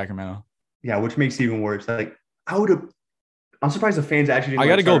was in Sacramento. Yeah, which makes it even worse. Like I'm surprised the fans actually didn't. I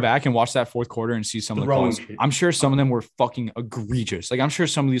got to go back and watch that fourth quarter and see some of the calls. I'm sure some of them were fucking egregious. Like I'm sure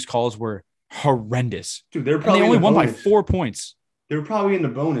some of these calls were horrendous. Dude, they're And probably they only in the won by bonus. 4 points. They were probably in the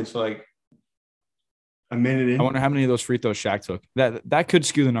bonus like a minute in. I wonder how many of those free throws Shaq took. That could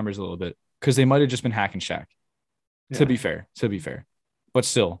skew the numbers a little bit because they might have just been hacking Shaq. Yeah. To be fair. But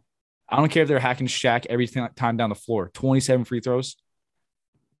still, I don't care if they're hacking Shaq every time down the floor. 27 free throws.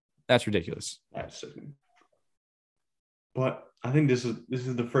 That's ridiculous. That's sickening. But I think this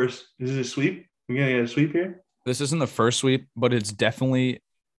is the first. This is a sweep. We're gonna get a sweep here. This isn't the first sweep, but it's definitely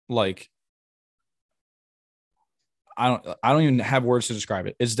like I don't even have words to describe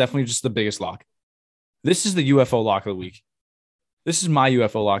it. It's definitely just the biggest lock. This is the UFO lock of the week. This is my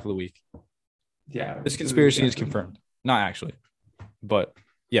UFO lock of the week. Yeah. This conspiracy is confirmed. Not actually, but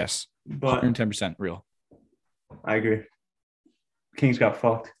yes, 110% real. I agree. Kings got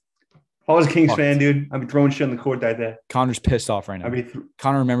fucked. If I was a Kings fan, dude, I'd be throwing shit on the court that day. Connor's pissed off right now.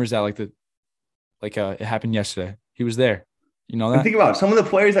 Connor remembers that like it happened yesterday. He was there. You know that? And think about it. Some of the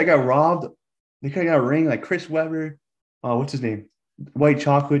players that got robbed. They could have got a ring, like Chris Webber. What's his name? White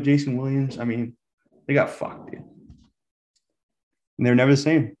Chocolate, Jason Williams. I mean, they got fucked, dude. And they're never the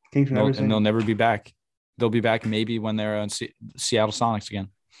same. Kings are never the same. And they'll never be back. They'll be back maybe when they're on Seattle Sonics again.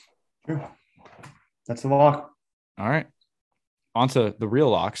 Sure. That's the lock. All right. On to the real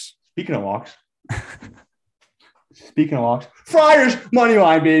locks. Speaking of locks. Friars, money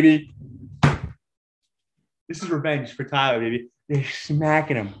line, baby. This is revenge for Tyler, baby. They're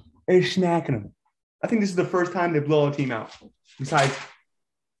smacking him. I think this is the first time they blow a team out. Besides,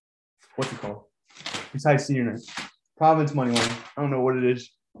 what's it called? Besides senior night. Providence money line. I don't know what it is.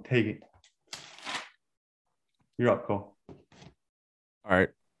 Take it. You're up, Cole. All right.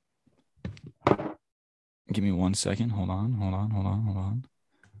 Give me 1 second. Hold on.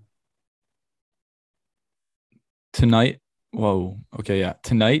 Tonight. Whoa. Okay, yeah.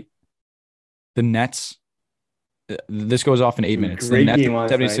 Tonight, the Nets. This goes off in 8 minutes. The Nets and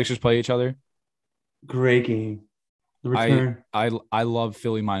 76ers play each other. Great game. The return. I love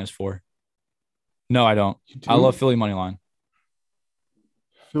Philly -4. No, I don't. I love Philly money line.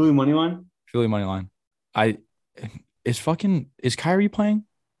 Philly money line? Philly money line. Is Kyrie playing?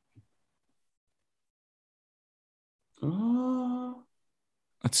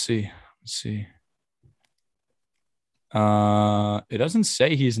 Let's see. It doesn't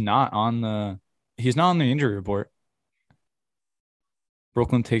say he's not on the injury report.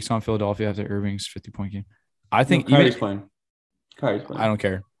 Brooklyn takes on Philadelphia after Irving's 50-point game. I think Kyrie's playing. I don't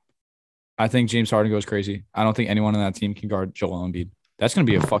care. I think James Harden goes crazy. I don't think anyone on that team can guard Joel Embiid. That's going to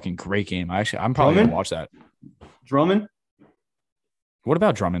be a fucking great game. I'm probably going to watch that. Drummond? What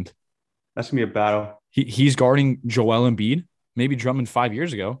about Drummond? That's going to be a battle. He's guarding Joel Embiid. Maybe Drummond 5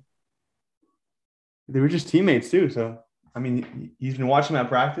 years ago. They were just teammates too. So, I mean, he's been watching that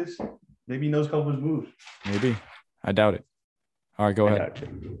practice. Maybe he knows a couple of his moves. Maybe. I doubt it. All right, go ahead.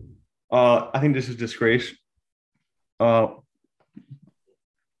 I think this is disgrace. What's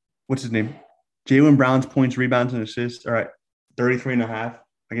his name? Jaylen Brown's points, rebounds, and assists are at 33.5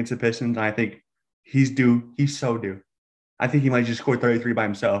 against the Pistons. I think he's due. He's so due. I think he might just score 33 by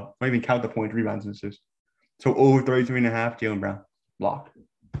himself. Might even count the points, rebounds, and assists. So over 33.5, Jaylen Brown. Lock.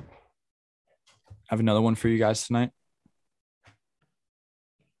 I have another one for you guys tonight.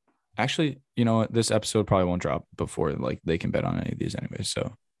 Actually, you know what? This episode probably won't drop before they can bet on any of these anyway.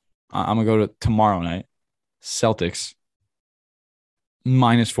 So I'm going to go to tomorrow night. Celtics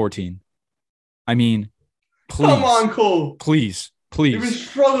 -14. I mean, please. Come on, Cole. Please. They've been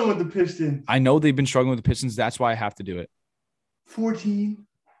struggling with the Pistons. I know they've been struggling with the Pistons. That's why I have to do it. 14.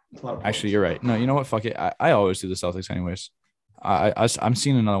 Actually, you're right. No, you know what? Fuck it. I always do the Celtics anyways. I'm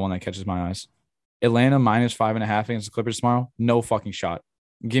seeing another one that catches my eyes. Atlanta -5.5 against the Clippers tomorrow. No fucking shot.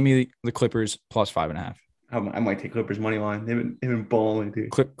 Give me the Clippers +5.5. I might take Clippers money line. They've been balling,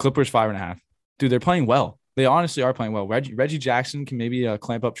 dude. Clippers 5.5. Dude, they're playing well. They honestly are playing well. Reggie Jackson can maybe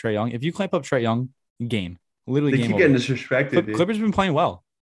clamp up Trae Young. If you clamp up Trae Young, game. Literally, they keep getting disrespected. Dude. Clippers have been playing well.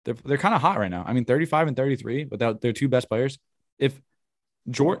 They're kind of hot right now. I mean, 35 and 33 without their two best players. If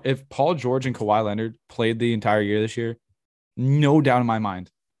Paul George and Kawhi Leonard played the entire year this year, no doubt in my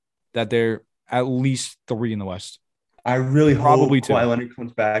mind that they're at least 3 in the West. I really Probably hope Kawhi Leonard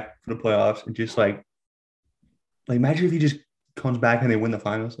comes back for the playoffs and just like imagine if he just comes back and they win the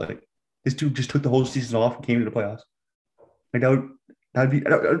finals. Like this dude just took the whole season off and came to the playoffs. Like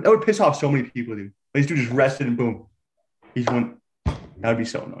that would piss off so many people, dude. Like, this dude just rested and boom, he's won. That would be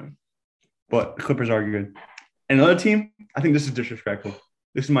so annoying. But the Clippers are good. And another team, I think this is disrespectful.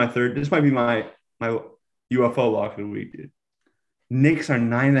 This is my third. This might be my UFO lock of the week, dude. Knicks are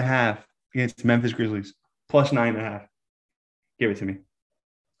 9.5 against Memphis Grizzlies, +9.5. Give it to me.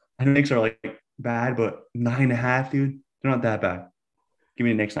 I know Knicks are like bad, but 9.5, dude. They're not that bad. Give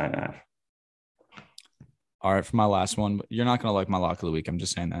me the Knicks 9.5. All right, for my last one, you're not going to like my lock of the week. I'm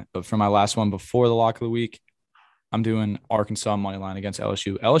just saying that. But for my last one before the lock of the week, I'm doing Arkansas money line against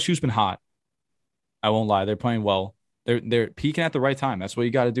LSU. LSU's been hot. I won't lie. They're playing well. They're peaking at the right time. That's what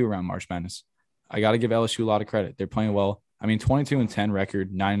you got to do around March Madness. I got to give LSU a lot of credit. They're playing well. I mean, 22-10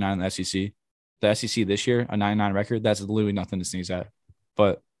 record, 99 in the SEC. The SEC this year, a 99 record, that's literally nothing to sneeze at.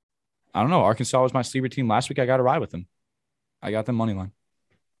 But I don't know. Arkansas was my sleeper team last week. I got to ride with them. I got them money line.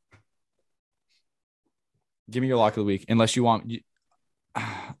 Give me your lock of the week, unless you want.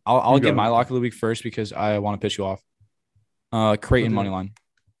 I'll get my lock of the week first because I want to piss you off. Creighton money line.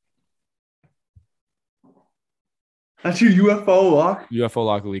 That's your UFO lock? UFO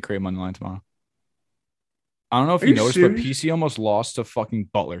lock of the week, Creighton money line tomorrow. I don't know if you noticed, but PC almost lost to fucking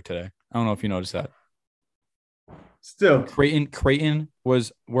Butler today. I don't know if you noticed that. Still. Creighton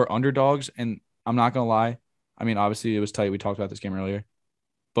were underdogs, and I'm not going to lie. I mean, obviously, it was tight. We talked about this game earlier.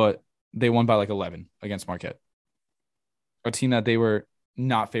 But they won by like 11 against Marquette. A team that they were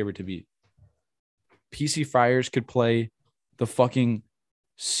not favored to beat. PC Friars could play the fucking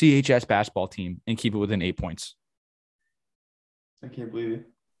CHS basketball team and keep it within 8 points. I can't believe it.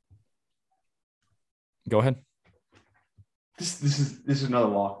 Go ahead. This is another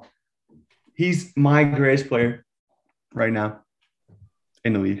lock. He's my greatest player right now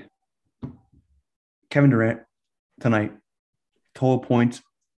in the league. Kevin Durant tonight. Total points,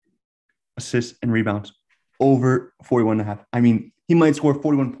 assists, and rebounds over 41.5. I mean, he might score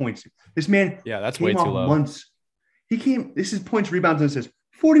 41 points. This man, that's way too low. This is points, rebounds, and assists.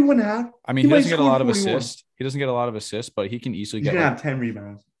 41.5. I mean, he doesn't get a lot of assists. He doesn't get a lot of assists, but he can easily get. He's gonna have 10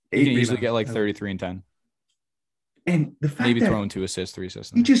 rebounds. He can easily get like 33 and 10. And the fact maybe that throwing 2 assists, 3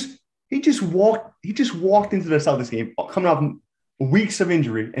 assists. He just walked into the Celtics game coming off weeks of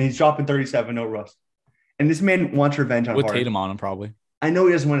injury, and he's dropping 37, no rust. And this man wants revenge on Harden. With Tatum on him, probably. I know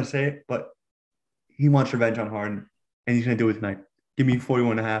he doesn't want to say it, but he wants revenge on Harden, and he's going to do it tonight. Give me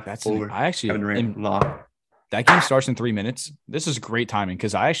 41.5. That's over. I actually Kevin Durant lock. That game starts in 3 minutes. This is great timing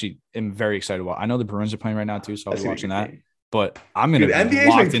because I actually am very excited about. I know the Bruins are playing right now too, so I'll be watching that. But I'm going to be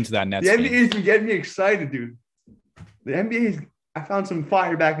locked into that Nets. The NBA has been getting me excited, dude. The NBA I found some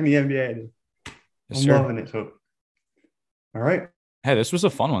fire back in the NBA. I'm loving it. So, all right. Hey, this was a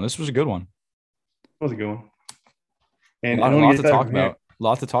fun one. This was a good one. That was a good one. And a lot to talk about. A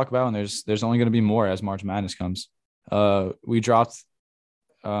lot to talk about, and there's only going to be more as March Madness comes. We dropped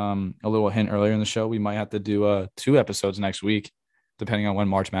a little hint earlier in the show. We might have to do 2 episodes next week, depending on when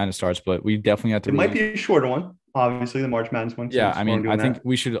March Madness starts. But we definitely have to. It might be a shorter one. Obviously, the March Madness one. Yeah, I mean, I think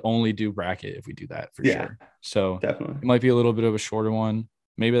we should only do bracket if we do that for sure. So definitely, it might be a little bit of a shorter one.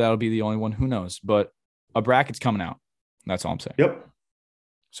 Maybe that'll be the only one. Who knows? But a bracket's coming out. That's all I'm saying. Yep.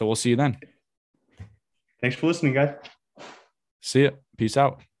 So we'll see you then. Thanks for listening, guys. See ya. Peace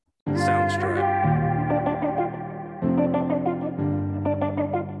out. Soundstripe.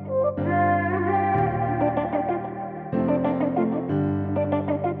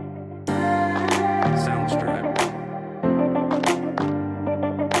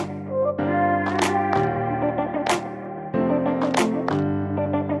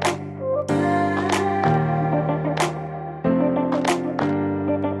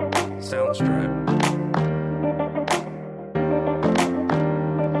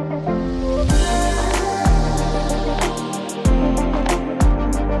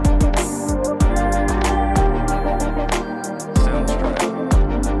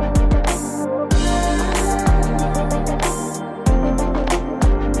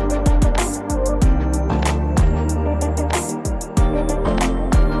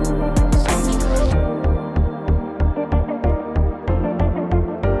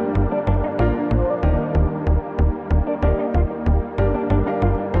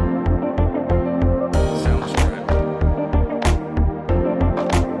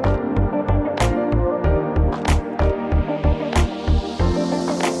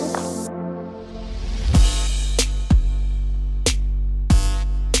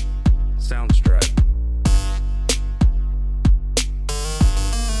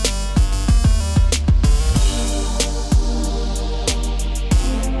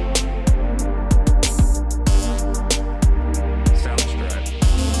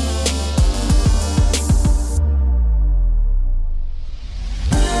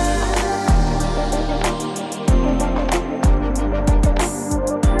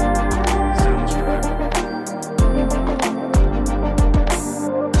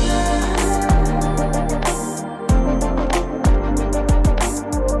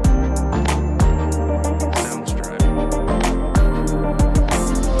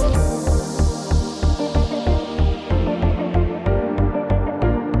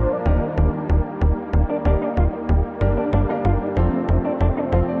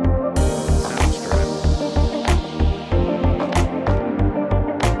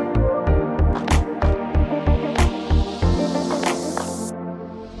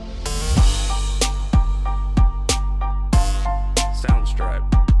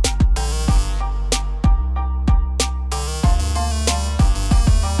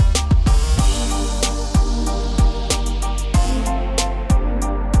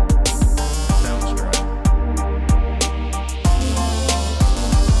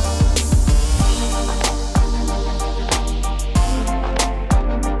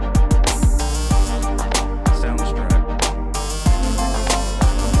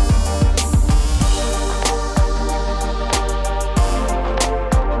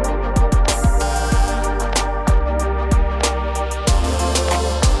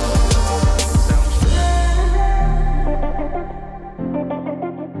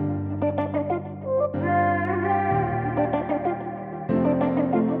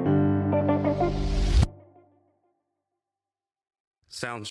 Sounds